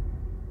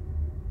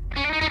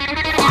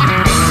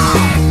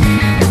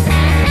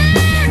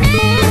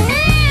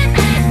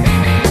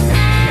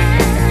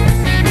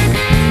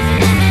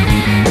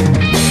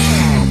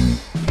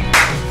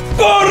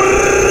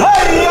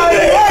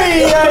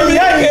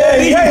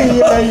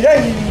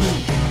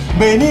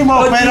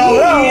 Venimos, pero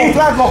bravos,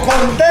 flacos,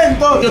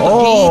 contentos.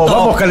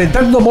 Vamos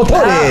calentando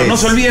motores. Claro, no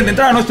se olviden de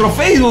entrar a nuestro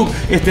Facebook,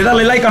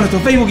 darle like a nuestro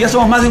Facebook. Ya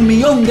somos más de 1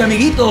 millón de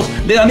amiguitos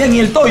de Damián y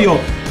el Toyo.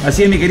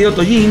 Así es, mi querido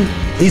Toyín.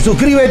 Y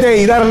suscríbete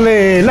y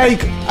darle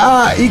like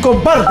y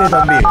comparte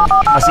también.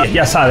 Así es,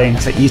 ya saben.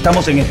 Y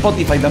estamos en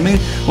Spotify también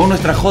con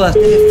nuestras jodas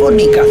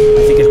telefónicas.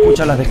 Así que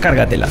escúchalas,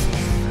 descárgatelas.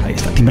 Ahí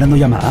está timbrando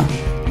llamada.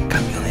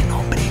 Cambio de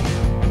nombre.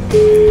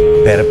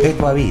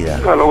 Perpetua Vida.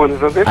 Aló, buenas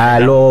tardes.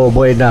 Aló,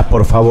 buenas,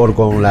 por favor,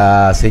 con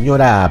la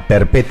señora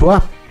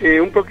Perpetua.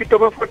 Un poquito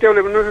más fuerte,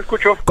 hable, no se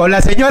escuchó. ¿Con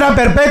la señora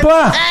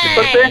Perpetua? ¿De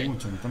parte?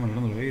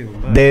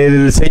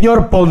 Del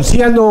señor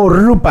Ponciano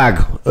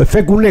Rupac,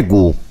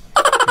 Fecunecu.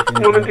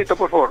 Un momentito,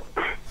 por favor.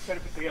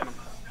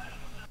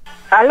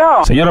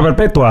 ¿Aló? Señora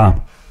Perpetua.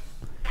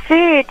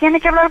 Sí, tiene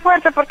que hablar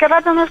fuerte porque al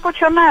rato no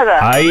escucho nada.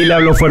 Ahí le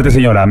hablo fuerte,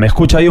 señora. ¿Me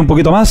escucha ahí un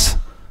poquito más?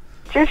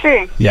 Sí,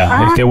 sí. Ya,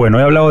 Ajá. es que bueno,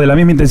 he hablado de la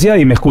misma intensidad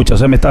y me escucha, o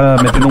sea, me está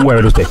metiendo un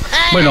huevo usted.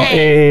 Bueno,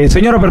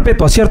 señora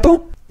Perpetua,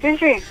 ¿cierto? Sí,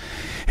 sí.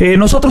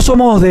 Nosotros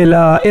somos de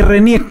la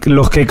RNIEC,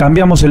 los que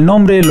cambiamos el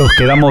nombre, los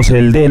que damos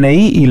el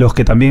DNI y los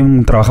que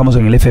también trabajamos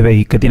en el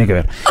FBI. ¿Qué tiene que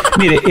ver?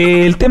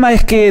 Mire, el tema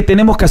es que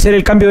tenemos que hacer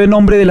el cambio de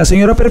nombre de la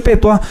señora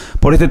Perpetua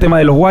por este tema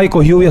de los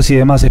huaicos, lluvias y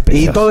demás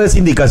especies. Y todo es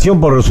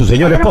indicación por su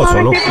señor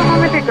esposo, ¿no? Un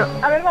momentito.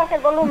 A ver, baja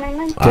el volumen.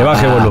 Que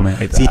baje el volumen.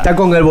 Ahí está. Si está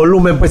con el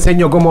volumen, pues,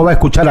 señor, ¿cómo va a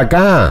escuchar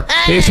acá?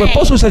 Su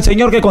esposo es el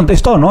señor que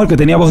contestó, ¿no? El que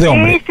tenía voz de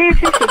hombre. Sí.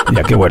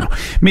 Ya, qué bueno.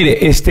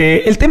 Mire,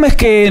 el tema es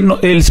que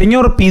el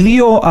señor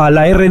pidió a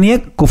la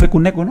RNIEC,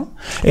 Cufecuneco, ¿no?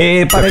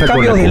 Para el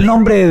cambio del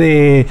nombre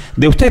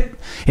de usted.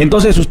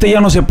 Entonces usted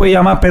ya no se puede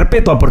llamar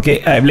Perpetua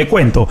porque, le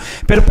cuento,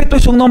 Perpetua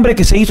es un nombre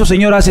que se hizo,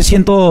 señora, hace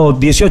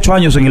 118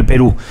 años en el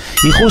Perú.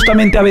 Y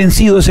justamente ha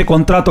vencido ese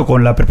contrato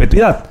con la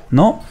perpetuidad,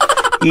 ¿no?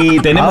 Y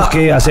tenemos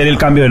que hacer el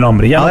cambio de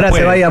nombre. Ya ahora no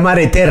se va a llamar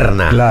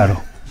Eterna.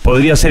 Claro.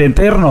 Podría ser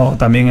eterno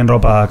también en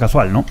ropa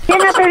casual, ¿no? ¿Quién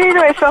ha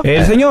pedido eso?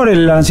 El señor,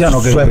 el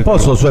anciano. Su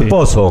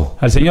esposo.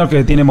 Al señor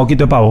que tiene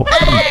moquito de pavo.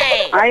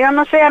 Yo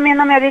no sé, a mí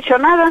no me ha dicho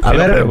nada. A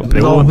ver,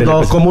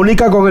 ¿nos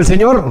comunica con el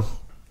señor?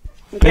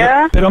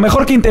 Pero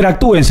mejor que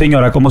interactúen,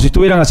 señora, como si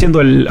estuvieran haciendo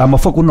el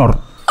Amofoku Nord.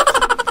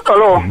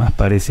 Aló. Más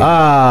parece.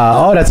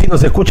 Ahora sí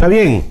nos escucha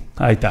bien.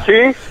 Ahí está. ¿Sí?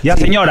 Ya,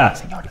 señora.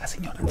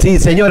 Sí,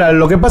 señora,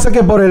 lo que pasa es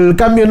que por el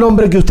cambio de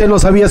nombre que usted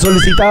nos había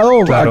solicitado,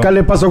 claro, acá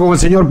le paso con el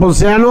señor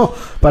Ponciano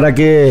para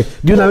que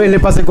de una vez le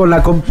pase con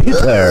la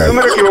computer. No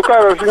me he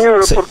equivocado,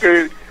 señor,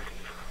 porque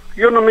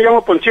yo no me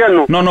llamo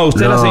Ponciano. No,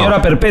 usted es la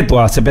señora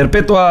Perpetua,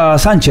 Perpetua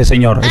Sánchez,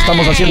 señor.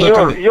 Estamos haciendo el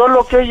Señor, cambio. yo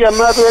lo que he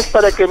llamado es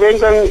para que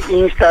vengan a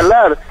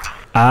instalar.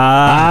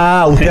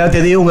 Usted ha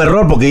tenido un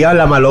error porque ya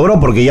la malogró,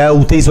 porque ya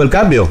usted hizo el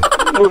cambio.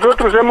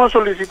 Nosotros hemos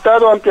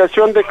solicitado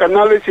ampliación de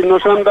canales y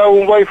nos han dado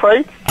un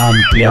wifi.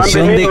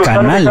 Ampliación de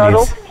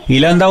canales. ¿Y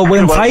le han dado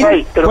buen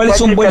fi? ¿Cuál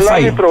es un buen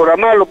fi? Y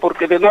programarlo,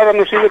 porque de nada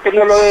nos sirve que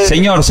no lo dé.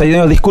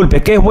 Señor,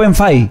 disculpe, ¿qué es buen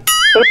fi?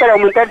 Es para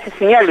aumentar sus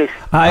señales.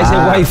 Es el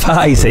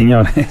wifi,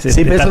 señor.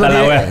 Sí, pero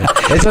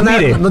eso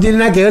no tiene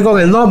nada que ver con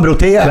el nombre.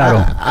 Usted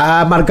ya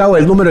ha marcado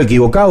el número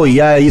equivocado y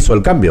ya hizo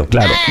el cambio.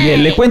 Claro.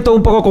 Bien, le cuento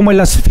un poco cómo es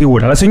la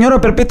figura. La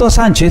señora Perpetua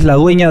Sánchez, la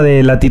dueña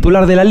de la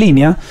titular de la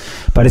línea,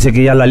 parece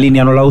que ya la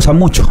línea no la usa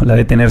mucho, la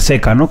de tener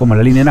seca, ¿no? Como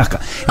la línea Nazca.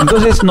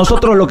 Entonces,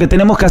 nosotros lo que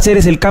tenemos que hacer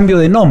es el cambio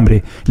de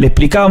nombre. Le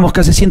explicábamos que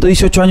hace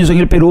 118 años en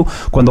el Perú,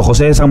 cuando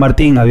José de San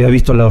Martín había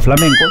visto los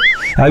flamencos,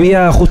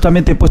 había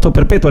justamente puesto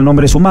Perpetua el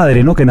nombre de su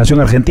madre, ¿no? Que nació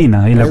en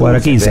Argentina, en la cuadra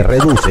 15.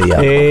 Reduce ya.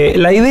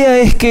 La idea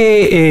es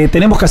que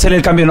tenemos que hacer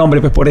el cambio de nombre,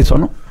 pues por eso,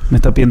 ¿no? Me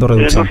está pidiendo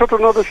reducción. Nosotros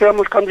no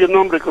deseamos cambio de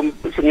nombre,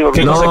 señor.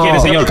 ¿Qué cosa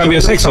quiere, señor? ¿Cambio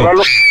de sexo?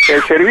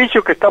 El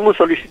servicio que estamos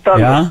solicitando.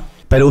 ¿Ya?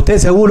 Pero usted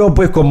seguro,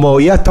 pues como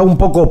ya está un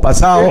poco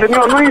pasado...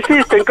 señor, no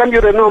insiste en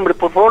cambio de nombre.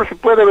 Por favor, si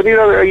puede venir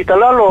a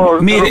instalarlo,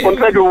 mire, de lo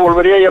contrario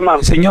volvería a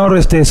llamar.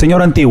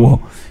 Señor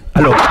antiguo.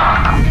 Aló.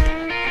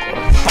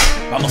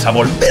 Vamos a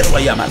volverlo a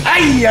llamar.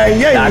 ¡Ay!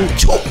 La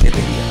chúpete.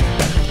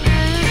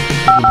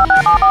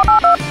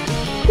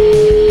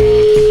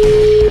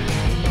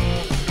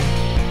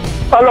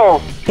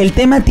 Aló. El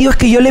tema, tío, es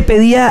que yo le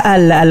pedía a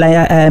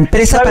la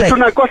empresa ¿Sabes para...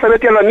 una cosa?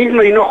 Vete a la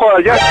misma y no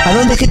jodas ya. ¿A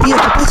dónde? ¿Qué, tío?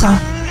 ¿Qué pasa?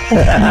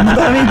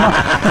 La misma.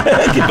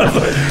 ¿Qué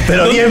pasó?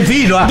 Pero bien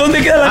fino.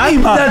 ¿Dónde queda la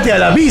misma? Ándate a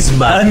la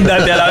misma.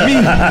 Ándate a la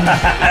misma.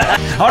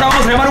 Ahora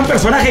vamos a llamar a un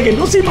personaje que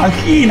no se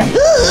imagina.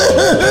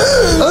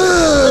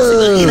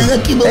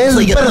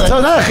 El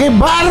personaje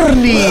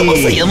Barney.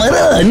 Vamos a llamar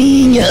a la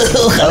niña.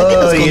 Ojalá que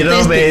nos conteste.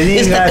 No me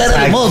digas esta cara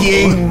de a moco.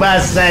 quién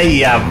vas a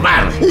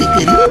llamar. Ay,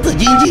 querido,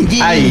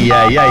 Jin. Ay,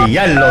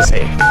 ya lo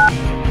sé.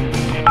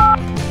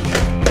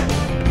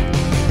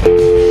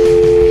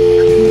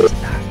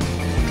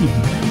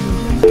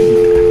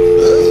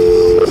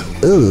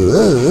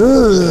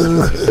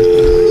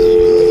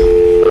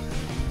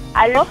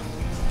 ¿Aló?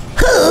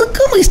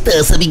 ¿Cómo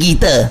estás,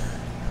 amiguita?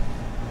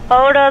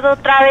 Ahora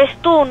otra vez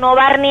tú, ¿no,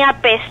 Barney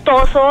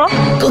apestoso?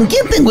 ¿Con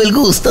quién tengo el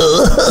gusto?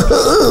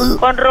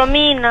 Con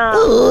Romina.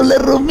 Hola,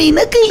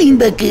 Romina, qué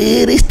linda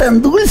que eres,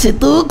 tan dulce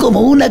tú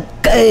como una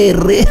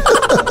KR.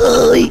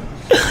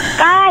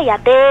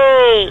 ¡Cállate!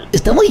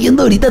 Estamos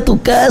yendo ahorita a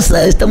tu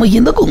casa, estamos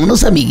yendo con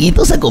unos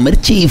amiguitos a comer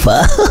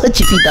chifa.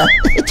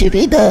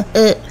 Chifita.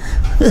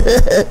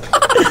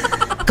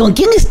 ¿Con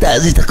quién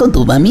estás? ¿Estás con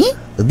tu mami?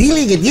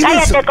 Dile que tienes...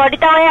 Cállate, que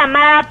ahorita voy a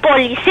llamar a la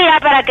policía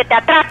para que te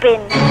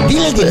atrapen.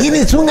 Dile que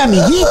tienes un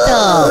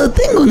amiguito.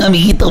 Tengo un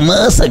amiguito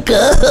más acá.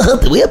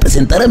 Te voy a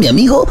presentar a mi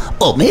amigo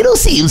Homero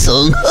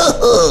Simpson.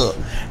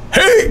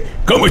 ¡Hey!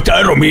 ¿Cómo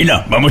estás,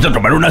 Romina? Vamos a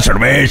tomar una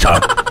cerveza.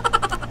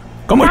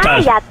 ¿Cómo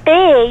estás?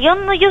 Cállate, yo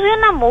soy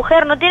una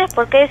mujer, no tienes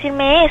por qué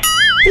decirme eso.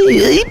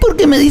 ¿Y por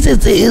qué me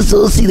dices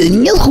eso? Si de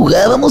niños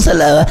jugábamos a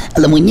la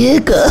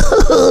muñeca.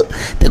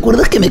 ¿Te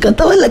acuerdas que me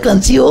cantabas la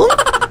canción?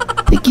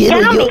 Te quiero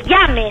ya no yo. me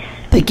llames.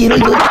 Te quiero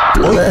yo.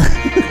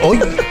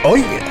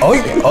 Hoy.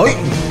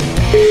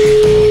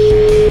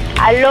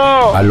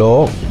 Aló.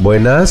 Aló,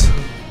 buenas.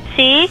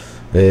 ¿Sí?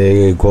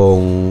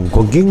 ¿Con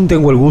quién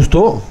tengo el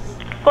gusto?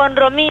 Con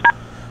Romina.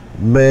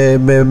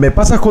 ¿Me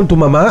pasas con tu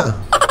mamá?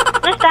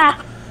 No está.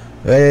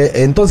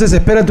 Entonces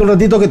espérate un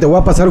ratito que te voy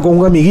a pasar con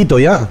un amiguito,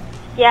 ¿ya?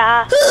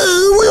 Ya.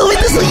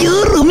 Nuevamente soy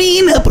yo,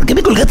 Romina. ¿Por qué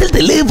me colgaste el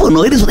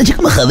teléfono? Eres una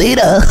chica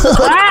majadera.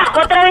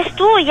 Otra vez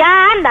tú,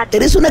 ya, ándate.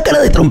 Eres una cara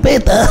de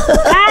trompeta.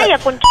 Calla,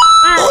 con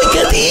 ¡Ay, qué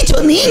has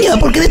dicho, niña!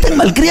 ¿Por qué eres tan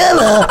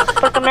malcriada?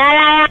 Porque me da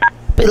la...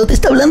 Pero te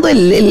está hablando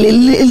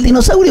el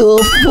dinosaurio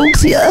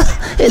fucsia,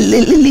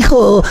 el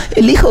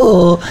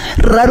hijo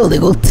raro de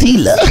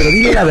Godzilla. Pero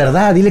dile la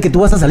verdad, dile que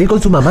tú vas a salir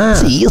con su mamá.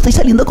 Sí, yo estoy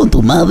saliendo con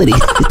tu madre,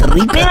 está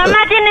rica. Mi mamá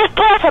tiene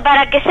esposa,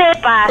 para que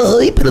sepas.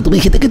 Ay, pero tú me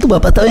dijiste que tu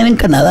papá estaba en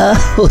Canadá,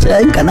 o sea,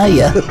 en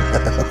Canalla.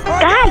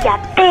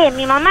 Cállate,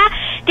 mi mamá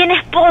tiene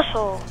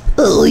esposo.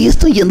 Ay,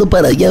 estoy yendo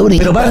para allá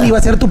ahorita. Pero Barney va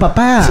a ser tu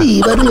papá.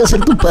 Sí, Barney va a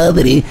ser tu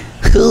padre.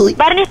 Ay.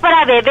 Barney es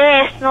para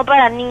bebés, no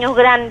para niños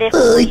grandes.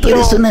 Ay, tú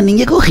eres una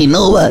niña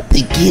cojinova.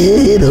 Te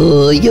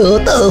quiero yo,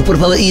 todos por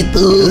favor. Y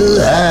tú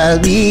a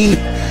mí.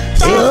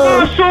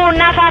 Somos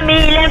una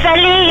familia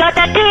infeliz. Yo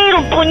te tiro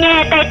un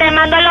puñete y te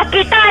mando al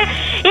hospital.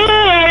 Y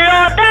el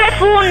otro al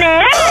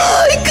funeral.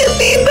 Ay, qué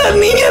linda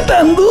niña,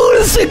 tan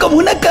dulce como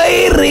una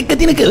KR. ¿Qué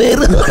tiene que ver?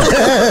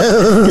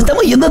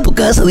 Estamos yendo a tu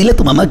casa. Dile a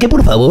tu mamá que,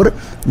 por favor,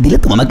 dile a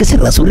tu mamá que se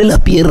rasure las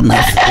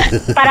piernas.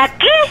 ¿Para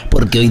qué?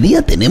 Porque hoy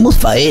día tenemos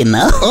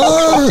faena.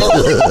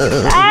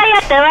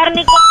 Cállate,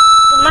 Barney.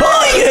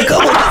 Oye,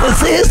 ¿cómo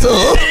haces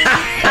eso?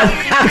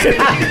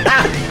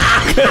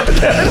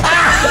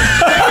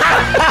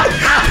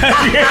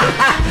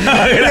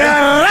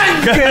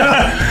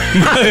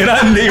 Más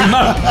grande y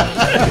más.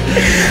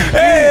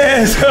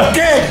 Eso.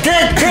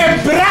 ¡Qué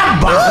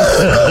brava!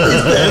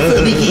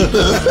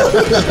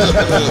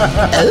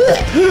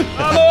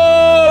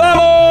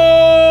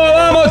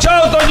 ¡Vamos,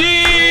 chao, Toñín!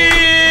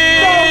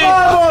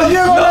 ¡Vamos,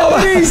 llegó la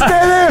triste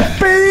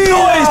despedida!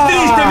 No es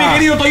triste, mi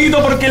querido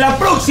Toyito, porque la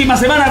próxima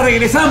semana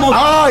regresamos.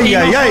 ¡Ay!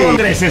 Con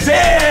creces, ¡Un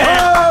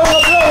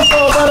aplauso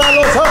para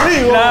los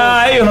amigos!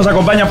 Ellos nos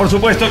acompañan, por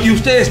supuesto, y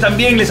ustedes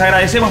también les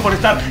agradecemos por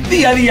estar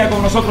día a día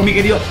con nosotros, mi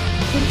querido.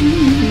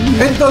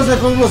 Entonces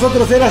con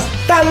nosotros será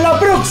hasta la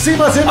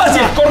próxima semana. Así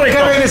es, correcto.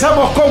 Que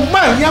regresamos con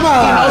más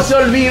llamadas. Y no se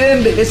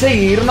olviden de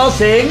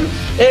seguirnos en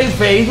el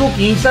Facebook,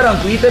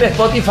 Instagram, Twitter,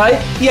 Spotify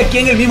y aquí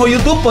en el mismo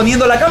YouTube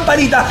poniendo la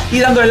campanita y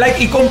dándole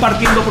like y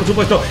compartiendo, por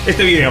supuesto,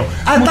 este video.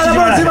 Hasta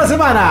la próxima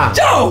semana.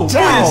 ¡Chao!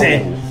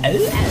 Cuídense.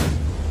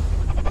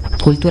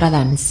 Cultura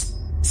Dance.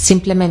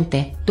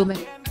 Simplemente tú me...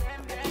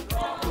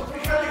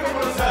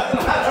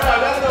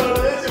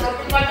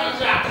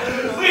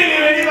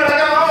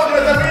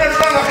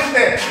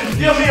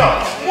 Dios mío,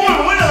 muy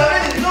bueno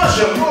también el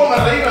TOYO. Cómo me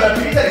reí con la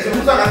pibita que se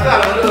puso a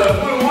cantar, boludo.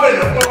 Muy bueno,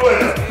 muy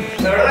bueno.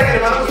 La verdad que le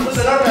mandamos un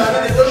beso enorme a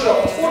la de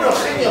TOYO. Unos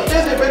genios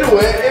desde Perú,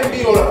 en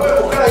vivo. Los pueden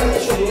buscar ahí.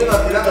 Ellos estuvieron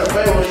tirando el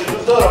Facebook, en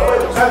YouTube, todo lo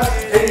pueden buscar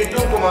en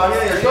YouTube como Damián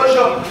y el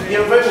TOYO. Y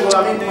en Facebook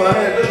también como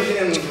Damián y el TOYO.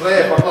 Tienen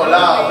redes por todos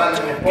lados, están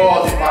en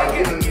Spotify,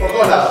 tienen por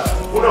todos lados.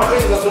 Unos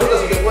genios absolutos,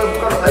 así que pueden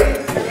buscarlos ahí.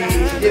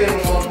 Y tienen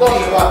un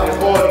montón de cosas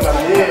telefónicas,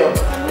 videos,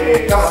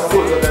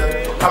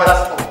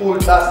 cámaras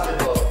ocultas, de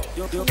todo.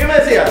 ¿Qué me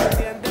decías?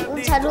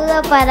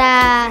 saludo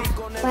para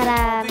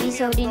mi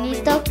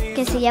sobrinito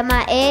que se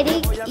llama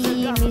Eric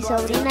y mi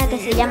sobrina que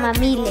se llama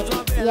Mile,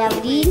 y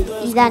Abril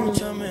y Dani.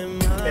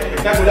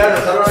 Espectacular,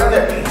 un saludo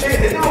grande. Che,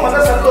 te tengo que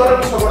mandar saludos, ahora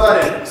me hizo acordar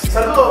él.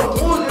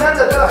 Saludos muy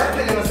grandes a toda la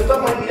gente que nos está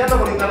mirando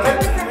por internet.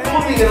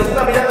 Tuti, que nos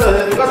está mirando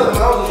desde tu casa, te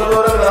mandamos un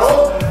saludo grande para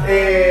vos.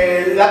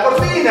 La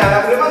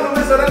cortina, le mando un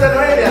beso grande a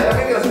Noelia,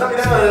 también que nos está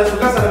mirando desde su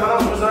casa, le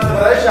mandamos un beso grande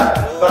para ella,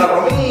 para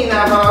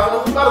Romina, para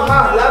un par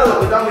más largos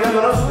que están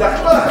mirándonos.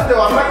 Toda la gente de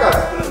Barracas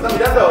que nos está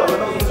mirando, le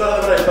mandamos un beso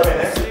grande para ella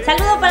también,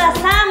 Saludos para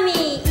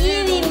Sammy,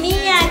 Ivy,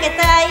 Mía, que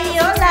está ahí.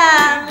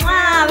 Hola.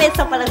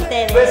 Beso para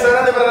ustedes. Beso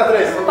grande para las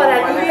tres.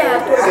 Para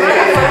Julia.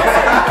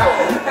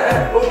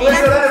 Un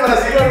beso grande para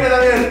Silvia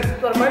también.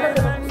 Tu hermana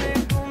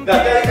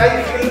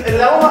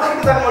la voz más gente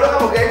está como loca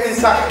porque hay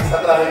mensajes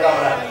atrás de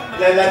cámara.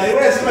 La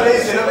tribuna encima le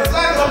dice, los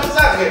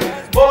mensajes.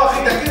 Vos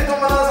bajita, ¿quién le está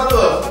mandando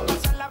saludos?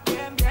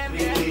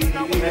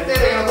 Y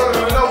metele que no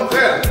corre la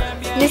mujer.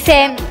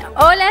 Dice,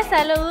 hola,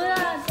 saludos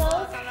a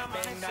todos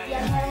y a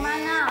mi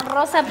hermana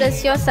Rosa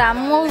Preciosa.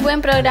 Muy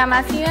buen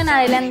programa, sigan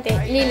adelante.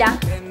 Lila.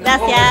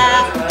 Gracias.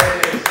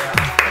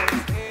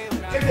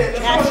 Gente,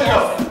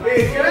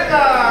 que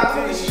venga,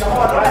 ¿cómo se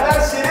llamó? No me da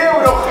el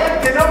cerebro,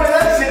 gente, no me da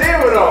el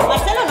cerebro.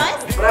 ¿Marcelo no es?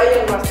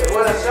 Brian Master,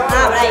 bueno, se llama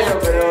Marcelo,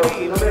 pero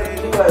si no me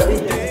explico el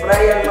link es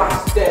Brian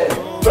Master.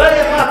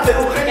 Brian Master,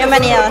 un genio.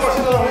 Bienvenidos.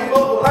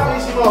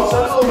 Rapidísimo,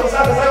 saludos,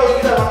 mensajes, algo que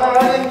quieras mandar a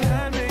alguien.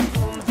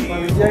 Con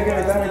mi tía que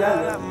me está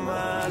mirando.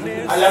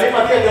 A la misma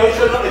tía que hoy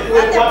yo no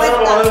estuve 4 horas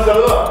para mandar un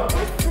saludo.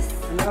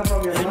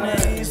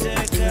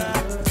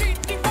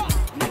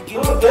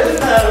 No, tú eres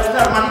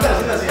una hermanita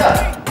de la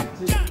ciudad.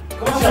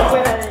 ¿Cómo se llama?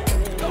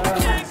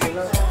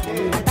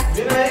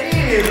 Viene ahí,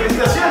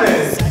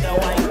 felicitaciones.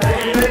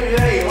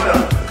 Viene ahí. Bueno,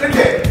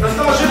 gente, nos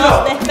estamos yendo.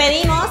 Nos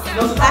despedimos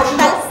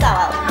hasta el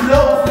sábado.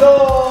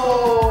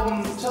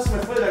 Ya se me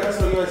fue de la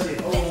cabeza lo que iba a decir.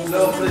 Lo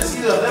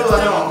ofrecido es deuda,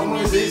 no. ¿Cómo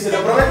que se dice? Lo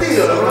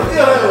prometido es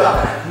deuda.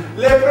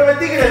 Les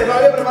prometí que les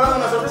había preparado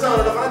una sorpresa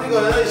para los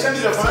fanáticos de Daddy Yankee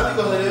y los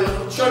fanáticos de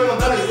Joey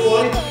Montana que estuvo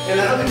hoy en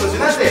la noche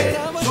impresionante.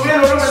 Subí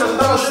el volumen, nos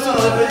estamos yendo,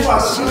 nos despedimos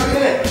hasta la semana que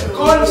viene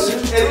con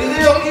el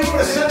video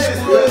impresionante que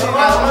estuvo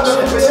armando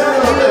especial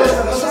con ustedes.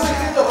 Nos hacen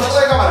gestos con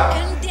toda la cámara.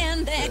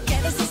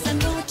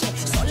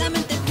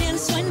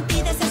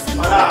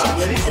 Pará,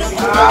 me dijo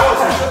 50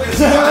 cosas, yo que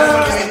soy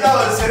el limitado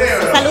del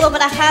cerebro. Saludos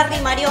para Harry,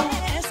 Mario,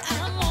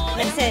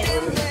 Mercedes.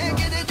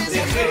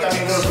 Dejé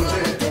también con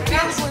ustedes.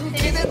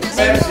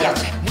 Persia.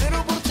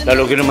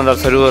 Claro, quiero mandar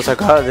saludos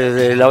acá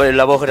desde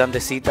la voz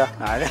grandecita.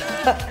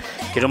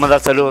 Quiero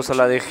mandar saludos a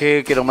la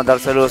DG, quiero mandar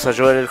saludos a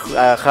Joel,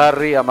 a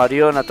Harry, a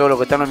Marión, a todos los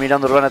que están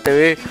mirando Urbana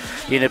TV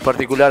y en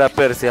particular a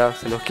Persia,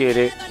 se los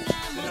quiere.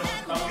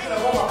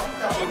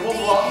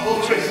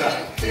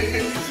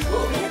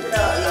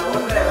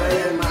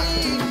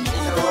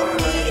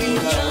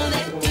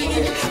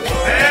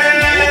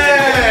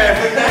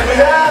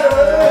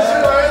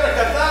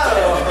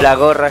 La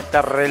gorra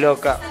está re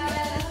loca.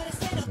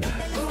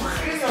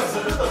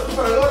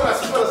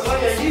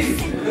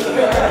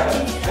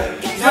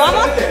 ¿Nos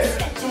vamos?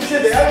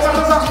 Suficiente, ¿algo más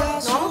cosa?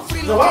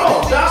 ¿Nos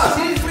vamos? ¿Ya?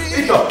 ¿Así?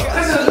 Listo.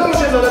 Entonces nos estamos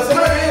yendo. La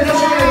semana que viene no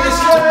lleguen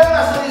 19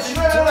 horas o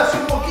 19 horas y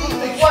un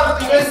poquito y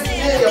cuarto y 20 y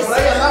media. Por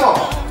ahí andamos.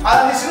 A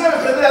las 19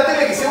 prende la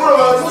tele que seguro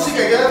va a haber música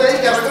y quedate ahí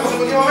que arrancamos en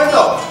cualquier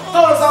momento.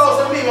 Todos los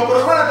sábados en vivo por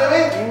Urbana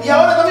TV y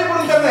ahora también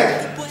por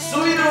internet.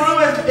 Subir el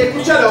volumen,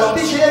 escuchalo.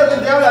 DJ Aro,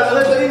 quien te habla, nos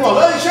despedimos.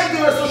 Daddy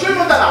Yankee versus Joey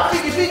Montana.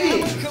 Piki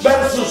Piki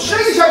versus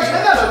Yankee.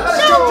 Mandalo.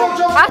 Dale,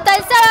 chau. ¡Hasta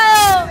el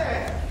sábado!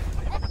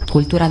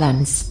 Cultura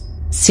Dance.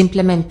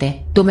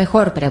 Simplemente tu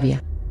mejor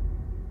previa.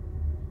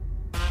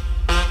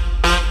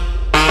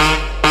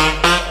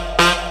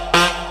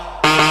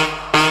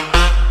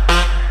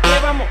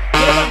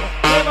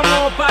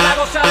 Llevamos para la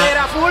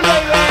gozadera full,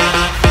 baby.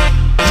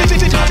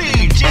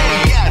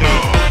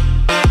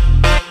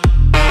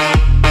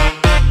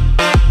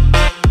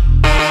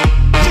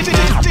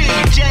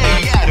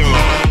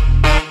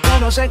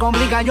 Todo se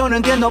complica, yo no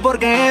entiendo por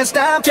qué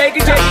está. Shake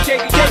it, shake it,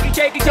 shake it, shake it,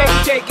 shake it, shake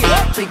it, shake it.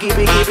 Piki,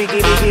 piki,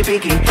 piki, piki,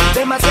 piki.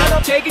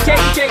 Demasiado. Shake it, shake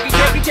it, shake it,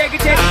 shake it, shake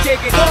it, shake it,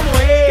 shake it. ¿Cómo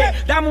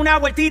es? Dame una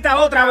vueltita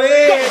otra vez.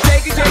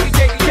 Shake it, shake it,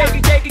 shake it, shake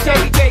it, shake it,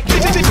 shake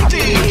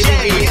it,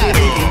 shake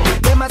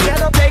it.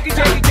 Demasiado. Shake it,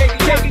 shake it, shake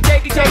it, shake it,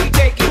 shake it, shake it,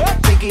 shake it.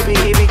 Piki,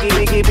 piki, piki,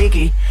 piki,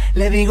 piki.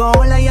 Le digo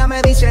hola y ella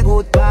me dice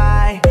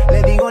goodbye.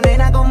 Le digo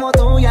nena como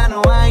tú ya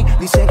no hay.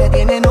 Dice que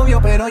tiene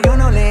novio pero yo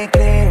no le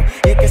creo.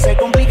 Y es que se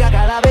complica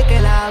cada vez que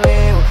la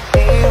veo.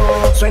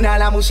 Suena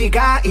la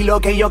música y lo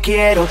que yo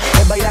quiero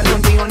es bailar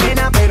contigo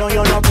nena pero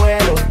yo no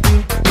puedo.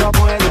 No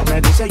puedo, me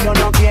dice yo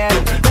no quiero.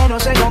 Pero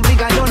se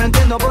complica, yo no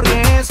entiendo por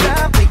qué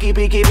está. Piki,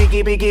 piki,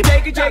 piki, piki.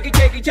 Shake it, shake it,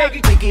 shake it, shake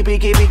it. Piki,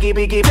 piki, piki,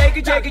 piki. Shake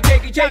it, shake it,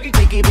 shake it, shake it.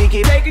 Piki,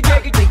 piki, shake it,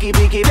 shake it, piki,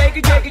 piki.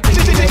 shake it, shake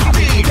it,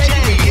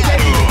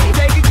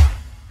 shake it.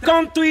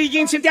 Con tu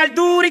jean siente al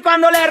duri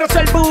cuando le rozo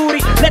el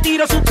booty. Le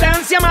tiro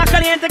sustancia más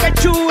caliente que el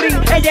churi.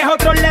 Ella es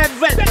otro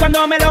level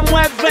cuando me lo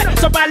mueve.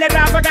 Soparle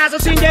rafagazo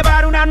sin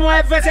llevar una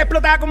nueve. Se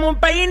explota como un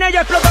peine, yo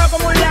exploto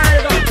como un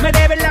largo. Me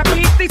debe la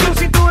pista y su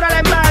cintura la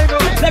embargo.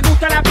 Le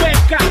gusta la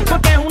pesca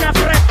porque es una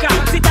fresca.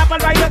 loca. Si tapa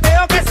el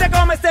bailoteo que se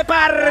come este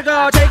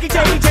pargo. Shakey,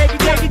 shakey, shakey,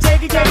 shakey,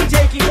 shakey, shakey,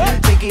 shakey.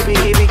 Piqui,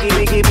 piqui, piqui,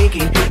 piqui,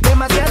 piqui.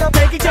 Demasiado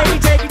shakey, shakey,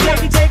 shakey,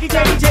 shakey, shakey,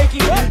 shakey, shakey.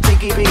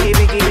 Piqui, piqui,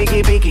 piqui,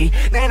 piqui, piqui.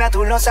 Nena,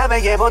 tú lo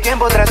sabes, llevo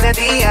tiempo tras de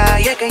ti.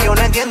 Y es que yo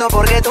no entiendo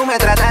por qué tú me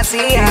tratas así.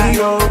 Y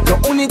yo, lo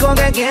único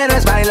que quiero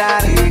es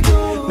bailar.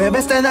 Me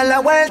ves, te das la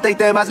vuelta y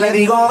te vas. Le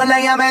digo hola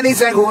y ella me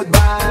dice goodbye.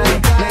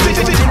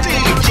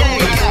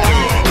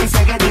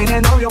 Dice que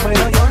tiene novio,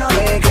 pero yo no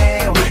le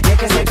creo. Y es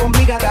que se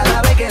complica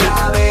cada vez que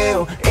la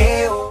veo.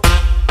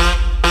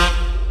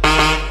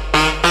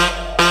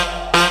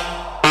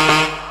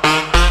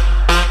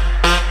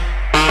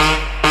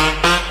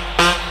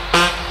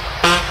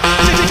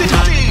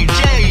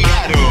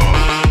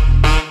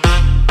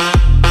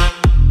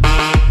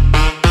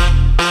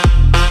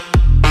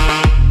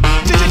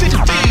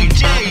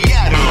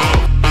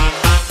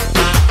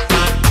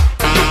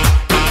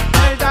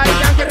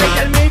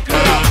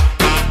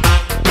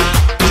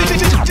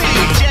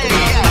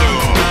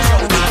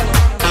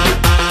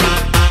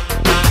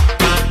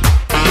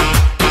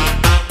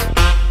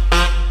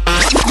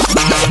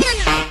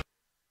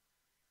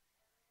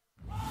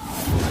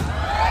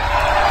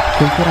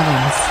 Cultura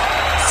Dance.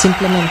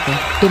 Simplemente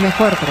tu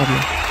mejor previo.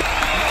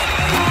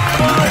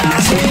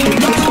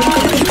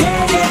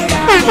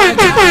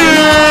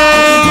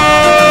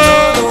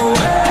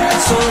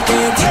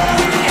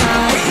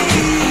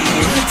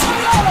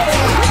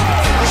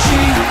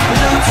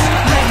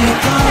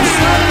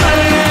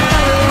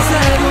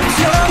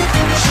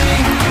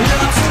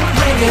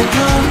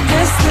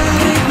 Este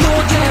ritmo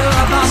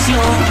lleva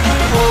pasión.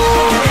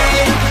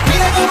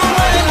 Mira cómo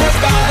mueven las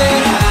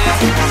caderas,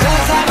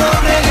 salsa con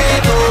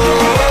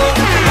reggaetón.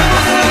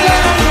 Vamos a bailar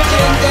la noche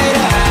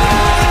entera.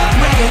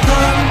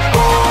 Reggaetón,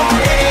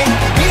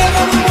 mira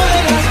cómo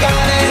mueven las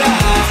caderas,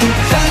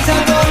 salsa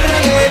con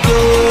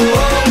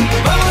reggaetón.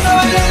 Vamos a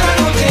bailar la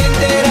noche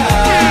entera.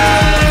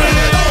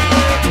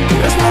 Tú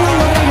eres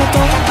nuevo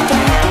reggaetón,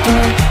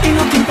 y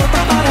no te importa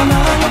para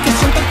nada lo que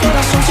siente el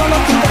corazón, solo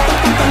te importa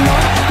tu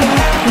calor.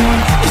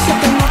 Y se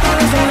te nota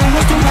desde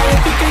lejos tu la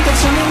épica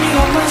intención de mí,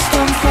 no es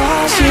tan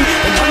fácil.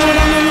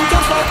 Enamorarme nunca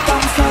fue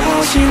tan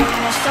fácil.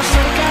 No estás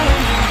cerca de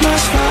mí, no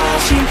es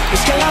fácil.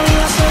 Es que la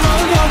vida se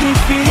volvió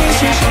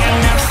difícil. Soy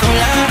una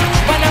sola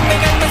para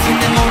pegarme sin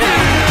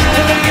demorar.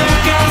 Desde que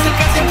busqué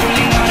acercarse por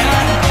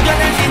ignorar. Yo he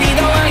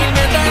decidido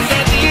irme tras de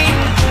ti,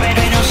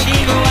 pero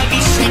sigo aquí,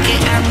 sé que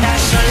andas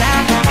sola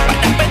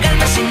para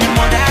pegarme sin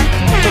demorar.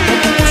 Todo lo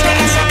que busca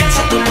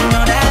acercarse tú lo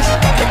ignoras.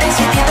 Yo he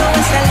decidido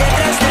estar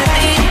detrás de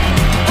ti.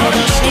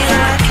 Todo sigue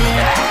aquí.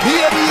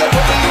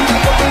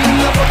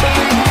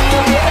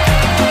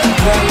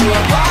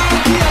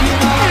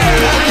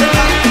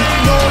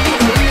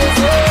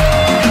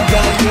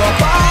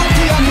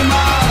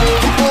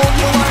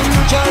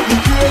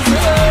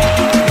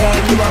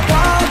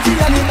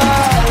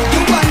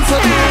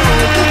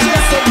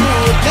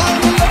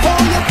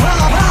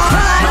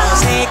 No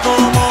sé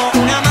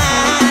cómo una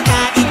mata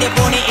y te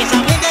pone esa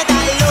mente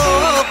tan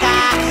loca.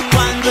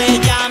 Cuando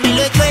ella me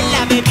lo echó en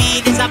la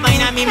bebida, esa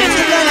vaina a mí me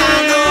subió la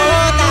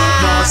nota.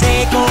 No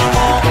sé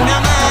cómo una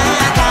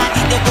mata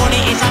y te pone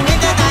esa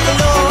mente tan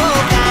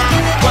loca.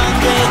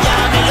 Cuando ella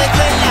me lo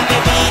echó en la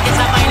bebida,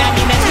 esa vaina a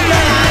mí me subió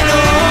la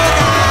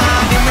nota.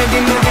 Dime,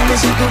 dime, dime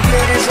si tú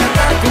quieres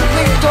andar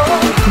conmigo.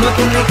 No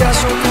tiene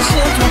caso que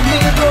sea tu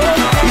amigo.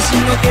 Y si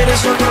no quieres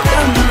solo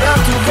cambiar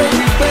tu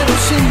baby, pero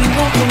sin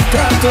ningún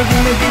contrato.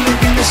 Dime, dime,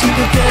 dime si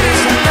tú quieres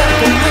andar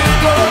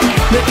conmigo.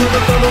 De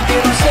todo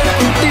quiero hacer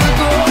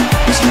contigo.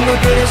 Y si no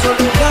quieres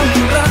solo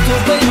cambiar tu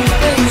baby,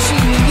 pero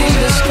sin ningún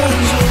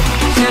descanso.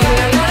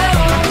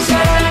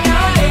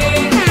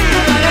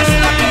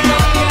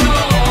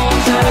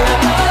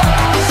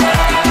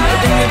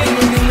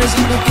 Dime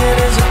si tú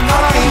quieres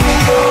andar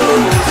conmigo.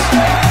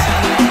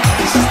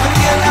 Estoy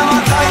en la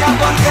batalla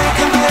porque el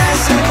que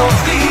merece no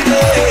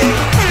pide.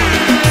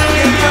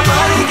 Que me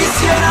amara y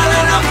quisiera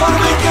de la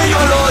forma en que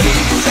yo lo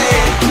hice.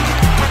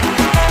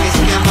 Es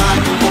mi amar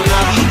como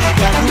la vida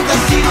que nunca ha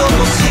sido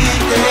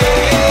posible.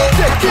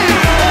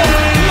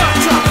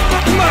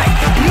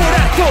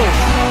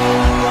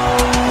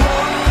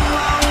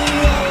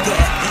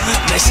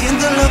 Me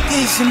siento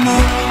loquísimo.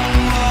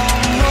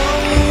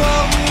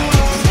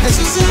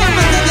 Eso se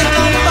llama de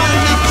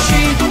campana.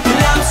 She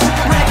loves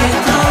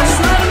reggaeton.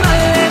 Su alma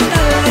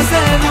letal de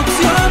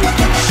seducción.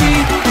 She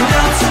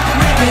loves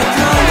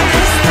reggaeton.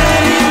 Este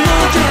ritmo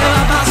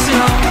lleva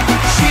pasión.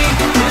 She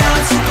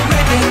loves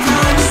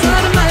reggaeton. Su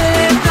alma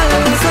letal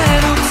de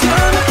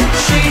seducción.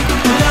 She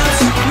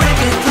loves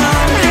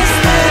reggaeton.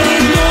 Este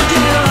ritmo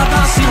lleva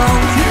pasión.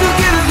 Si tú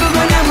quieres nos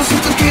bañamos, si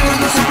tú quieres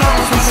nos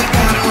hablamos, nos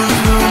acercamos,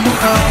 nos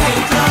mojamos.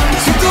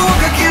 Si tu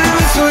boca quiere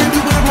beso y tu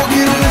cuerpo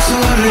quiere beso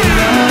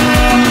arreglado.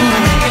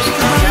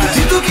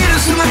 Si tú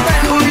quieres un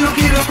atajo y lo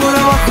quieres por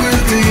abajo, yo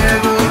te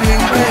llevo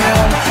bien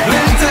real.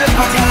 Vente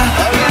pa' acá,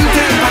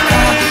 vente pa'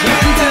 acá,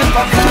 vente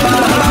pa' acá.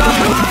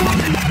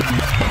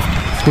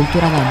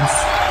 Cultura Dance.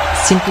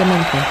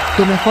 Simplemente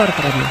tu mejor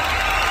previo.